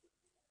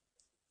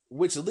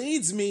 Which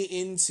leads me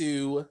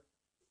into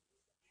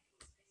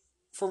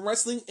from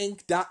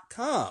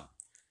WrestlingInc.com.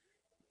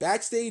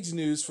 Backstage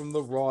news from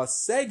the Raw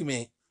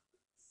segment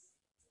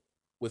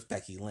with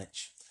Becky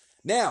Lynch.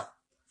 Now,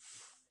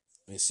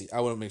 let me see.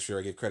 I want to make sure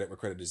I give credit where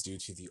credit is due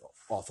to the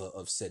author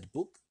of said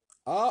book.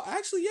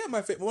 Actually, yeah,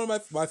 one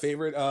of my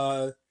favorite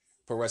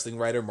pro wrestling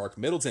writer, Mark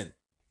Middleton.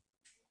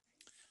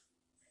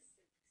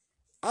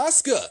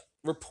 Asuka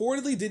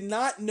reportedly did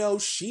not know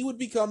she would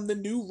become the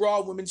new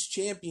Raw Women's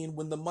Champion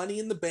when the Money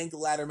in the Bank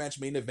ladder match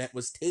main event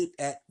was taped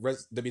at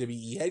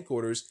WWE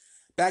headquarters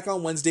back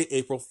on Wednesday,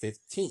 April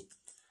 15th.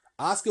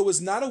 Asuka was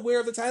not aware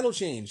of the title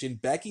change in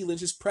Becky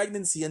Lynch's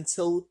pregnancy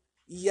until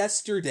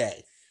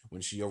yesterday,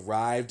 when she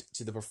arrived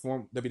to the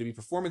WWE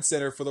Performance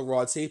Center for the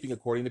Raw taping,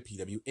 according to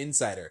PW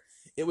Insider.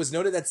 It was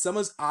noted that some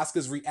of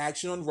Asuka's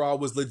reaction on Raw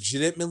was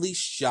legitimately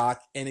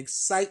shock and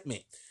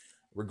excitement.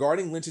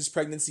 Regarding Lynch's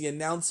pregnancy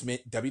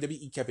announcement,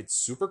 WWE kept it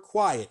super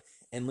quiet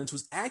and Lynch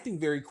was acting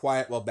very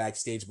quiet while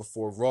backstage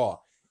before Raw.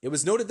 It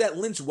was noted that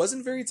Lynch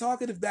wasn't very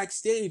talkative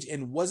backstage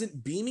and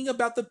wasn't beaming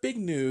about the big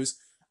news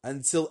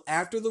until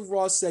after the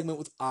Raw segment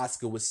with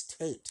Asuka was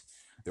taped.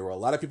 There were a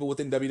lot of people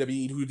within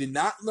WWE who did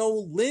not know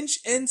Lynch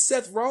and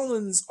Seth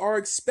Rollins are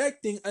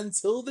expecting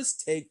until the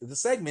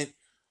segment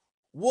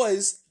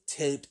was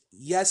taped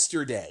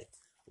yesterday.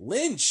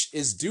 Lynch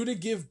is due to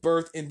give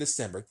birth in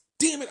December.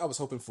 Damn it, I was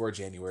hoping for a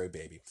January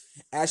baby.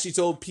 As she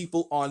told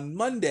people on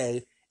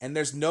Monday, and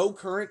there's no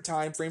current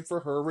time frame for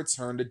her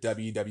return to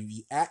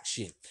WWE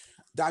action.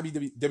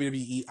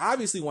 WWE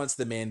obviously wants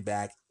the man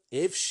back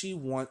if she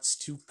wants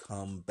to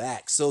come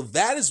back. So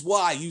that is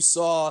why you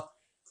saw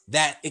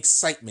that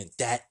excitement,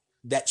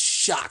 that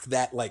shock,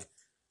 that like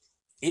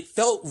it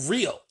felt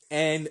real.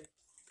 And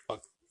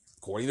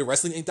according to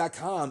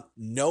WrestlingInc.com,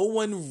 no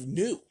one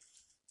knew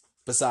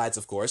besides,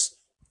 of course,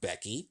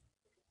 Becky,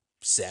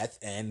 Seth,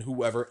 and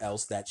whoever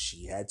else that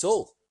she had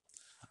told.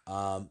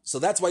 So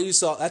that's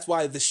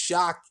why the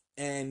shock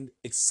and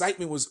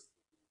excitement was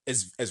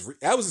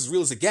that was as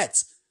real as it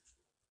gets.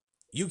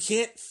 You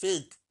can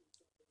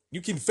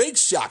fake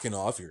shock and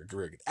awe if you're a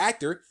very good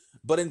actor,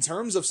 but in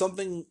terms of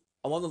something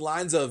along the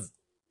lines of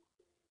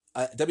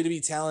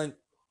WWE talent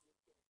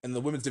and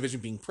the women's division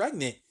being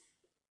pregnant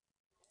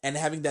and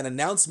having that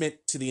announcement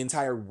to the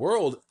entire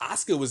world,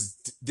 Asuka was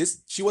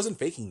she wasn't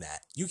faking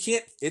that. You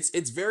can't,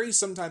 it's very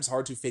sometimes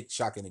hard to fake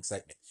shock and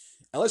excitement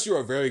unless you're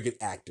a very good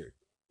actor,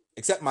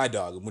 except my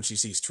dog when she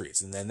sees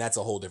treats, and then that's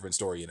a whole different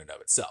story in and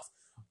of itself.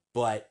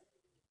 But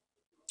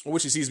when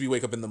she sees me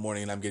wake up in the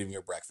morning and I'm getting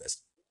her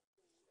breakfast,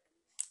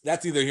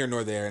 that's neither here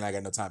nor there, and I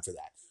got no time for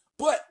that.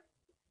 But,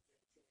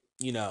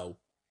 you know,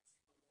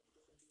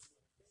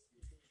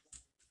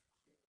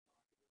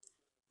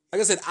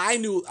 like I said, I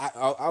knew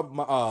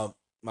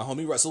my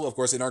homie Russell, of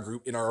course, in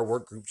our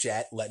work group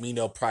chat, let me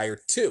know prior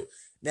to.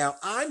 Now,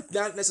 I'm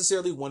not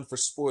necessarily one for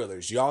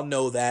spoilers. Y'all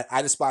know that.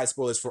 I despise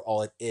spoilers for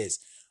all it is.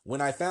 When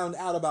I found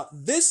out about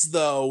this,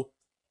 though,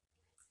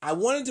 I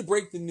wanted to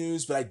break the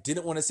news, but I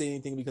didn't want to say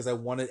anything because I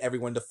wanted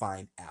everyone to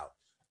find out.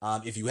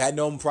 If you had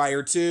known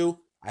prior to,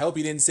 I hope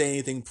you didn't say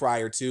anything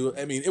prior to.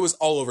 I mean, it was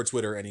all over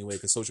Twitter anyway,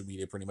 because social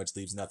media pretty much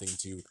leaves nothing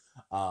to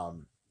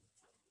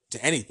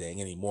anything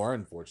anymore,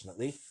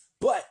 unfortunately.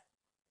 But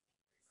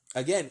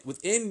again,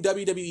 within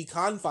WWE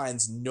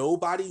confines,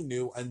 nobody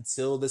knew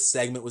until the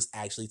segment was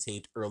actually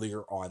taped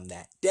earlier on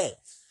that day.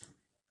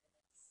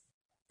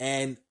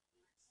 And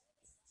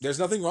there's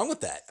nothing wrong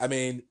with that. I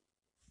mean,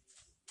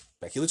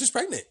 Becky Lynch is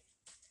pregnant.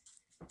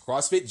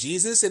 CrossFit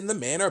Jesus and the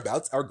man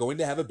are going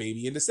to have a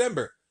baby in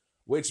December,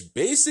 which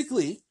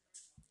basically,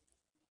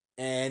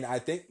 and I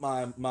think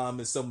my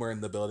mom is somewhere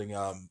in the building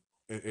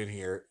in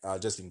here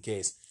just in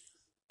case.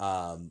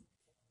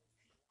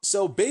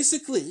 So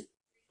basically,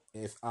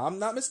 if I'm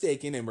not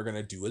mistaken, and we're going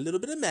to do a little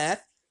bit of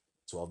math,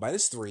 12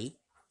 minus 3,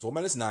 12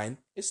 minus 9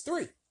 is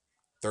 3.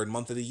 Third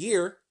month of the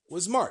year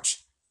was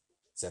March.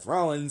 Seth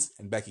Rollins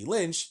and Becky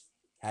Lynch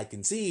had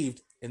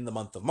conceived in the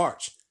month of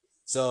March.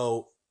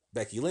 So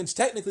Becky Lynch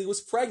technically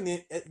was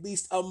pregnant at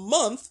least a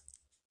month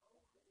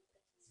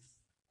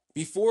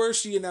before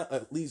she announced,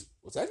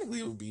 technically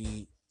it would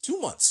be 2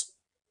 months.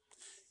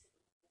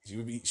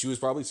 She was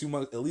probably 2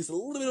 months, at least a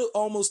little bit,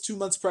 almost 2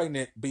 months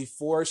pregnant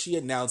before she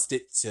announced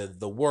it to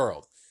the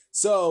world.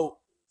 So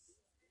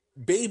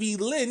Baby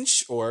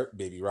Lynch, or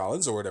Baby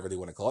Rollins, or whatever they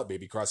want to call it,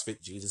 Baby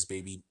CrossFit Jesus,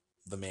 Baby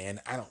the Man,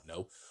 I don't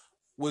know,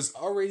 was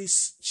already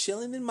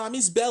chilling in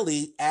mommy's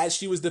belly as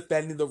she was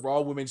defending the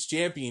Raw Women's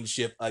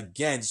Championship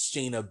against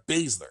Shayna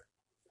Baszler.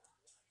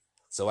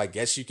 So I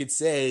guess you could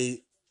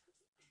say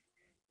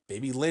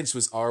Baby Lynch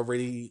was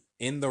already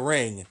in the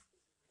ring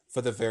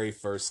for the very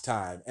first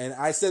time. And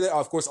I said it,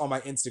 of course, on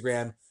my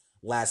Instagram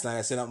last night.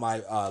 I sent out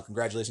my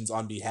congratulations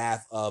on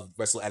behalf of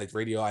Wrestle Addict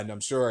Radio, and I'm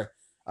sure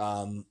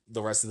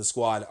the rest of the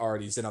squad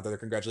already sent out their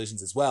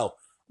congratulations as well.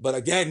 But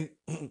again,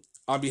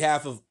 on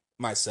behalf of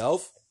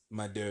myself,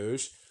 my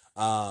Doge,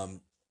 of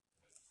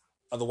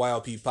the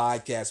YLP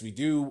podcast, we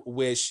do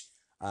wish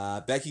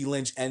Becky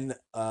Lynch and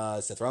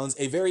Seth Rollins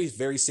a very,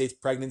 very safe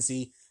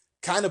pregnancy.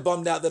 Kind of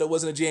bummed out that it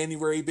wasn't a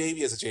January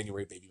baby, as a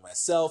January baby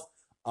myself.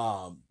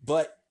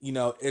 But, you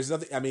know, there's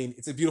nothing, I mean,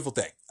 it's a beautiful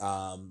thing.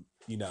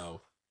 You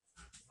know,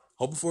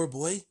 hoping for a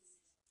boy,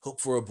 hope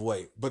for a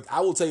boy. But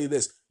I will tell you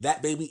this,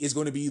 that baby is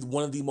going to be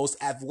one of the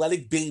most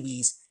athletic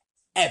babies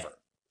ever.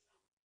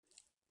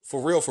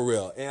 For real, for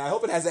real. And I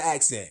hope it has an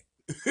accent.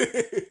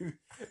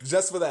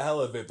 Just for the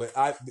hell of it. But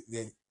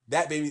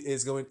that baby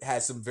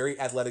has some very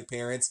athletic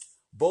parents.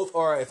 Both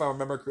are, if I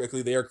remember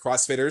correctly, they are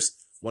CrossFitters,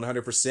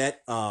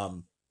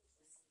 100%.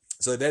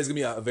 So there's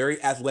going to be a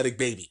very athletic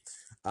baby.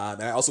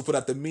 And I also put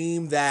out the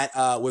meme that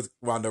with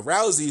Ronda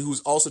Rousey,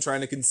 who's also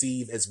trying to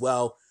conceive as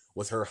well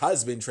with her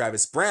husband,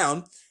 Travis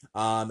Brown.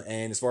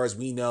 And as far as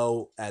we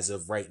know, as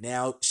of right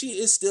now, she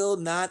is still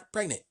not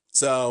pregnant.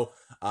 So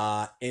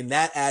in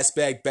that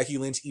aspect, Becky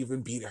Lynch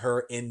even beat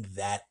her in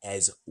that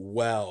as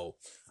well.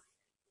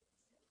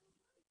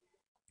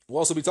 We'll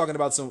also be talking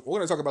about we're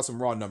going to talk about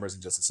some Raw numbers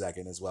in just a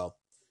second as well.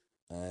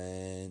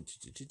 And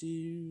I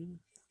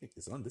think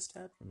it's on this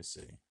tab. Let me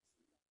see.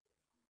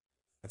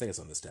 I think it's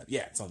on this tab.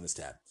 Yeah, it's on this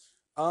tab.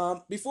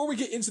 Before we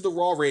get into the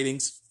Raw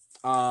ratings,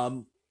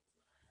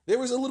 there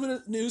was a little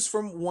bit of news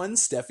from one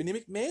Stephanie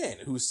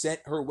McMahon, who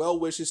sent her well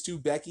wishes to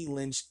Becky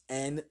Lynch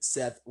and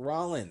Seth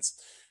Rollins.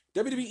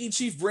 WWE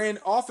Chief Brand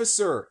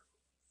Officer,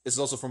 this is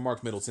also from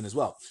Mark Middleton as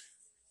well.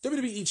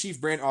 WWE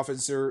Chief Brand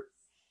Officer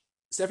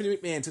Stephanie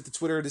McMahon took to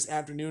Twitter this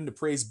afternoon to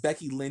praise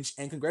Becky Lynch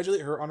and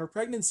congratulate her on her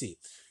pregnancy.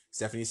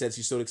 Stephanie said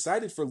she's so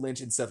excited for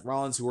Lynch and Seth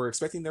Rollins, who are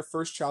expecting their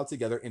first child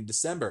together in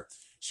December.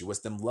 She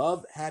wished them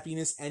love,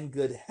 happiness, and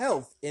good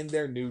health in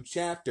their new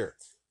chapter.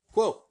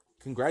 Quote,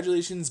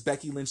 congratulations,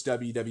 Becky Lynch,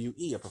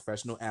 WWE, a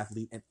professional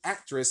athlete and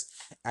actress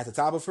at the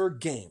top of her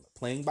game,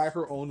 playing by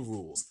her own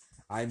rules.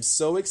 I'm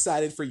so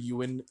excited for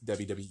you and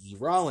WWE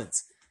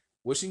Rollins.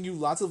 Wishing you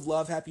lots of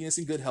love, happiness,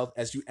 and good health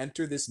as you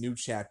enter this new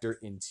chapter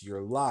into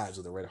your lives,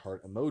 with a red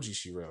heart emoji,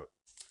 she wrote.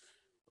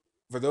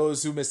 For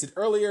those who missed it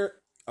earlier,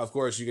 of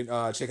course, you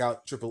can check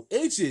out Triple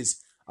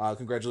H's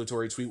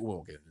congratulatory tweet. We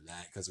won't get into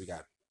that because we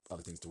got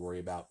other things to worry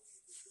about.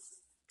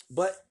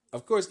 But,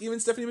 of course, even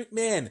Stephanie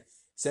McMahon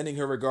sending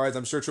her regards.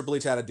 I'm sure Triple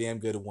H had a damn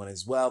good one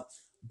as well.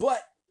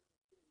 But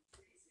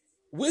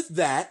with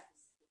that,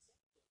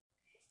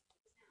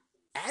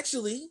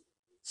 actually,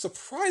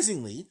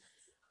 surprisingly,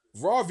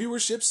 Raw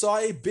viewership saw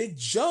a big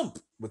jump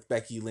with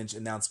Becky Lynch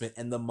announcement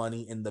and the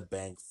Money in the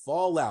Bank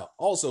fallout.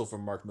 Also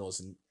from Mark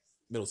Middleton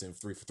 3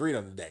 for 3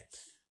 on the day.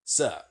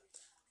 So,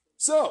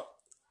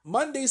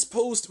 Monday's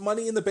post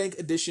Money in the Bank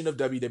edition of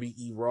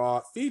WWE Raw,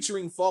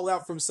 featuring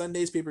fallout from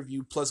Sunday's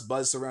pay-per-view plus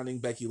buzz surrounding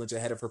Becky Lynch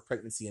ahead of her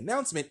pregnancy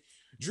announcement,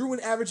 drew an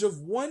average of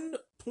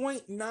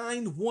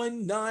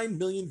 1.919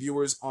 million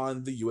viewers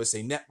on the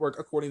USA Network,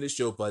 according to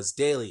Showbuzz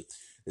Daily.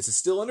 This is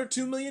still under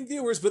 2 million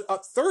viewers, but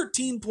up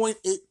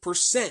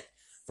 13.8%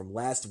 from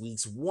last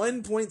week's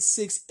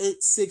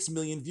 1.686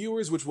 million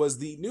viewers, which was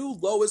the new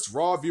lowest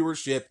Raw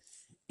viewership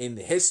in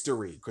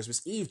history.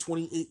 Christmas Eve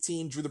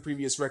 2018 drew the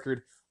previous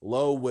record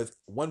low with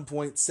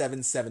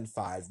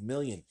 1.775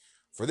 million.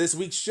 For this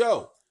week's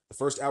show, the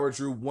first hour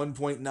drew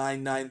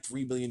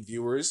 1.993 million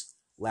viewers.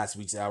 Last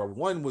week's hour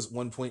 1 was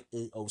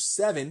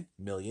 1.807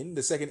 million.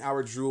 The second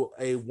hour drew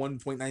a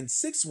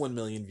 1.961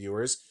 million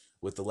viewers,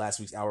 with the last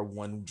week's hour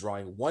 1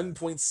 drawing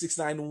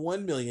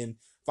 1.691 million.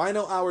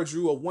 Final hour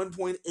drew a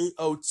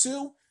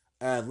 1.802.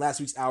 Last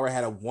week's hour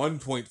had a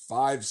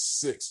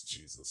 1.56.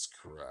 Jesus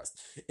Christ.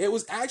 It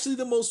was actually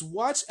the most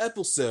watched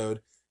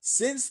episode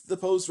since the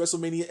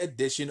post-WrestleMania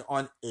edition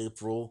on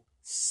April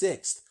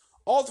 6th.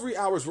 All 3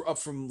 hours were up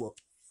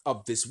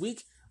this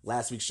week.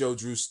 Last week's show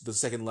drew the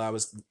second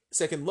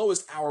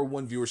lowest hour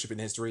 1 viewership in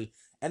history,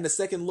 and the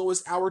second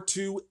lowest hour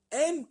 2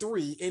 and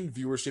 3 in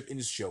viewership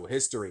in show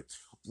history.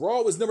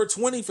 Raw was number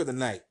 20 for the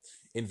night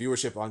in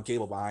viewership on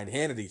cable, behind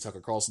Hannity,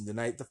 Tucker Carlson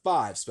Tonight, The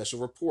Five, Special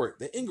Report,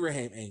 The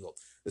Ingraham Angle,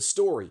 The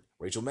Story,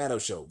 Rachel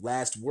Maddow Show,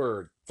 Last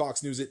Word,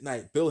 Fox News at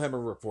Night, Bill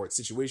Hemmer Report,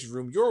 Situation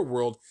Room, Your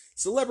World,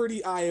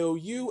 Celebrity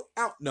IOU,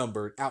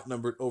 Outnumbered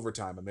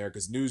Overtime,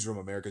 America's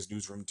Newsroom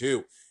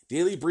 2,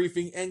 Daily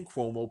Briefing, and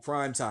Cuomo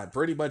Primetime.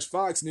 Pretty much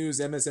Fox News,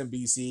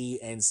 MSNBC,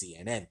 and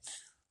CNN.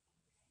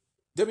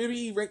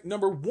 WWE ranked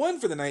number 1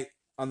 for the night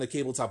on the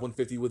cable top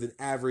 150 with an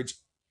average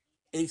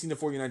 18 to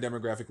 49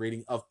 demographic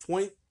rating of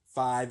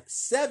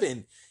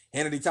 0.57.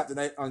 Hannity topped the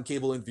night on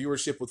cable in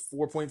viewership with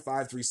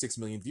 4.536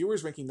 million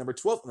viewers, ranking number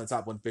 12 on the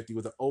top 150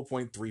 with an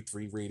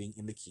 0.33 rating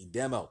in the key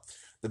demo.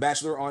 The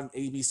Bachelor on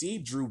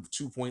ABC drew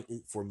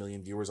 2.84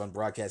 million viewers on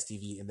broadcast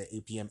TV in the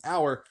 8 p.m.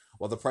 hour,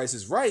 while The Price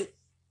is Right,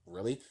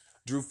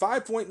 drew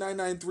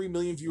 5.993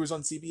 million viewers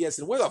on CBS.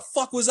 And where the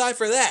fuck was I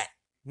for that?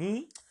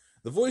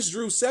 The Voice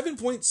drew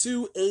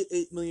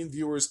 7.288 million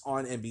viewers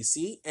on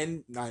NBC,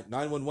 and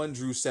 911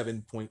 drew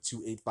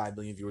 7.285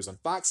 million viewers on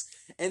Fox,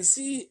 and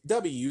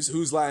CW's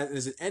Whose Line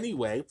Is It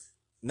Anyway,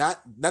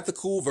 not the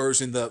cool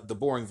version, the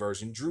boring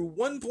version, drew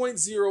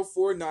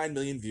 1.049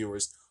 million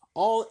viewers,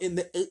 all in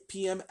the 8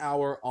 p.m.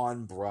 hour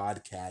on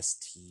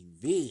broadcast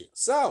TV.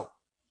 So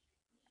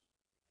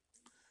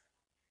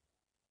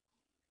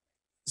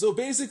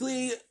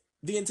basically,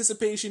 the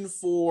anticipation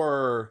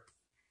for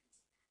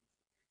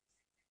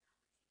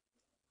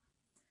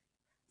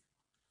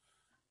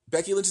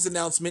Becky Lynch's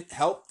announcement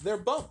helped their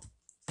bump,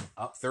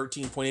 up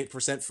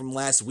 13.8% from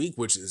last week,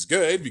 which is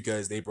good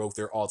because they broke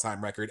their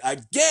all-time record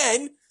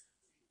again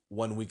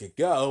 1 week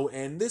ago,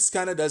 and this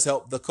kind of does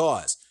help the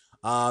cause.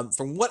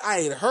 From what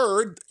I had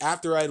heard,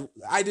 after I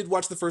did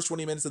watch the first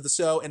 20 minutes of the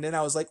show, and then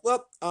I was like,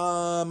 well,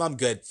 I'm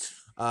good.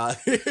 I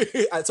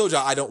told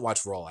y'all I don't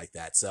watch Raw like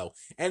that, so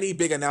any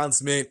big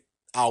announcement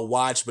I'll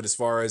watch, but as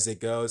far as it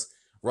goes,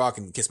 Raw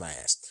can kiss my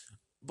ass.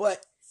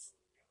 But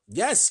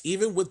yes,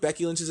 even with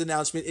Becky Lynch's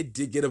announcement, it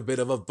did get a bit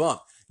of a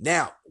bump.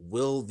 Now,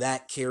 will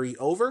that carry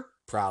over?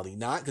 Probably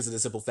not, because of the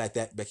simple fact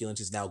that Becky Lynch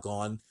is now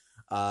gone,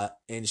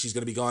 and she's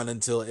going to be gone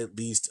until at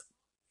least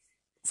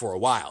for a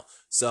while.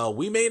 So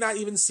we may not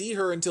even see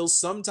her until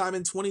sometime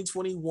in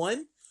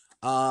 2021.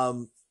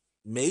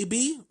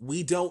 Maybe.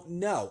 We don't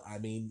know. I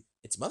mean,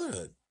 it's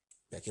motherhood.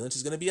 Becky Lynch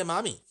is going to be a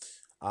mommy.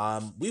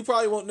 We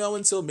probably won't know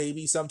until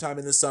maybe sometime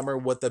in the summer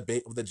what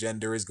the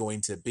gender is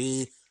going to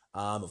be.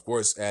 Of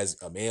course,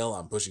 as a male,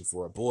 I'm pushing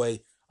for a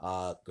boy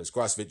because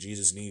CrossFit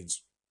Jesus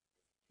needs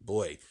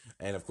boy,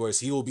 and of course,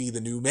 he will be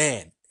the new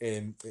man.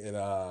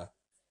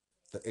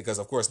 Because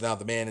of course now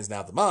the man is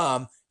now the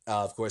mom.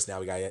 Of course, now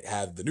we gotta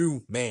have the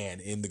new man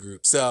in the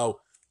group. So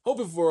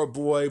hoping for a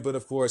boy, but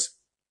of course,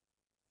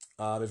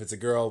 if it's a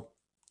girl,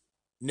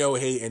 no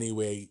hate any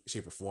way,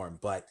 shape, or form.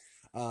 But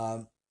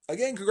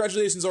again,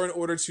 congratulations are in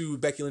order to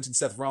Becky Lynch and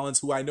Seth Rollins,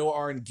 who I know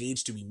are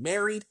engaged to be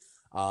married.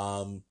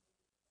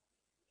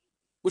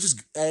 Which is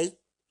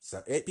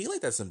so it be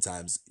like that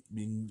sometimes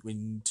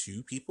when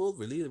two people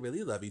really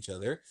really love each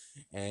other,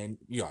 and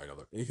you already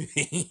know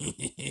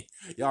the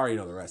you already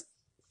know the rest.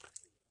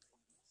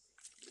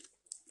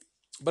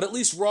 But at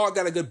least Raw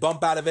got a good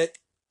bump out of it.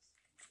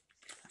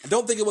 I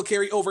don't think it will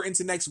carry over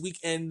into next week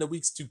and the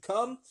weeks to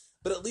come,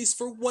 but at least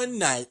for one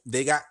night,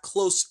 they got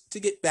close to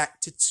get back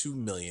to 2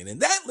 million.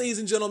 And that, ladies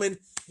and gentlemen,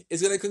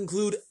 is going to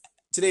conclude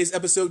today's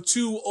episode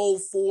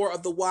 204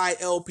 of the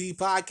YLP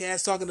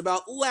podcast, talking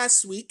about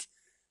last week,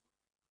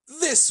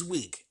 this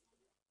week.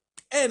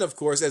 And of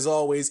course, as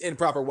always, in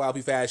proper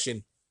YLP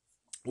fashion,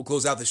 we'll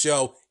close out the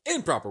show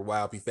in proper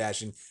YLP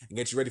fashion and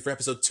get you ready for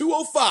episode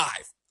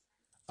 205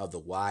 of the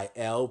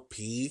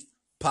YLP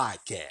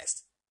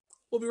podcast.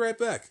 We'll be right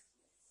back.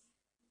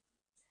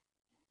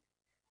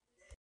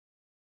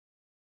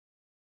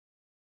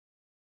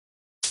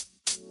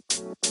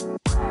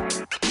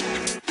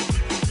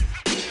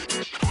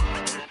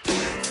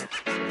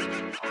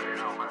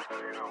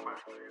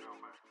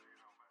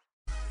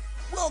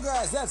 Well,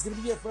 guys, that's going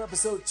to be it for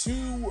episode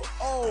 204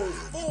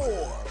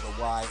 of the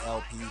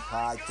YLP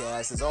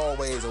podcast. As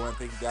always, I want to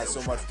thank you guys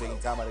so much for taking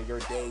time out of your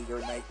day, your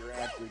night, your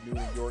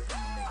afternoon, your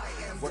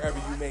evening, wherever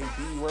you may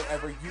be,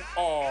 wherever you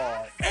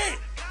are in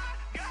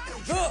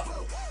the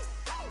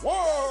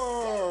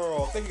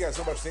world. Thank you guys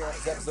so much for taking out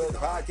this episode of the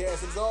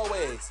podcast. As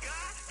always,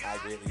 I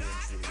greatly and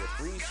truly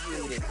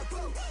appreciate it.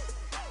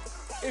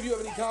 If you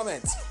have any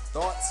comments,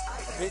 thoughts,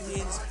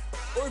 opinions,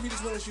 or if you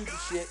just want to shoot the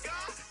shit,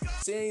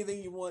 say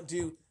anything you want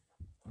to,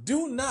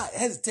 do not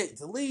hesitate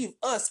to leave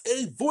us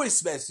a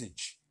voice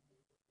message.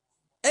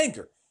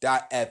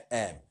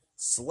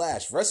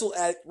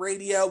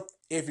 Anchor.fm/WrestleAddictRadio.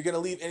 If you're going to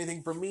leave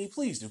anything from me,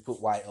 please do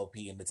put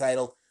YLP in the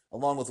title,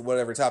 along with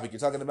whatever topic you're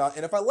talking about.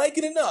 And if I like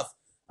it enough,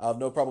 I'll have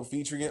no problem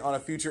featuring it on a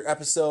future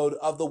episode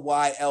of the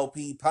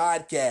YLP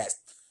podcast.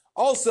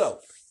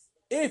 Also,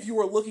 if you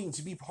are looking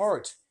to be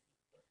part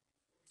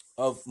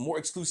of more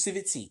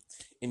exclusivity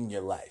in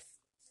your life,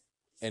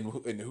 and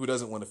who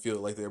doesn't want to feel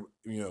like they're,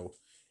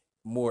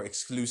 more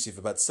exclusive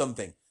about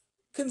something,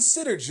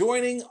 consider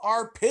joining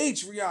our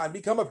Patreon.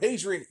 Become a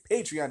patron.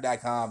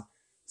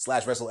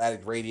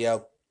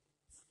 Patreon.com/WrestleAddictRadio.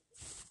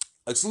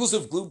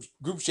 Exclusive group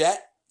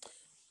chat.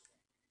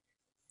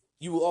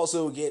 You will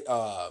also get,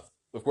 of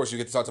course, you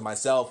get to talk to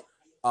myself,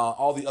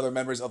 all the other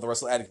members of the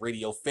Wrestle Addict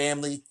Radio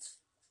family.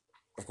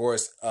 Of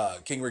course,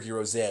 King Ricky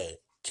Rose,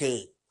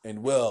 Kate,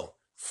 and Will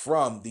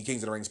from the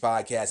Kings of the Rings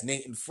podcast,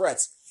 Nate and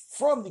Fretz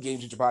from the Game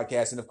Changer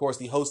podcast, and of course,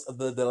 the host of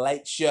the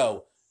Delight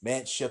Show,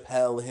 Matt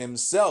Chappelle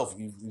himself.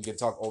 You can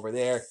talk over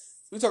there.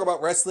 We talk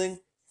about wrestling,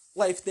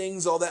 life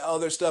things, all that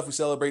other stuff. We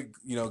celebrate,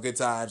 good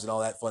times and all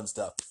that fun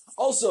stuff.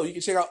 Also, you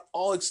can check out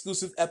all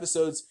exclusive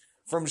episodes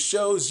from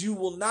shows you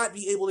will not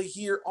be able to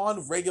hear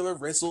on regular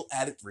Wrestle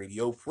Addict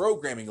Radio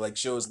programming, like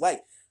shows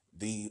like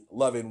the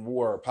Love and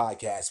War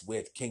podcast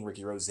with King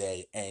Ricky Rose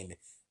and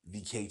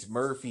the Kate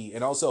Murphy,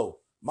 and also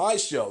my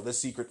show, The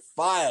Secret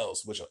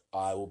Files, which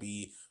I will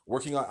be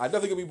working on. I'm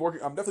definitely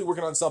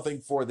working on something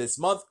for this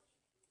month.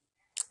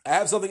 I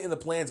have something in the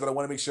plans, but I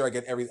want to make sure I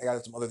get everything. I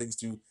got some other things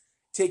to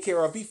take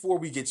care of before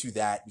we get to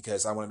that,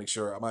 because I want to make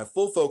sure my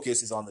full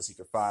focus is on The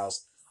Secret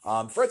Files.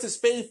 Francis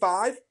Fay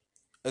 5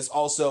 is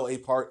also a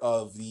part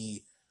of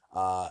the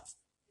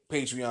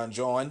Patreon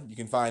John. You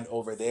can find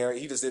over there.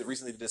 He just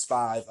recently did this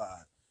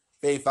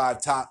Fay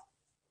 5 top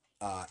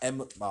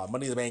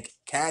Money in the Bank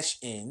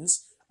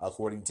cash-ins,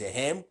 according to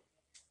him.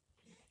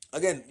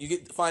 Again, you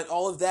get to find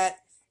all of that.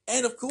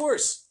 And of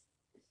course,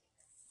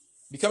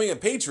 becoming a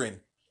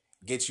patron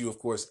gets you, of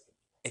course,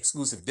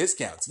 exclusive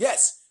discounts.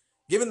 Yes,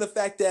 given the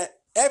fact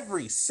that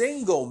every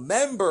single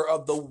member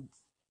of the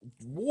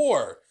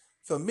War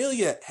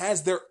Familia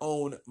has their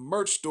own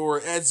merch store,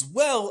 as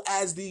well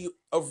as the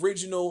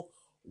original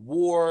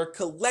War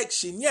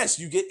collection. Yes,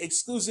 you get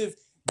exclusive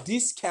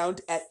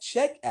discount at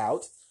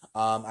checkout.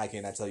 I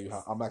cannot tell you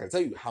how. I'm not going to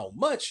tell you how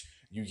much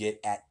you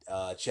get at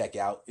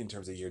checkout in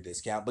terms of your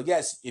discount. But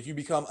yes, if you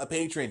become a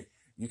patron,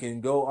 you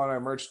can go on our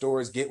merch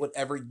stores, get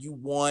whatever you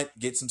want,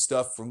 get some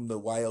stuff from the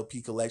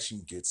YLP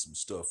collection,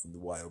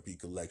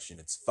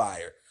 It's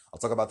fire. I'll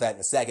talk about that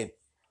in a second.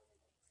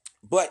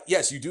 But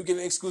yes, you do get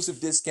an exclusive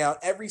discount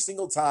every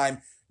single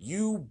time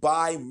you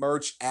buy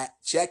merch at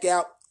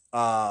checkout.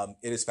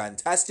 It is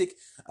fantastic.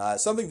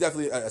 Something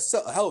definitely a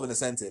hell of an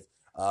incentive,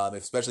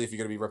 especially if you're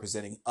going to be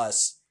representing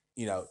us,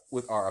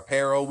 with our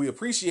apparel. We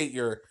appreciate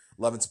your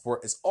love and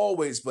support as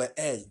always. But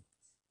hey,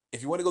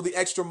 if you want to go the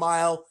extra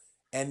mile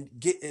and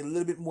get a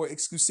little bit more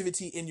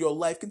exclusivity in your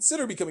life,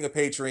 consider becoming a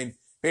patron.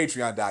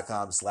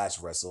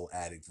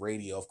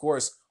 Patreon.com/WrestleAddictRadio. Of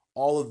course,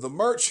 all of the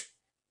merch,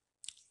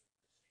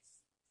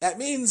 that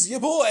means your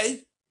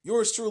boy,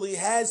 yours truly,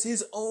 has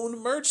his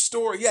own merch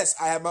store. Yes,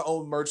 I have my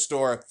own merch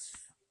store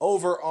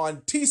over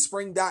on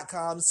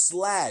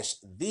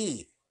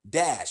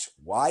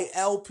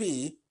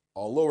teespring.com/the-YLP,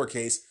 all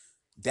lowercase,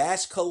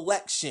 dash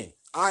collection.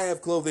 I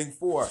have clothing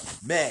for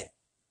men,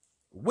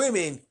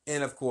 women,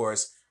 and of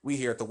course, we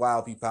here at the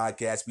YLP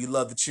podcast, we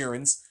love the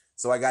cheerings.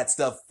 So I got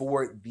stuff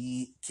for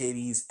the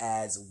kiddies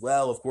as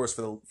well. Of course,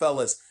 for the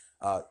fellas,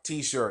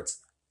 t-shirts,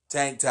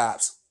 tank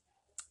tops,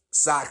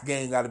 sock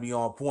game got to be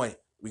on point.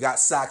 We got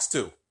socks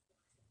too.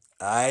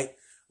 All right.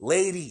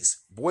 Ladies,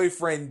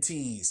 boyfriend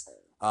tees.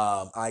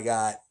 I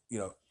got,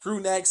 crew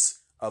necks,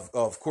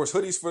 of course,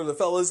 hoodies for the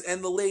fellas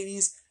and the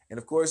ladies. And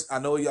of course, I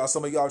know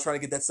some of y'all are trying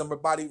to get that summer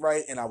body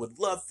right. And I would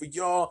love for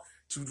y'all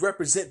to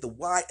represent the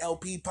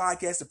YLP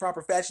podcast in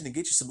proper fashion and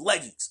get you some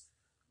leggings.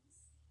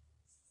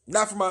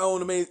 Not for my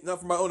own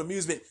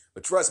amusement,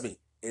 but trust me,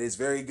 it is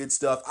very good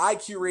stuff. I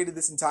curated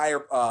this entire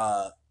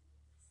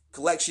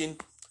collection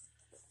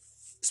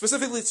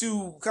specifically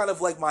to kind of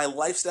like my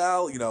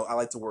lifestyle. I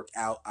like to work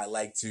out. I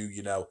like to,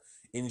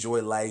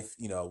 enjoy life,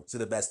 to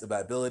the best of my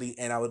ability.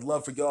 And I would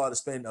love for y'all to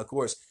spend, of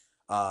course,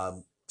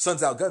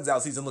 Suns Out, Guns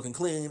Out season looking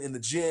clean in the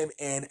gym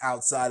and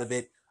outside of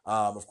it.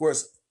 Of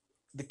course,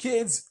 the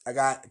kids, I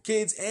got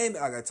kids and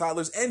I got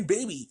toddlers and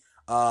baby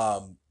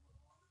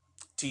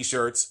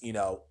t-shirts,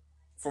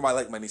 for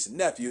my niece and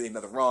nephew. Ain't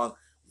nothing wrong.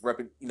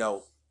 Get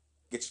your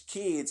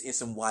kids in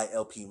some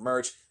YLP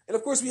merch. And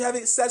of course, we have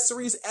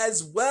accessories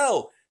as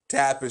well.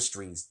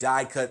 Tapestries,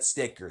 die-cut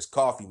stickers,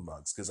 coffee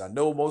mugs, because I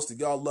know most of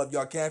y'all love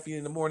y'all caffeine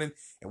in the morning,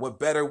 and what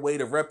better way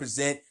to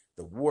represent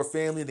the War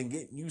family than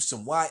getting you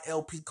some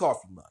YLP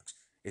coffee mugs.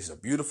 It's a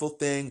beautiful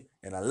thing,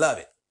 and I love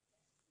it.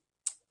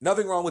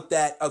 Nothing wrong with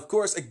that. Of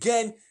course,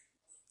 again,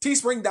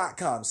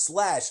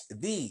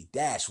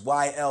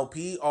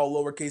 teespring.com/the-YLP, all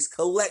lowercase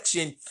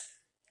collection.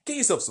 Get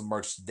yourself some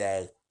merch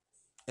today.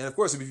 And of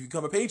course, if you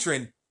become a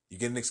patron, you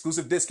get an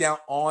exclusive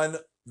discount on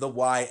the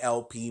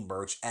YLP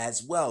merch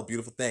as well.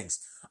 Beautiful things.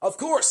 Of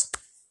course,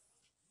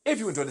 if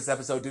you enjoyed this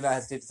episode, do not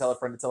hesitate to tell a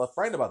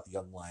friend about the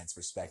Young Lions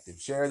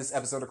Perspective. Share this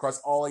episode across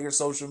all of your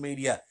social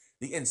media,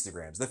 the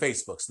Instagrams, the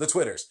Facebooks, the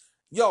Twitters.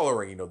 Y'all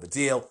already know the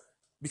deal.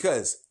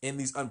 Because in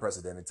these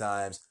unprecedented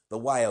times, the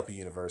YLP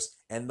universe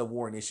and the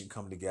War Nation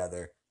come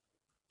together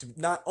to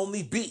not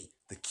only be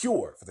the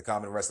cure for the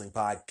Common Wrestling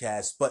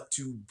Podcast, but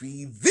to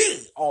be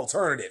the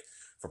alternative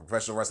for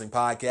professional wrestling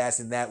podcasts,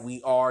 and that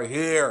we are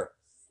here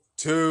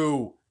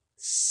to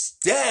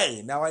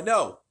stay. Now, I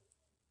know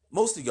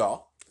most of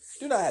y'all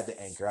do not have the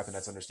Anchor app, and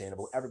that's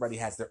understandable. Everybody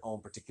has their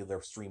own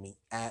particular streaming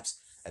apps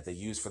that they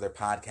use for their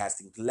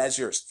podcasting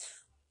pleasures.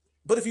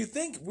 But if you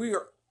think we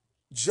are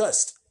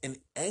just an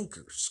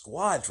Anchor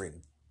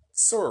squadron,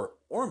 sir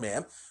or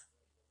ma'am,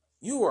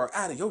 you are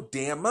out of your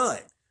damn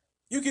mind.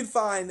 You can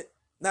find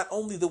not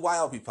only the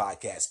YLP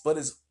podcast, but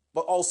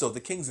also the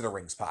Kings of the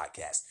Rings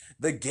podcast,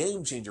 the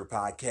Game Changer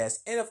podcast,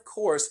 and of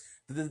course,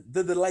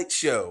 the Delight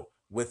Show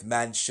with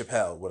Matt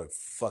Chappelle. What a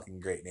fucking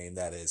great name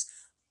that is.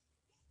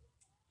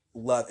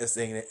 Love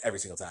saying it every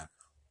single time.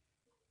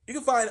 You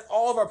can find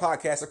all of our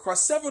podcasts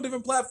across several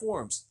different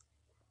platforms,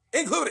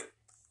 including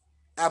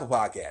Apple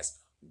Podcasts,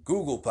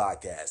 Google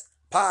Podcasts,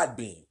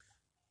 Podbean,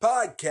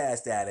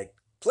 Podcast Addict,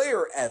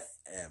 Player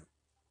FM,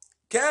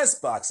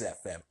 Castbox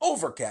FM,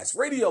 Overcast,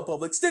 Radio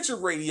Public, Stitcher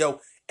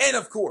Radio, and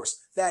of course,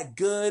 that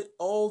good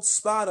old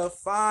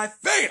Spotify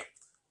fam.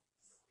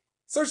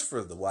 Search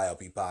for the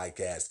YLP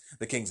podcast,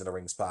 the Kings of the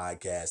Rings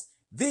podcast,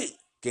 the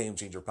Game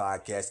Changer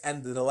podcast,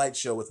 and the Delight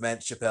Show with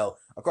Matt Chappelle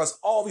across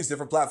all these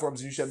different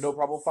platforms, and you should have no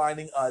problem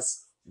finding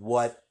us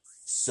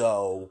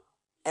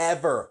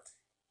whatsoever.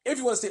 If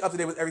you want to stay up to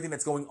date with everything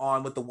that's going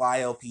on with the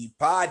YLP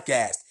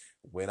podcast,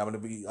 when I'm going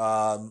to be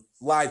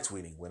live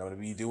tweeting, when I'm going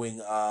to be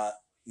doing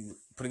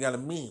putting out a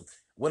meme,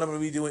 when I'm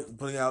going to be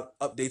putting out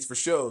updates for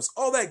shows,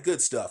 all that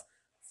good stuff,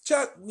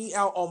 check me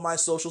out on my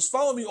socials.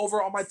 Follow me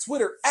over on my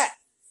Twitter at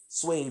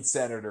Swade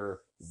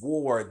Senator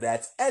Ward.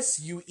 That's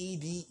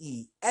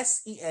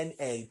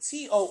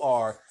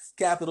SUEDESENATOR,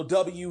 capital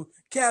W,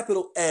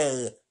 capital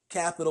A,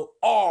 capital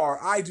R.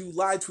 I do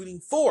live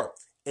tweeting for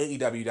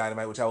AEW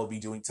Dynamite, which I will be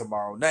doing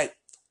tomorrow night.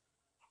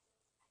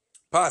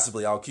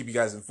 Possibly, I'll keep you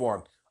guys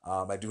informed.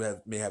 I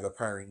may have a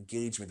prior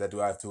engagement that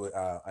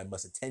I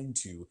must attend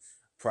to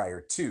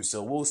prior to.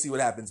 So we'll see what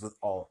happens with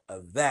all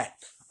of that.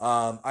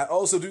 I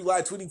also do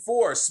live tweeting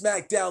for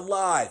SmackDown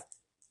Live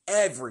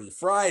every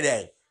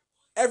Friday,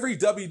 every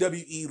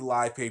WWE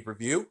live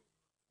pay-per-view,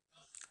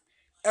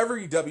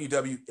 every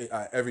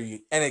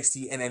every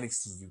NXT and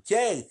NXT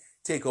UK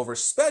takeover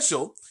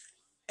special,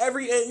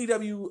 every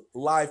AEW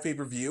live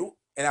pay-per-view,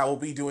 and I will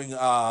be doing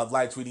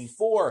live tweeting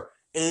for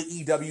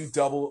AEW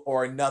Double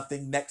or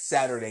Nothing next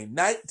Saturday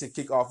night to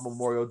kick off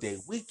Memorial Day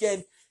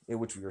weekend, in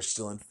which we are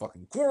still in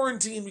fucking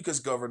quarantine because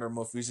Governor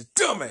Murphy's a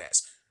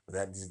dumbass. But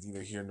that is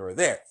neither here nor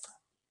there.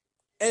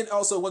 And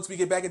also, once we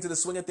get back into the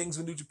swing of things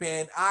with New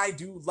Japan, I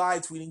do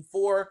live tweeting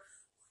for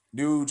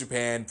New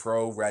Japan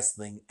Pro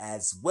Wrestling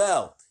as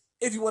well.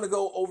 If you want to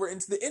go over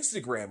into the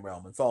Instagram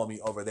realm and follow me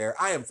over there,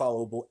 I am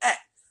followable at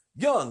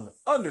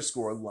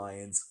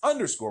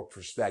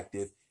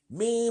young_lions_perspective,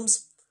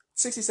 memes,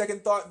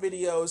 60-second thought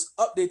videos,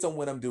 updates on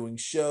when I'm doing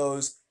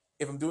shows,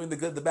 if I'm doing the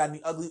good, the bad, and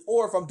the ugly,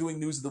 or if I'm doing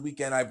news of the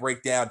weekend. I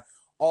break down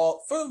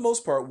all, for the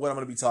most part, what I'm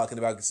going to be talking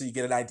about so you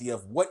get an idea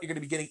of what you're going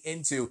to be getting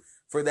into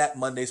for that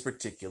Monday's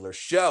particular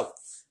show.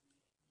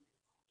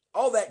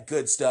 All that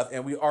good stuff,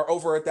 and we are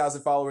over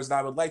 1,000 followers, and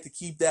I would like to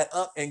keep that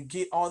up and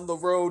get on the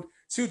road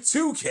to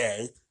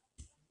 2K,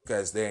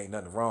 because there ain't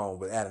nothing wrong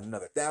with adding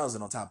another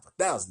 1,000 on top of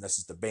 1,000. That's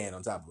just a band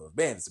on top of a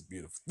band. It's a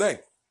beautiful thing.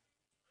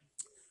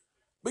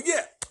 But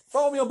yeah,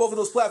 follow me on both of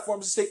those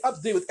platforms to stay up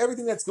to date with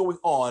everything that's going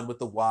on with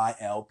the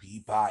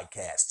YLP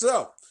podcast.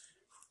 So,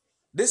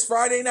 this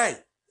Friday night,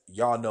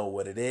 y'all know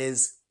what it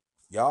is.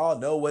 Y'all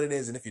know what it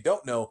is, and if you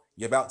don't know,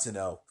 you're about to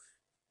know.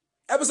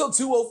 Episode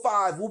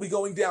 205 will be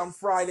going down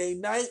Friday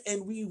night,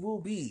 and we will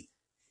be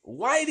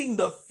lighting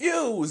the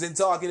fuse and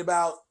talking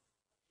about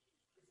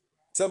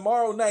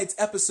tomorrow night's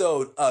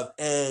episode of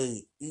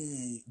AEW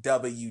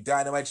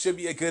Dynamite. Should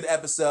be a good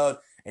episode,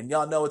 and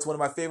y'all know it's one of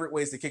my favorite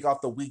ways to kick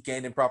off the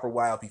weekend in proper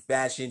YLP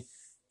fashion.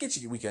 Get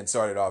your weekend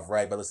started off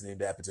right by listening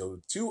to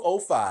episode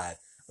 205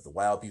 of the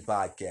YLP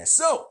podcast.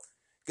 So,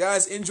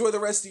 guys, enjoy the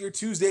rest of your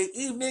Tuesday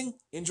evening,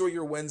 enjoy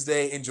your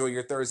Wednesday, enjoy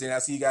your Thursday, and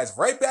I'll see you guys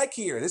right back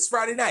here this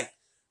Friday night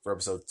for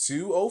episode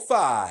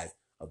 205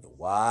 of the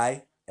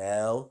YLP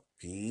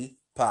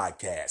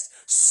podcast.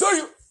 See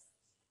you!